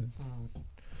conflicted.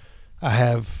 I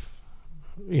have,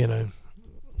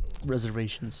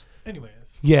 Reservations.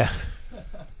 Anyways. yeah,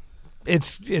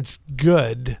 it's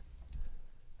good.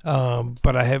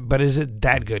 But is it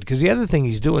that good? Because the other thing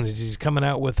he's doing is he's coming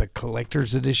out with a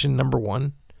collector's edition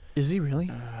 #1. Is he really?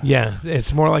 Yeah,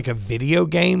 it's more like a video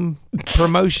game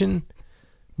promotion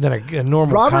than a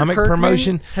normal Robert comic Kirkman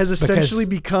promotion. has because- essentially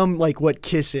become like what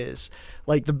Kiss is,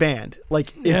 like the band.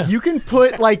 Like Yeah. if you can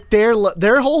put like their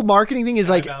whole marketing thing is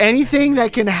like anything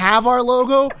that can have our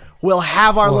logo will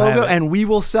have our We'll have logo it. and we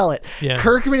will sell it. Yeah.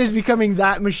 Kirkman is becoming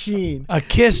that machine. A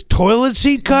Kiss toilet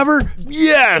seat cover?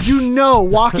 Yes.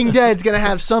 Walking Dead's gonna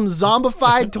have some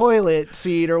zombified toilet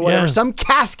seat or whatever, Yeah. some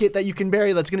casket that you can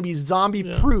bury that's gonna be zombie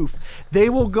proof. They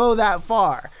will go that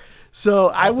far. So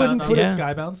I wouldn't put it. Yeah.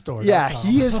 Skybound Store. Yeah,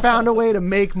 he has found a way to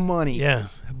make money. Yeah,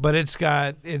 but it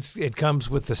comes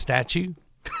with the statue.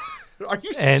 Are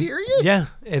you And serious? yeah,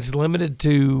 it's limited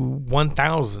to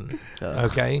 1,000.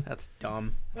 Okay, That's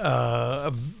dumb.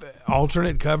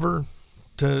 Alternate cover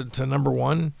to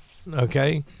 #1.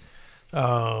 Okay,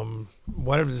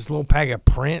 whatever, this little pack of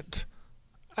print.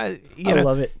 I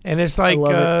love it. and it's like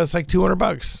love it. it's like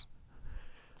 $200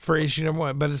 for issue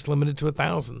 #1, but it's limited to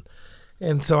 1,000.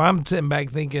 And so I'm sitting back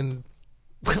thinking,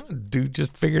 dude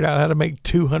just figured out how to make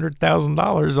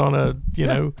 $200,000 on a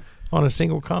on a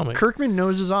single comic. Kirkman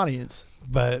knows his audience.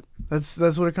 But That's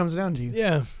what it comes down to.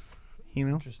 yeah,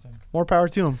 Interesting. More power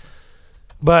to him.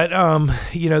 But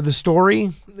the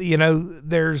story,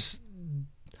 there's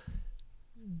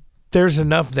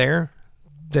enough there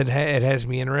that it has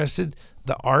me interested.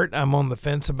 The art, I'm on the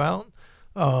fence about.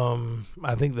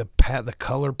 I think the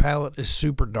color palette is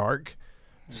super dark,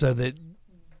 so that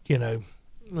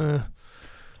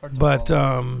but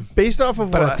Based off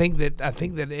of but what I think that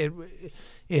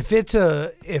if it's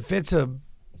an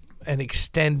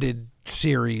extended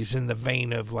series in the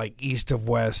vein of like East of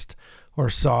West or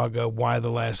Saga, Why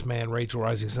the Last Man, Rachel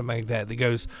Rising, something like that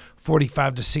goes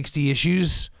 45 to 60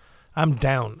 issues, I'm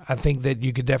down. I think that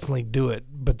you could definitely do it,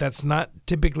 but that's not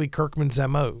typically Kirkman's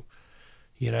MO.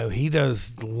 He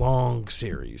does long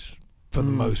series for the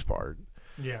most part.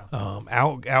 Yeah.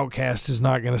 Outcast is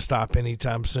not going to stop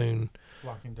anytime soon.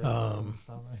 Walking Dead.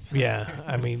 Yeah,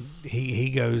 I mean he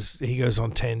goes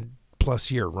on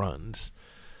 10+ year runs.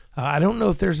 I don't know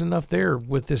if there's enough there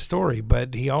with this story,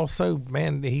 but he also,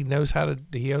 he knows how to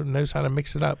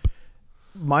mix it up.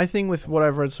 My thing with what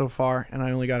I've read so far, and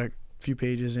I only got a few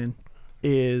pages in,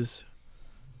 is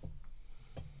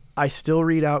I still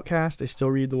read Outcast. I still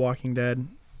read The Walking Dead.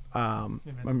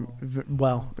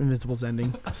 Invincible's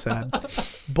ending, sad,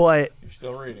 but You're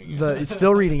still reading it. it's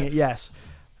still reading it. Yes.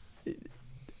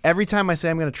 Every time I say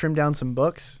I'm going to trim down some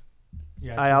books,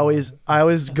 Yeah, I always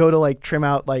go to like trim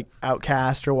out like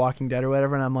Outcast or Walking Dead or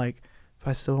whatever, and I'm like, if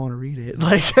I still want to read it,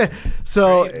 like,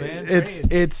 so Trades,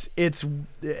 man,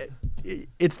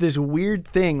 it's this weird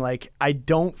thing. Like, I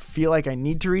don't feel like I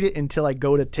need to read it until I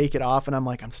go to take it off, and I'm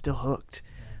like, I'm still hooked.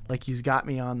 Like, he's got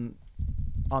me on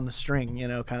the string,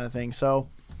 kind of thing. So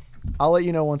I'll let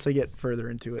you know once I get further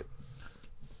into it.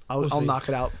 I'll knock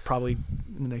it out probably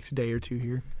in the next day or two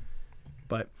here.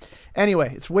 But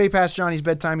anyway, it's way past Johnny's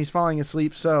bedtime. He's falling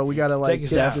asleep, so we gotta Take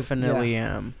us out. Definitely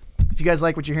am. If you guys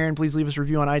like what you're hearing, please leave us a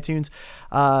review on iTunes.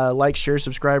 Like, share,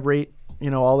 subscribe, rate,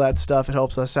 all that stuff. It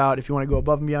helps us out. If you want to go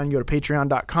above and beyond, go to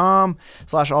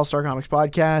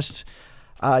patreon.com/allstarcomicspodcast.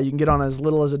 You can get on as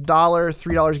little as $1.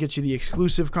 $3 gets you the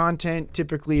exclusive content.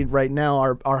 Typically, right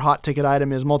now, our hot ticket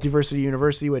item is Multiversity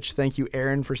University, which thank you,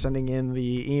 Aaron, for sending in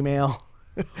the email.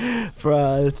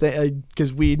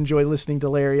 Because we enjoy listening to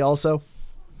Larry also.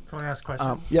 Can I ask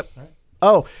questions? Yep. Right.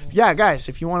 Oh, yeah, guys,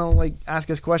 if you want to ask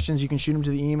us questions, you can shoot them to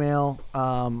the email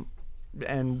and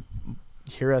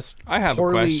hear us I have a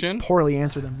question. Poorly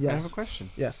answer them. Yes. I have a question.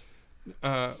 Yes.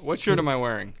 What shirt am I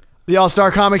wearing? The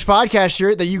All-Star Comics podcast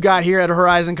shirt that you got here at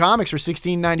Horizon Comics for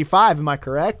 $16.95. Am I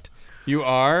correct? You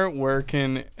are. Where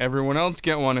can everyone else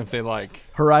get one if they like?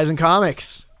 Horizon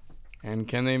Comics. And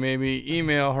can they maybe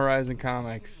email Horizon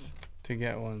Comics to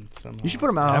get one somehow? You should put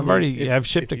them out. I've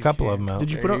shipped if a you couple can. of them out.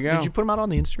 Did you There you go. Did you put them out on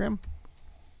the Instagram?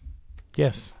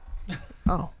 Yes.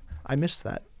 Oh, I missed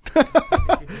that.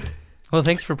 Well,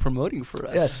 thanks for promoting for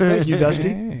us. Yes, thank you, Dusty.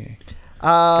 Hey.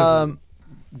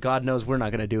 God knows we're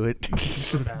not gonna do it.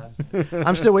 Bad.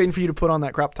 I'm still waiting for you to put on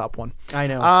that crop top one. I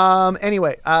know.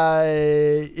 Anyway,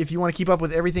 if you want to keep up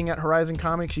with everything at Horizon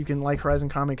Comics, you can like Horizon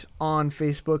Comics on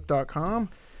Facebook.com.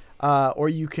 Or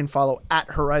you can follow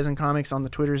at Horizon Comics on the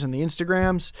Twitters and the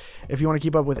Instagrams. If you want to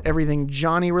keep up with everything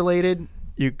Johnny related,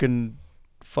 You can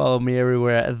follow me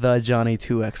everywhere at the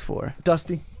Johnny2x4.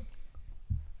 Dusty.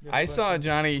 I saw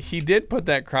Johnny. He did put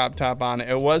that crop top on.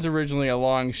 It was originally a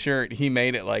long shirt. He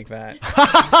made it like that.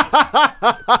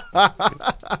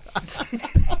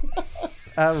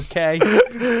 Okay.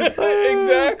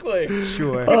 Exactly.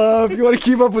 Sure. If you want to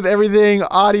keep up with everything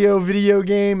audio, video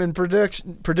game, and wait.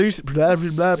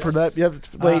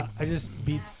 I just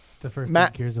beat the first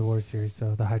Matt- Gears of War series,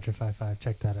 so the Hydra 5.5.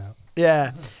 Check that out.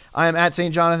 Yeah. I am at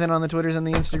St. Jonathan on the Twitters and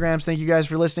the Instagrams. Thank you guys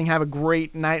for listening. Have a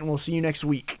great night, and we'll see you next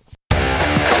week.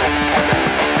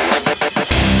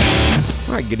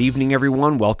 All right, good evening,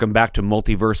 everyone. Welcome back to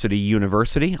Multiversity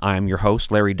University. I'm your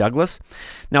host, Larry Douglas.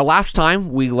 Now, last time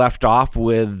we left off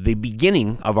with the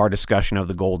beginning of our discussion of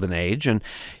the Golden Age, and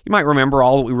you might remember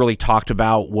all that we really talked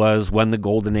about was when the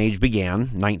Golden Age began,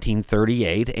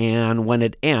 1938, and when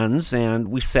it ends, and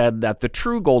we said that the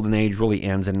true Golden Age really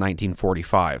ends in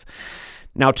 1945.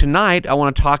 Now, tonight, I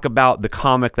want to talk about the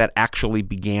comic that actually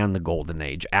began the Golden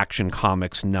Age, Action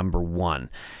Comics #1.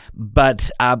 But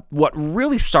what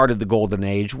really started the Golden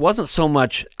Age wasn't so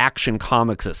much Action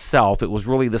Comics itself. It was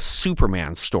really the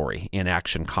Superman story in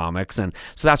Action Comics, and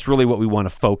so that's really what we want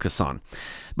to focus on.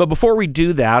 But before we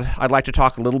do that, I'd like to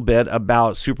talk a little bit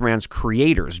about Superman's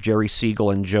creators, Jerry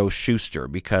Siegel and Joe Shuster,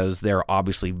 because they're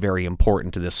obviously very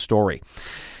important to this story.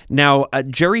 Now,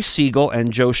 Jerry Siegel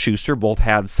and Joe Shuster both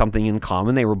had something in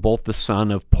common. They were both the son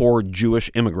of poor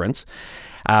Jewish immigrants.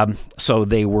 So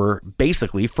they were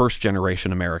basically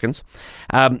first-generation Americans.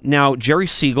 Now, Jerry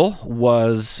Siegel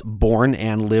was born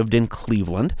and lived in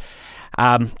Cleveland.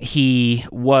 He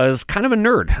was kind of a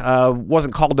nerd.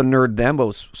 Wasn't called a nerd then, but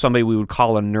was somebody we would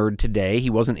call a nerd today. He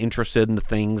wasn't interested in the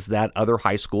things that other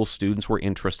high school students were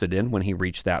interested in when he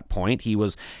reached that point. He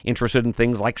was interested in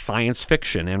things like science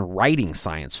fiction and writing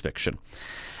science fiction.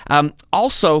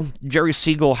 Also, Jerry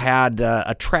Siegel had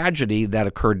a tragedy that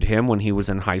occurred to him when he was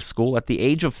in high school. At the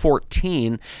age of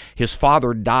 14, his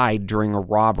father died during a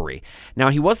robbery. Now,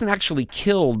 he wasn't actually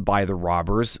killed by the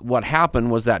robbers. What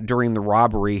happened was that during the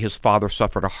robbery, his father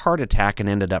suffered a heart attack and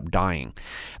ended up dying.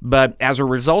 But as a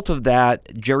result of that,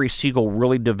 Jerry Siegel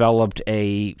really developed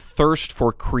a thirst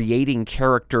for creating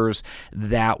characters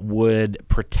that would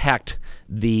protect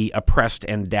the oppressed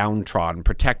and downtrodden,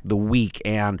 protect the weak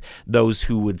and those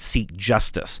who would seek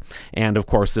justice. And of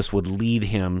course, this would lead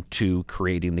him to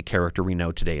creating the character we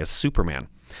know today as Superman.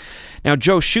 Now,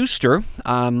 Joe Shuster,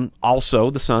 also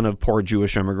the son of poor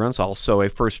Jewish immigrants, also a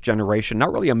first generation,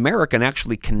 not really American,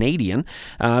 actually Canadian,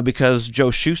 because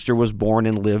Joe Shuster was born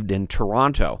and lived in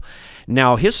Toronto.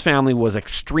 Now, his family was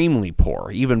extremely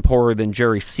poor, even poorer than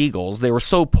Jerry Siegel's. They were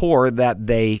so poor that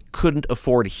they couldn't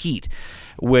afford heat,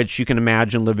 which you can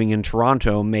imagine living in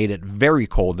Toronto made it very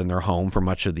cold in their home for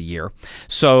much of the year.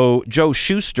 So Joe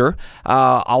Shuster,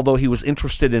 although he was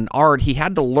interested in art, he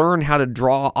had to learn how to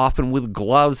draw often with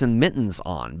gloves and mittens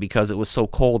on because it was so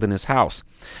cold in his house.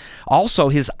 Also,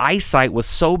 his eyesight was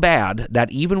so bad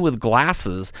that even with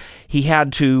glasses, he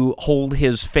had to hold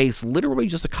his face literally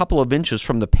just a couple of inches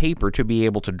from the paper to be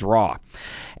able to draw.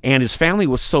 And his family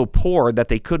was so poor that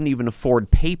they couldn't even afford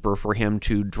paper for him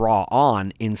to draw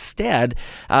on. Instead,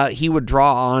 he would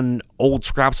draw on old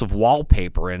scraps of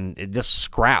wallpaper and just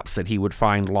scraps that he would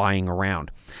find lying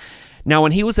around. Now,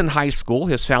 when he was in high school,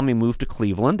 his family moved to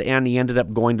Cleveland, and he ended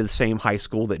up going to the same high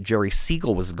school that Jerry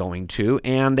Siegel was going to,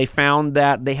 and they found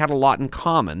that they had a lot in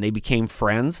common. They became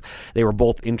friends. They were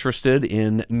both interested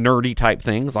in nerdy-type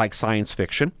things like science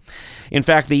fiction. In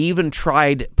fact, they even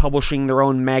tried publishing their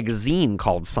own magazine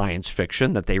called Science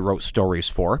Fiction that they wrote stories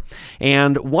for,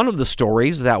 and one of the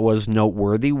stories that was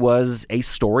noteworthy was a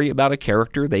story about a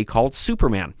character they called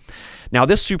Superman. Now,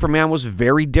 this Superman was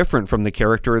very different from the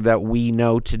character that we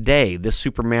know today. This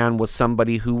Superman was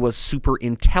somebody who was super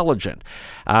intelligent.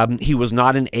 He was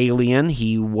not an alien.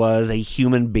 He was a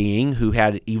human being who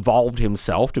had evolved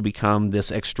himself to become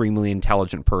this extremely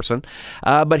intelligent person.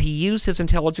 But he used his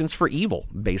intelligence for evil,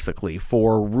 basically,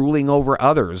 for ruling over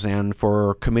others and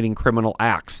for committing criminal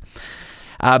acts.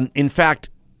 In fact,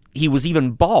 he was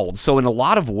even bald, so in a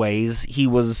lot of ways, he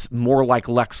was more like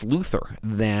Lex Luthor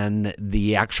than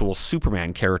the actual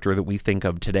Superman character that we think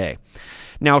of today.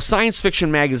 Now, Science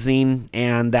Fiction magazine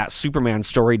and that Superman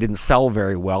story didn't sell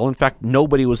very well. In fact,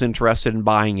 nobody was interested in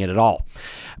buying it at all.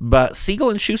 But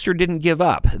Siegel and Shuster didn't give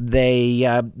up. They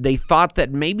thought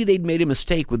that maybe they'd made a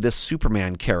mistake with this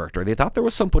Superman character. They thought there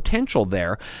was some potential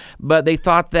there, but they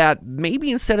thought that maybe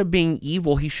instead of being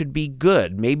evil, he should be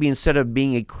good. Maybe instead of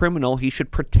being a criminal, he should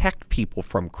protect people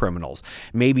from criminals.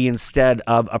 Maybe instead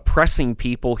of oppressing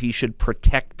people, he should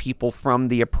protect people from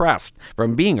the oppressed,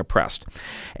 from being oppressed.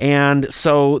 And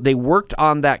so they worked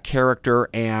on that character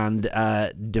and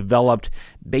developed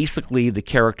basically the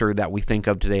character that we think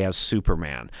of today as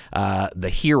Superman,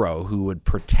 the hero who would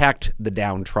protect the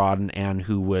downtrodden and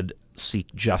who would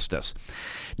seek justice.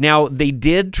 Now, they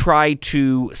did try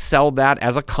to sell that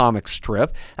as a comic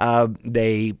strip.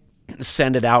 They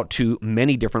send it out to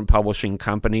many different publishing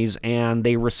companies, and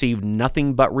they received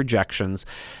nothing but rejections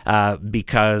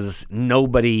because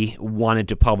nobody wanted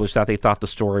to publish that. They thought the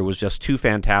story was just too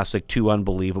fantastic, too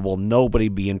unbelievable.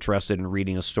 Nobody'd be interested in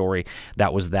reading a story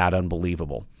that was that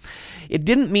unbelievable. It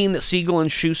didn't mean that Siegel and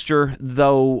Shuster,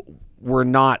 though, were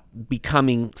not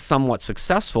becoming somewhat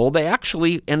successful. They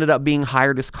actually ended up being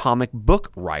hired as comic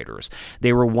book writers.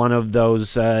 They were one of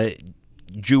those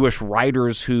Jewish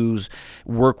writers whose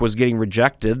work was getting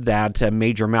rejected that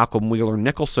Major Malcolm Wheeler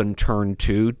Nicholson turned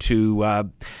to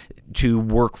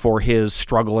work for his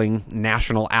struggling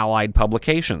National Allied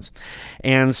publications.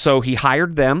 And so he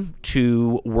hired them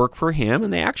to work for him,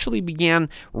 and they actually began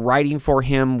writing for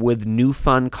him with New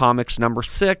Fun Comics number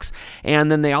 6,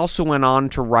 and then they also went on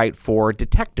to write for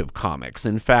Detective Comics.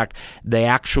 In fact, they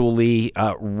actually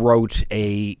wrote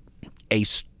a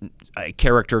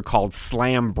character called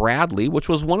Slam Bradley, which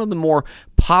was one of the more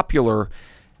popular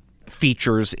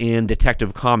features in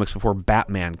Detective Comics before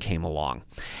Batman came along.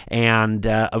 And,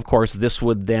 of course, this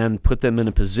would then put them in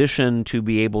a position to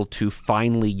be able to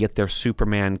finally get their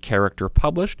Superman character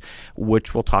published,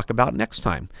 which we'll talk about next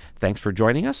time. Thanks for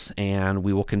joining us, and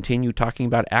we will continue talking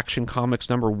about Action Comics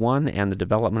number 1 and the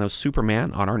development of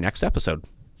Superman on our next episode.